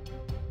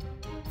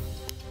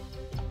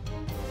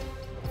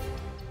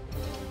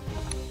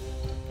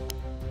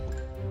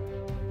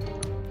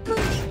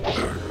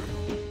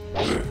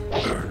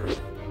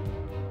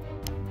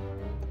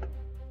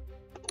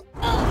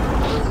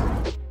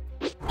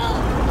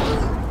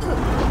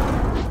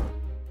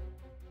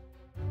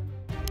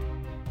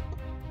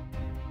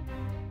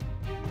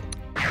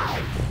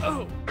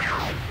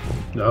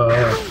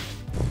 Oh.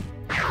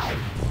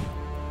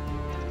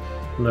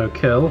 No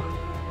kill.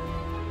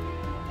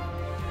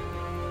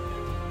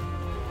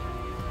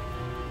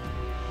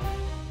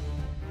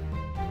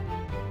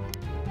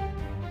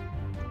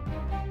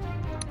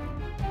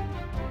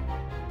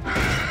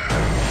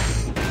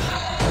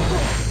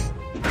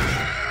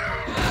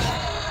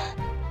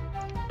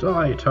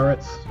 Die,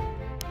 turrets.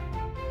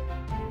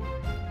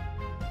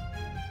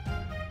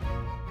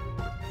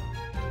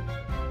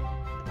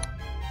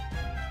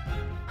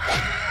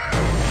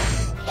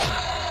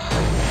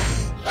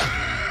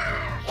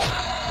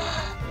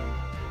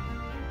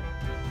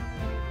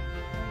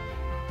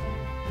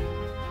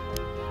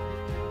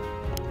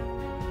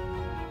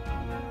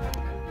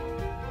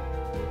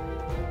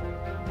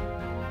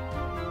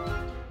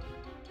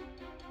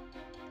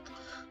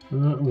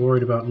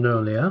 Worried about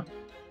Nolia.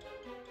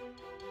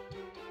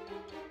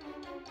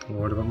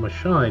 Worried about my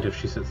Shide if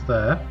she sits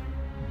there.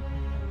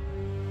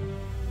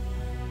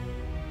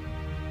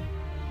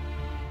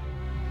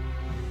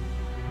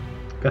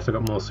 Guess I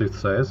got more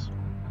Soothsayers.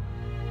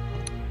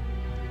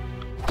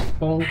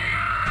 Bonk.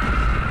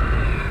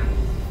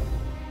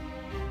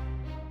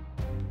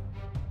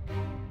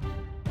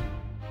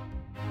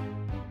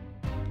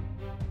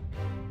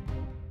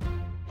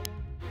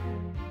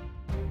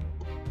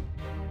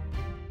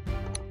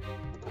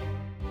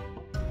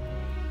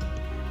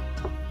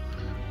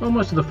 Well,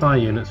 most of the fire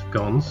units have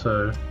gone,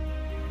 so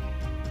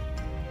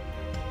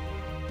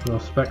more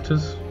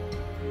spectres.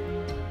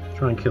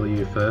 Try and kill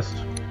you first.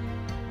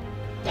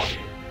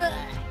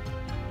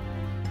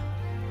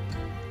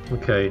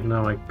 Okay,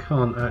 now I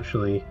can't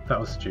actually. That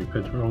was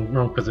stupid.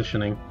 Wrong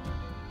positioning.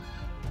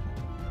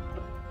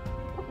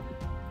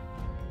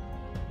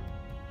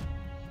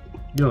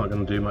 You're not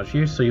going to do much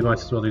use, so you might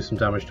as well do some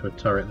damage to a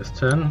turret this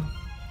turn.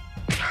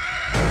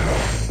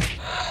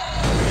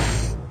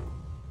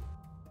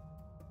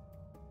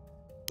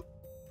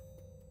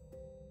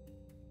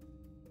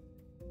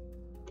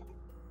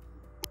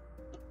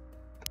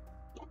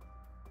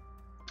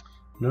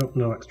 Nope,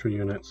 no extra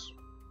units.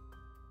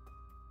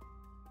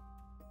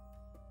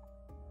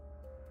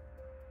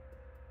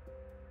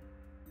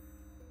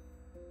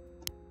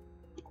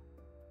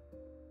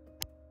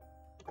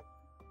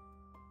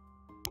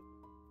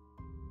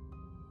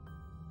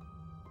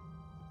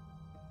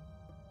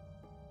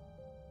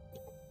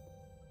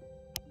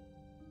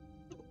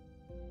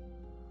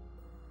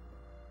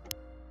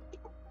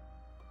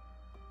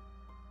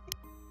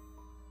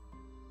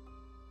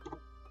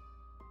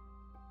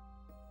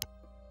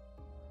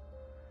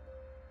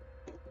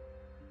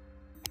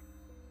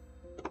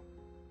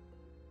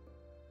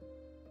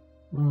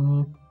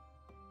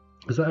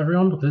 Is that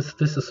everyone?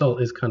 This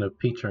assault is kind of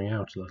petering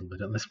out a little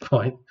bit at this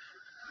point.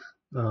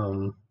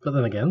 But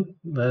then again,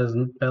 there's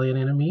barely any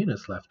enemy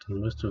units left,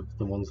 and most of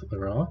the ones that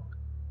there are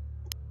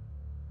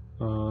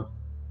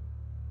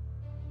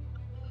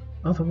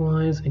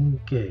otherwise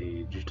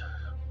engaged.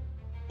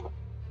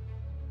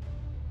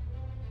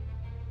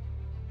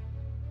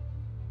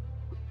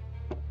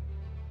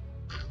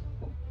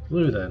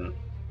 Blue then.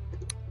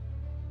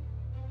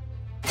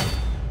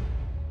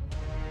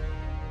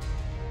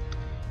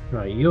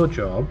 Right, your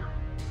job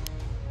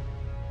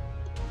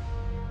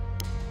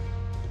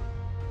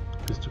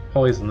is to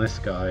poison this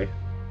guy.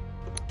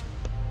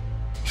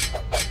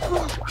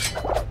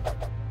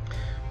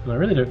 And I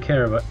really don't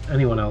care about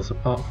anyone else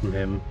apart from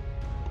him.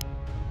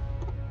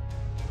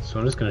 So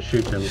I'm just going to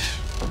shoot him.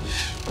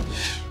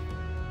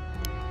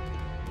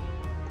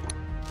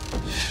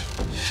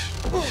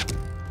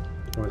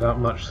 Without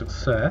much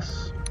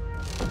success.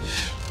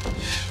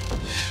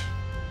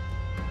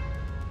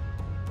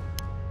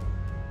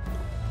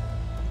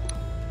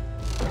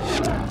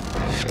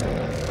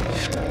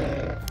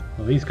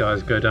 Well, these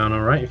guys go down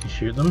alright if you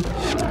shoot them.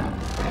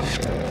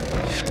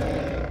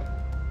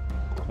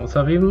 Let's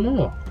have even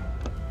more.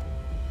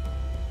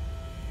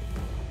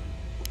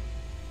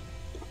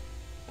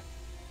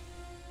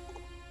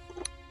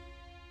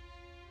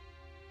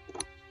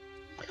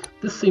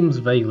 This seems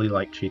vaguely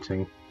like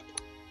cheating.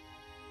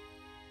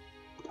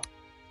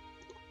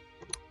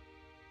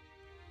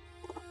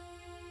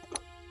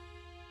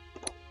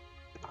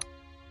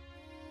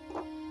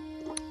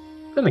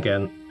 Then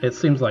again, it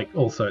seems like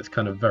also it's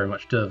kind of very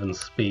much Dervan's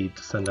speed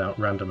to send out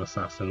random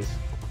assassins.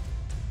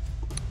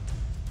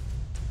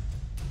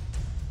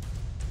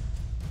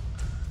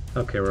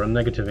 Okay, we're on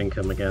negative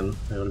income again.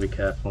 I gotta be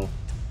careful.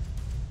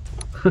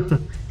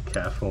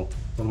 Careful.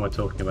 What am I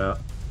talking about?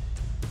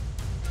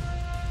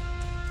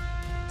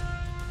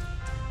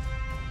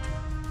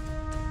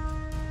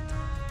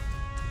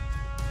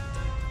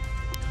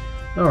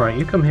 Alright,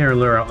 you come here and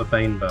lure out the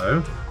Bane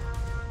Bow.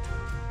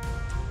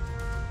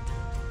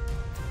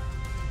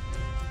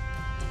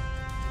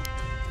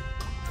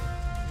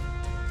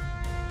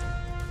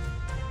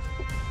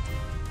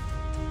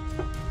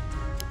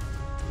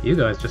 You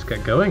guys just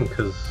get going,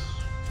 because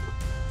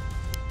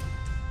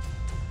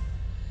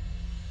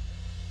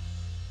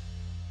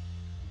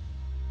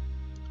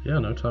yeah,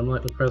 no time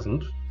like the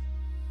present.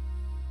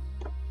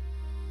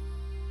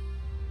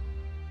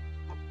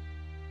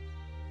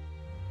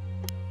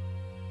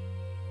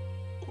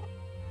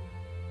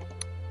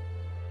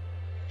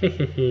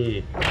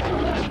 Hehehe.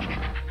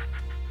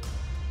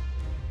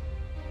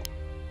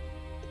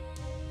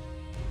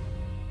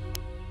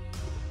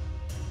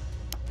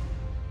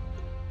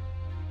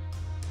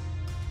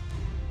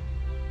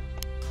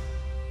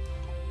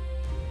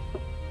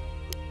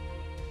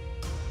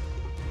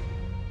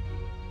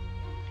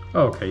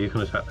 Oh, okay, you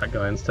can attack that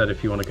guy instead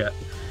if you want to get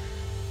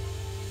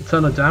a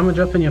ton of damage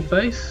up in your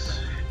face.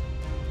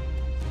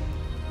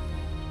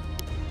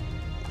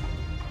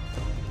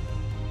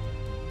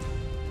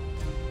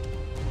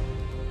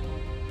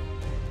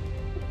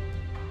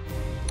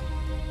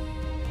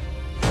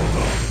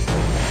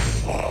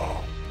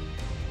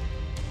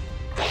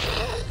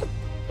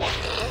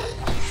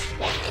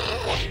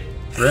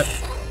 Rip.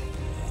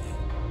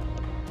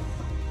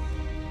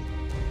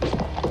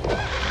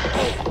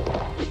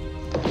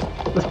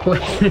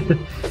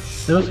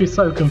 They must be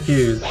so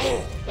confused.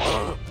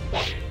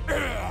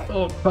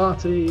 Oh,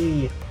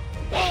 party!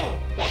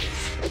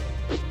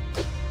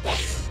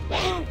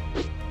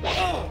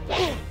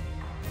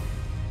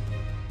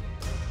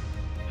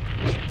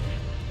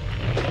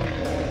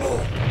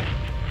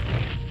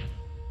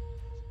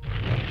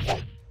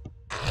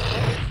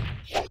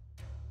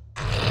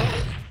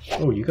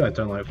 Oh, you guys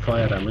don't like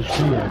fire damage,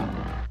 do you?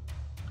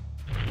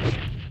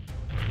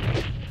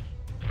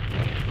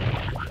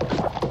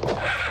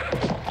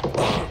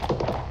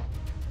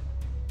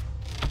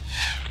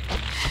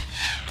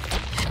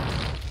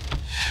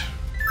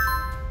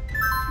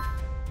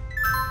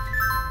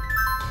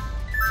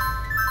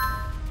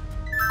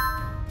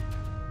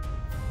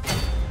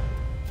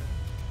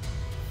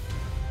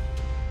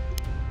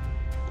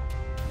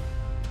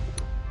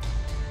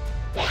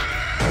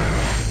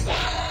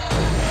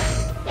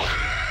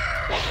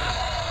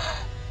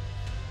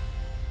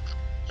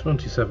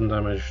 $27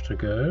 damage to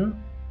go.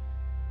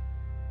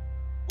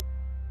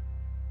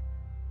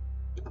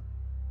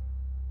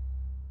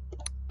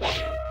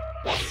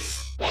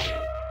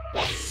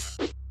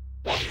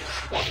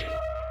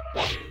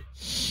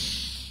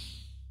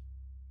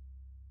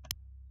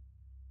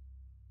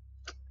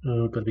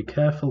 Oh, gotta be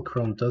careful,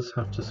 Kron does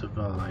have to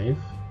survive.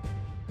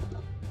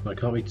 I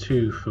can't be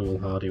too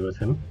foolhardy with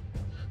him.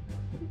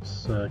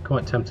 It's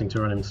quite tempting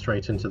to run him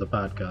straight into the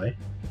bad guy.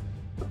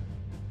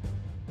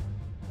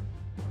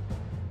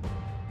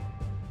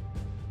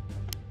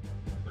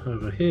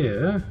 Over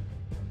here,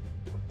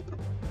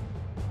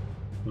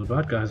 well, the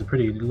bad guy has a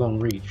pretty long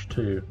reach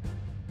too.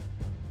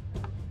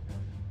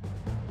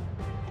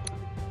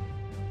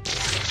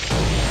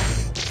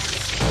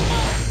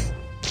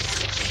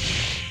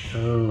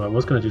 Oh, I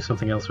was going to do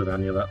something else with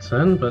Anya that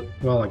turn, but,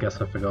 well, I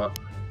guess I forgot.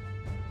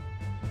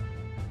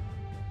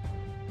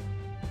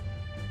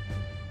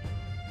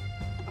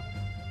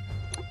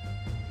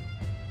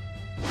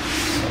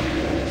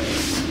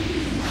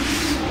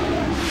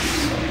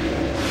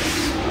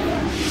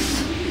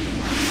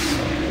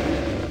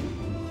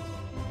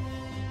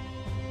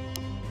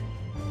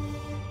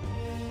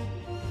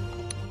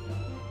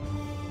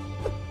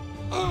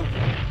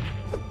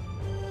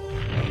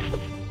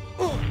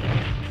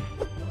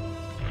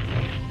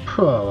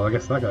 Oh, well, I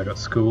guess that guy got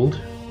schooled.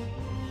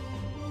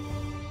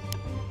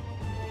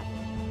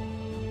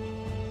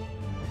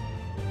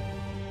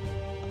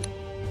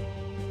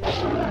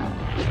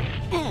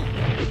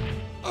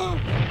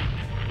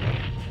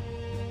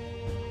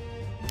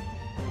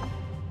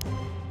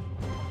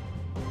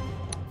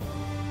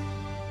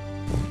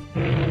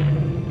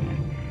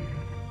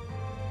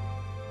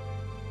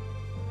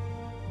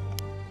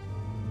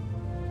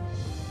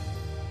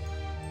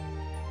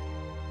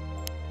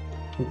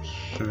 Oops,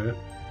 sure.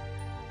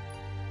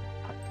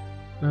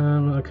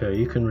 Okay,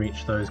 you can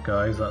reach those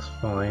guys, that's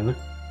fine.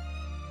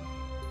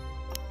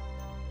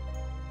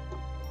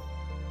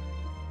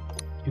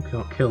 You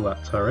can't kill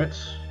that turret.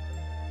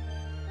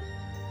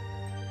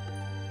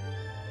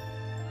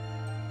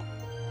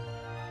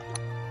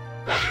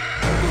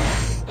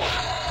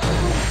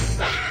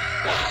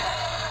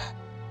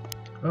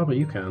 Oh, but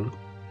you can.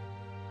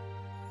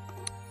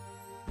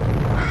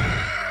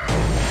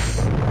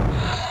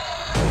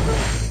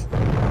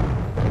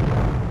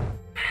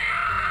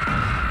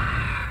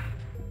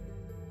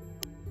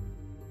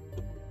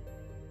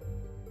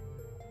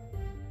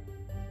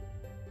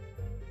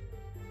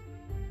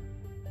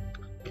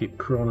 Keep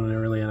Kron and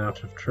Aurelian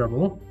out of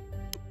trouble.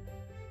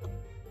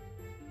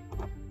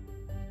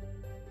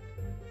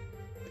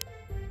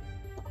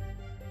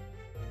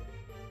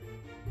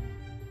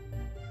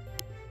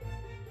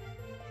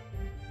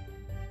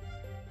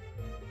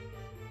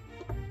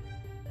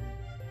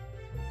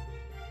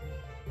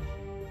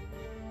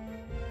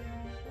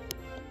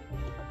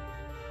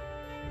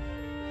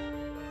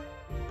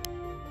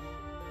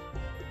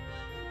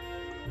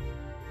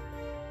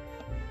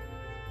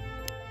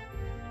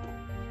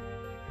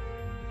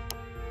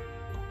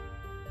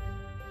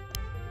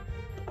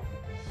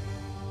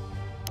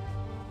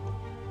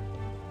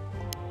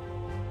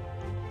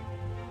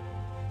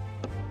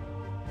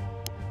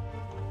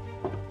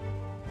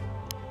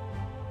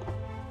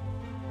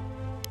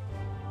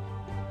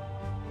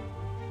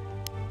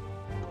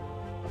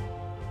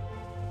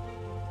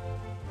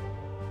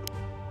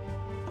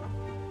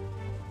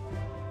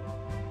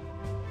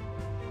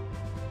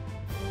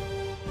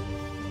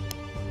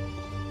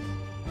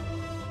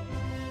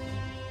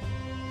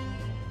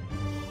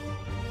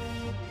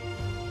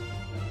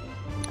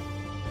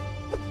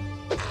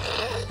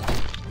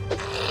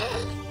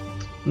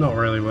 Not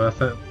really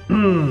worth it.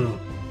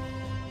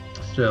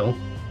 Still.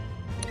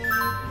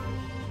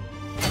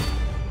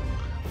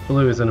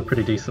 Blue is in a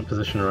pretty decent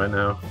position right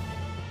now.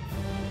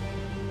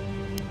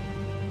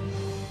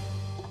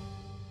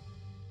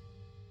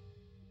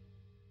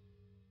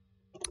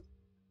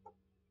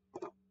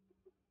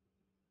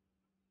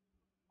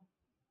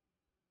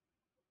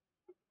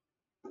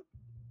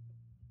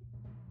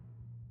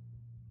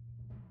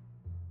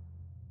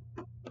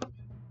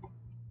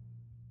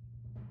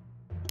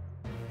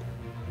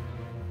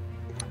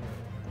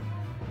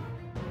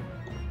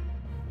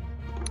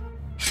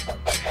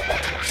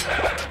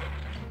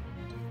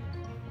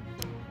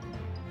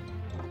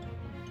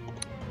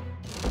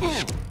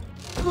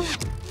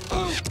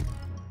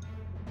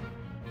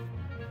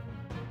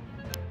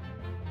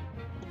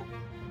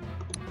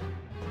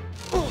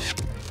 Oh,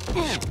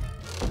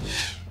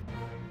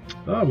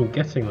 we're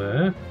getting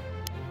there.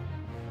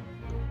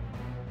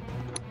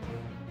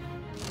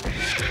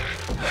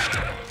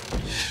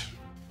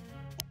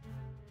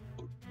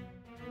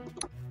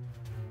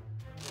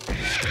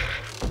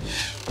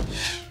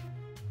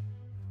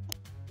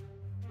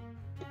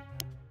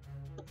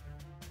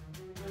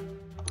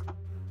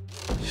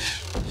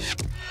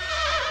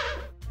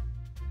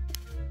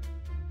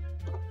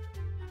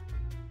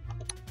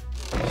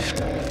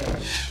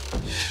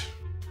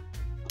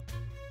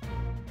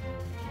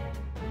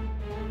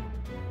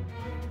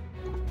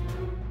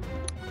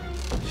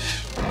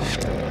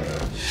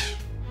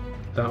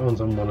 That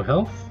one's on 1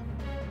 health.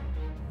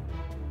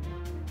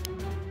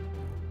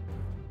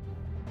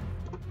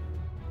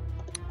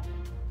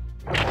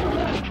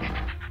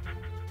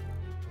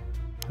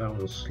 That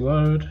one's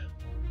slowed.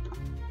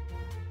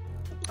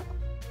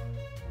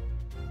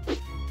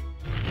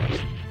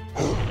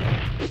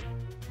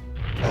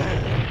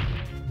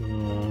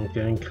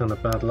 Getting kind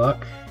of bad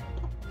luck.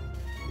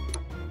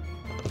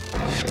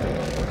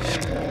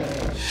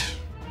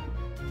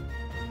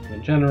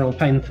 General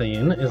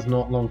Pantheon is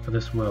not long for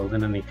this world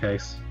in any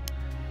case.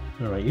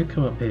 Alright, you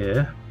come up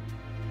here,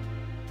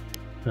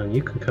 and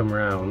you can come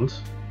round.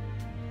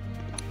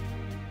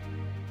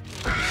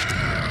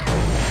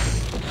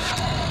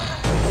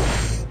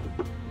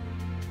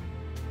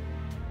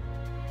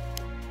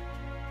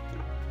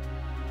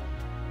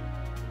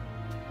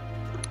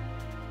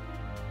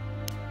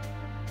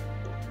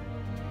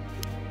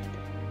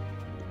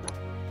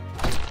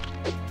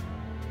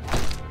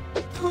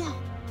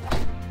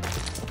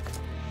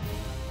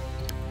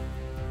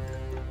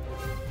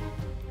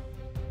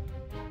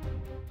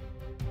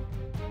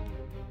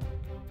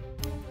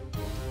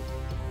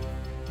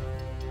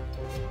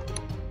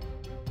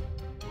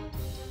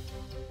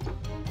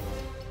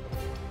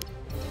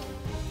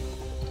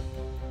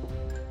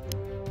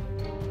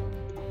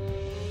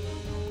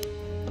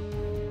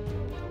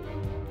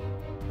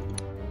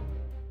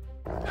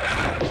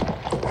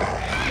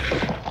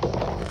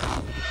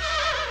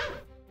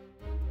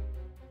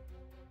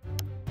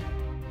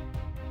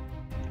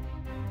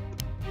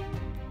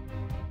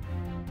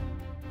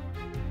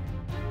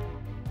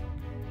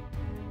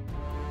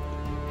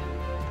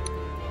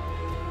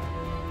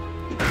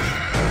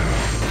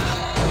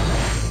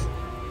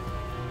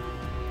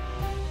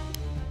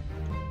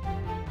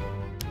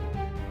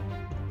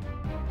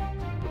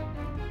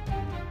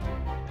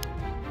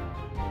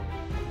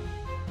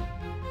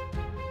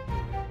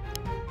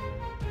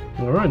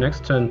 Alright,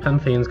 next turn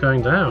Pantheon's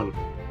going down.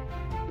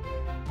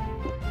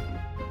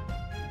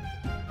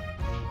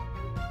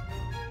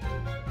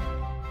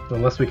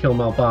 Unless we kill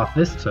Malbath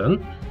this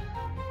turn.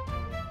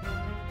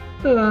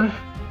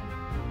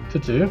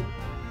 Could do.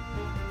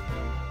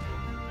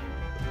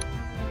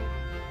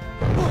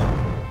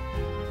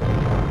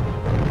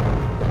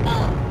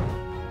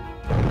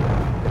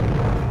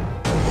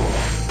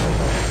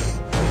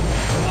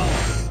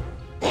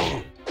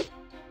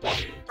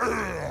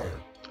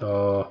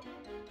 Oh.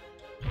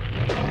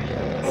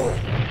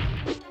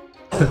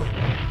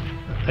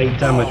 8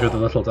 damage with a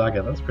little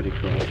dagger, that's pretty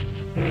cool.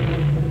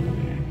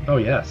 Oh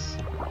yes.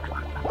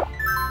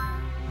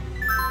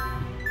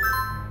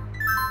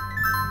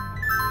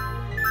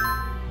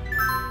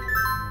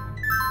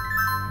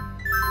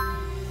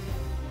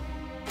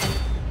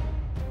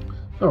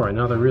 Alright,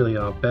 now there really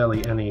are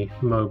barely any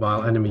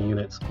mobile enemy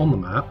units on the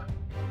map.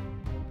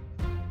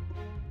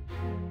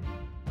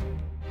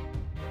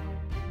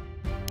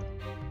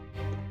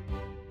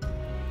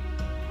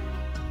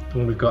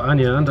 And we've got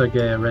Anya and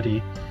Agea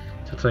ready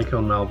to take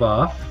on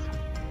Malbath.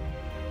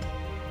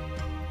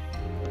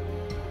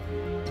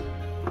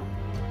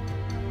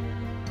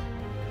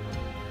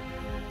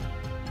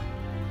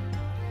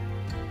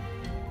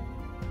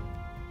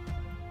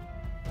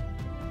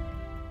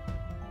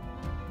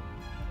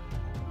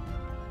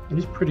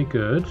 He's pretty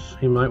good.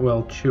 He might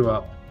well chew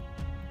up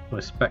my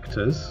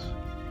spectres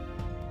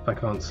if I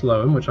can't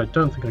slow him, which I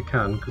don't think I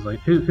can, because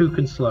who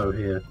can slow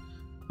here?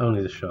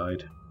 Only the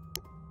Shide.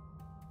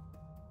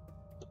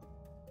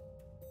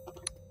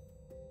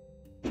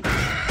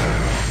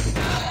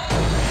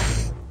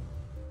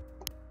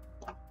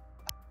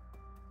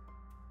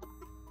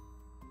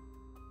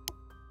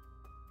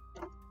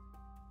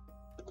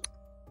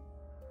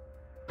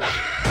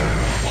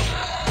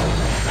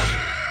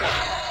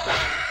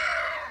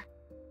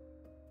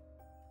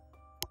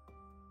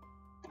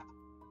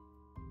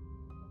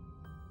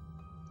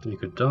 You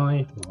could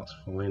die, well, that's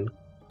fine.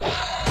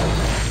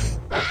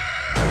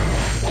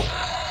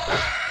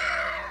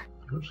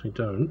 You actually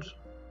don't.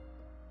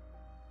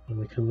 And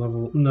we can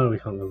level. No, we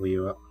can't level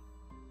you up.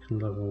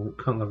 Can't level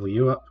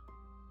you up.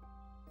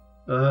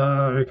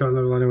 We can't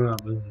level anyone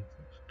up.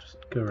 Just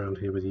go around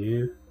here with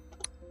you.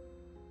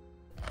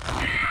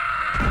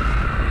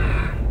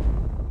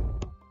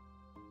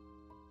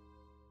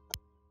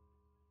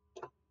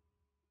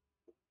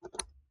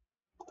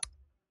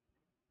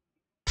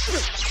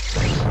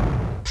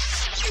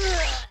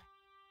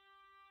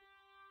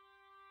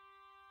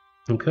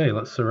 Okay,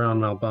 let's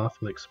surround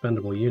Malbath with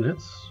expendable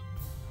units.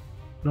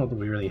 Not that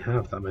we really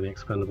have that many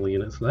expendable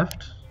units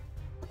left.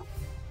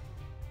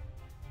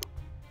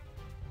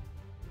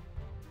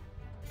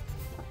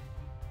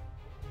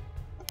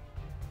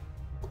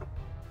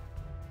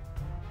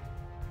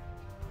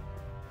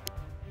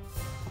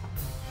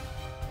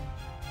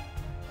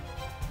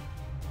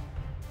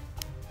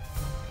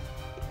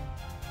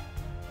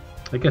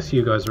 I guess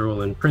you guys are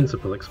all in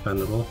principle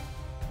expendable.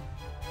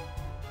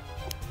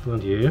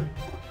 And you.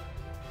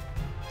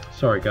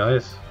 Sorry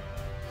guys.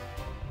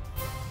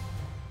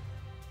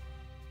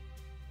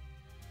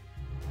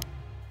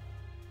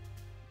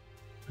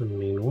 And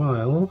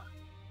meanwhile,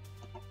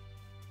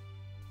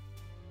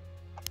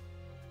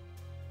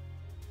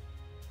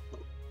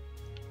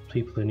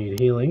 people who need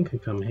healing can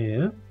come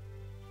here.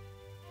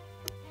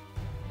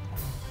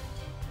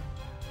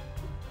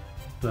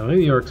 No,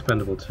 maybe you're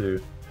expendable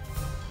too.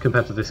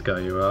 Compared to this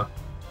guy you are.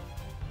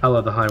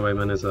 Hello, the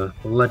Highwayman is a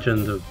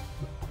legend of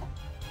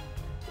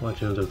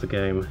the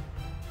game.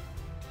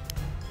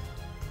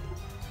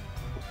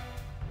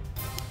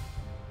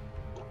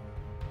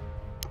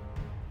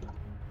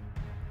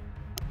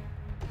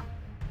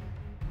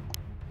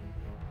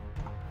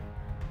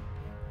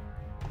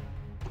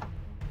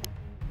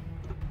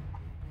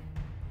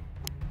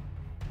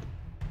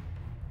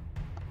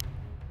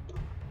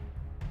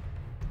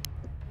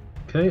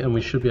 Okay, and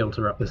we should be able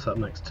to wrap this up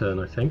next turn,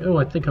 I think. Oh,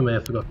 I think I may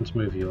have forgotten to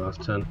move you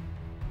last turn.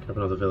 Grab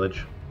another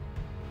village.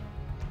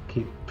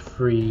 Keep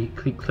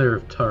clear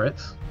of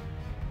turrets.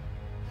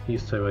 You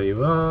stay where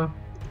you are.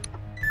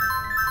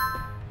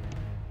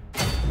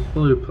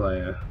 Blue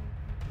player.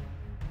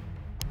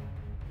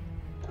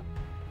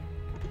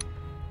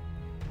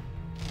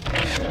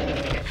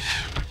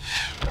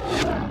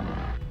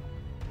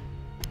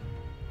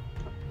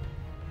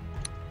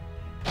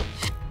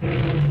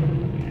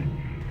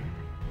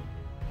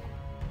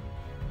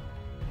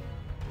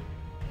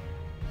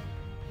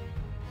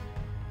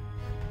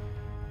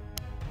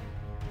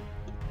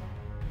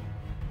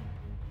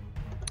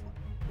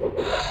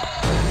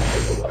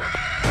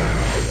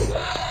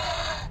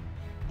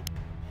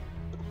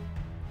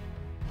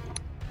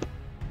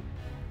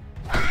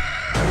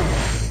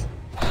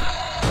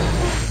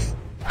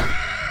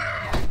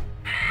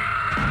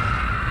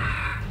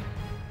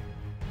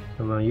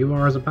 And now you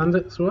are as a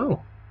bandit as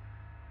well.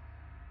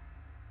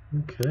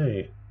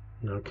 Okay,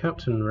 now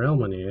Captain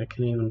Relman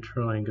can even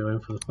try and go in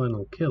for the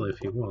final kill if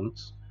he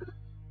wants.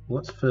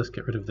 Let's first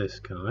get rid of this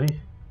guy.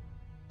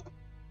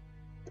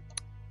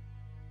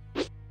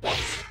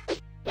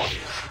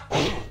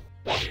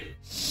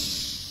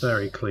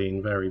 Very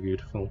clean, very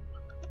beautiful.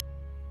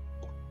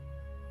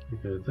 We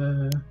go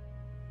there.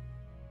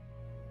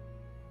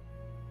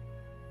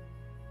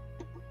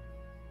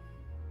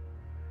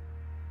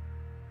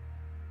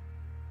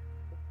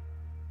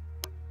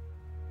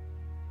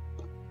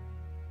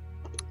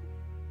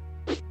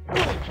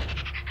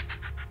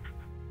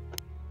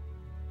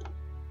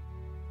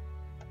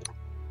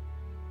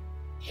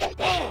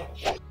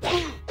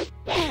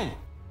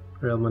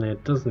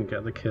 Relman doesn't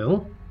get the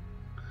kill,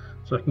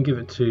 so I can give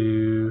it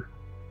to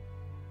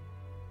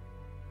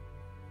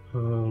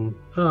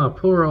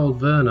poor old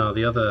Vernar,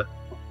 the other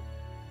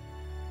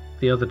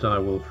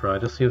direwolf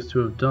rider, seems to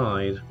have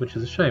died, which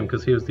is a shame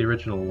because he was the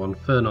original one.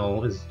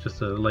 Fernol is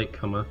just a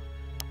latecomer.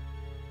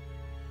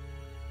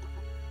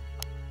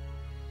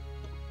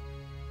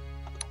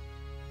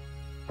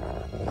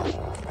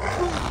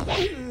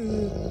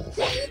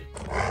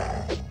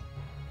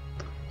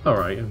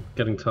 Alright, I'm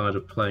getting tired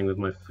of playing with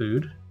my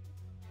food.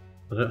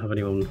 I don't have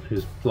anyone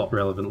who's plot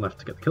relevant left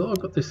to get the kill. Oh, I've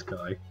got this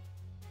guy.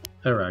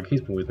 Erag,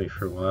 he's been with me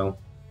for a while.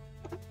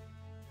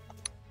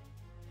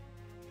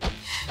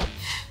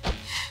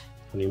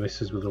 And he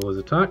misses with all his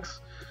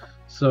attacks.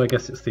 So I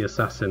guess it's the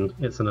assassin.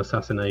 It's an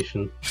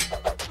assassination.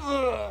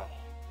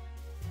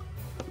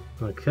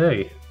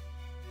 Okay.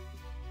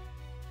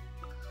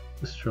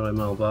 Destroy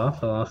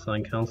Malbarth, our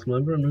assigned council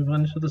member, and move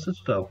on into the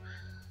citadel.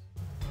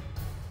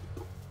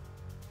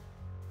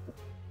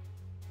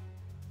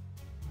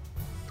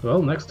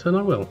 Well, next turn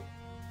I will.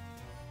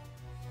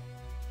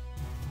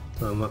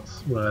 And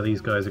that's where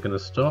these guys are going to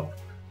stop.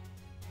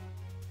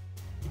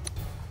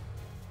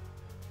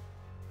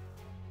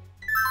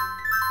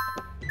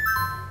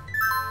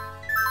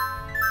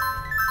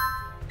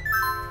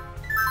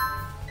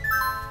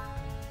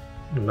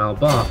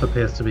 Malbarth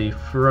appears to be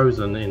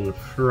frozen in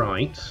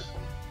fright.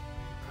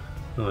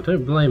 Oh, I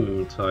don't blame him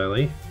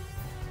entirely.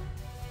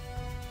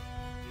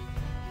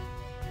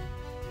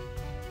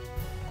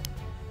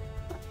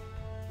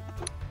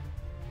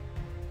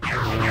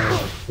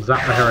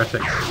 Zap the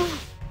heretics.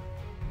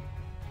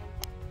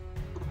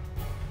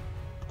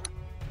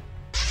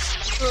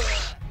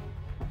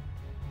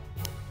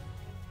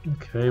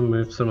 Okay,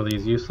 move some of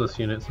these useless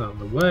units out of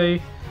the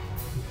way.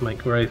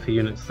 Make way for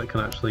units that can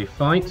actually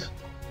fight.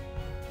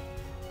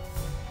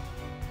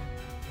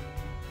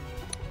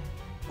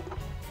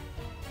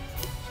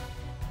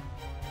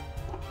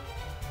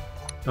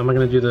 Am I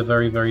going to do the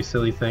very, very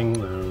silly thing?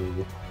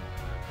 No.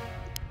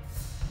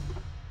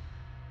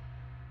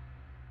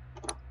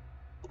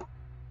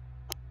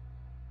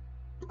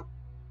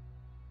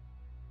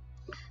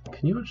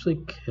 Can you actually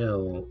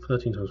kill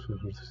 13 times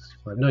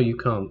 465? No, you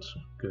can't.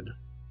 Good.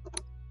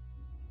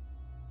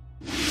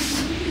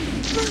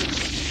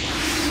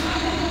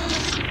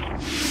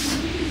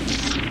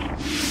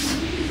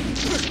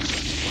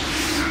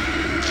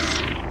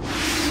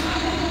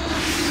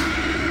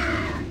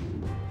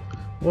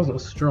 It wasn't a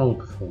strong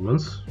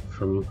performance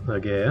from her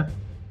gear.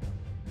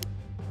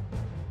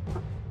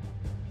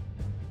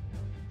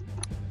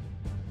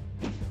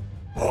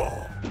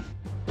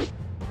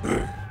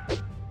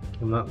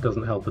 And that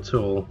doesn't help at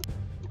all.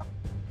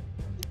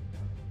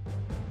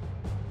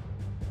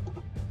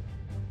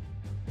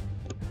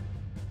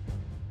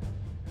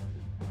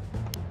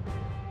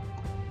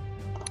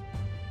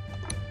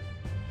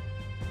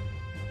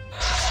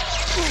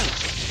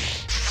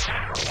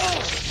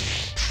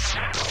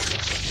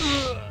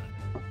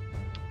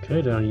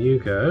 Okay, down you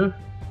go.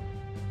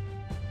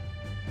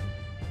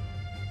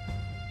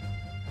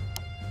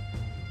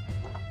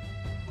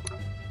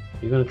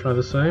 You gonna try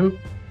the same?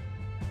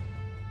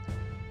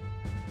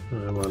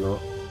 No, why not?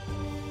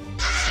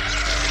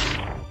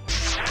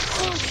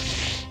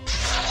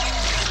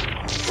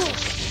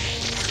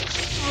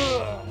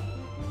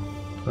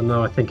 And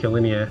now I think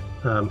Anya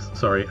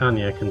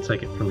can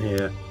take it from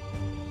here.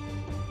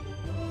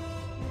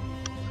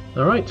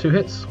 Alright, 2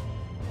 hits.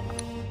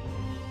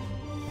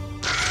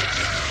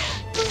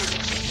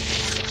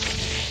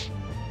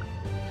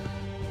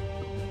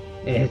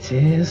 It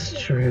is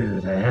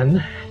true,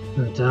 then.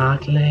 The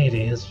Dark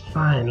Lady has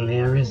finally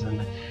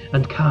arisen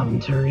and come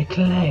to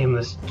reclaim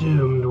this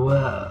doomed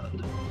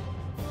world.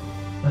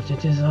 But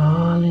it is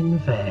all in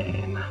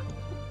vain.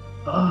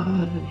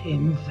 All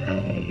in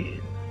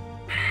vain.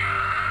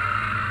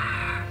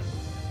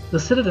 The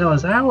Citadel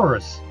is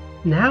ours!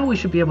 Now we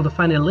should be able to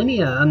find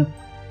Ilinia and...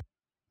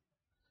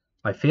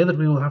 I fear that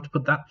we will have to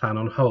put that plan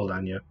on hold,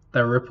 Anya.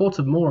 There are reports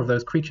of more of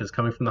those creatures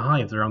coming from the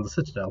hives around the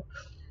Citadel.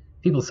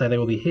 People say they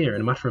will be here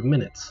in a matter of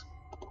minutes.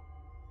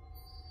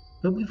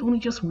 But we've only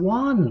just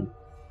won!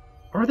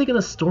 Are they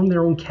going to storm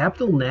their own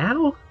capital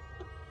now?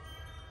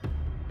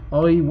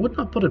 I would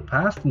not put it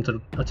past them to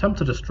attempt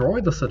to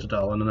destroy the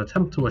Citadel in an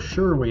attempt to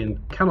assure we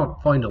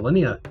cannot find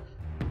Ilinia,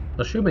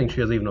 assuming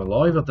she is even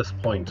alive at this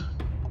point.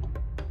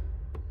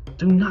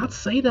 Do not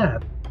say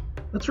that!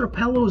 Let's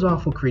repel those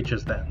awful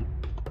creatures then.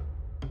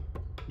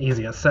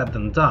 Easier said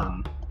than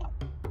done.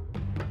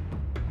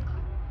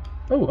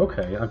 Oh,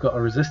 okay, I've got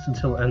a resist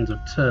until end of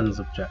turns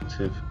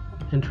objective.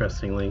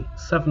 Interestingly,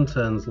 7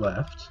 turns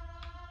left.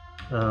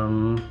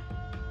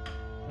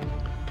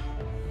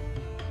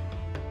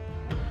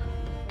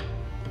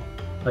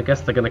 I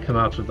guess they're going to come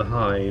out of the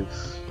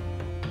hives.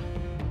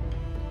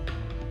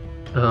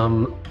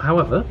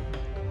 However,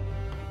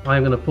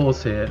 I'm going to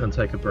pause here and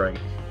take a break.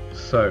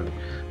 So,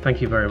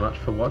 thank you very much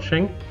for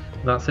watching.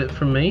 That's it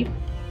from me.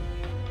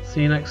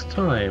 See you next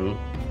time.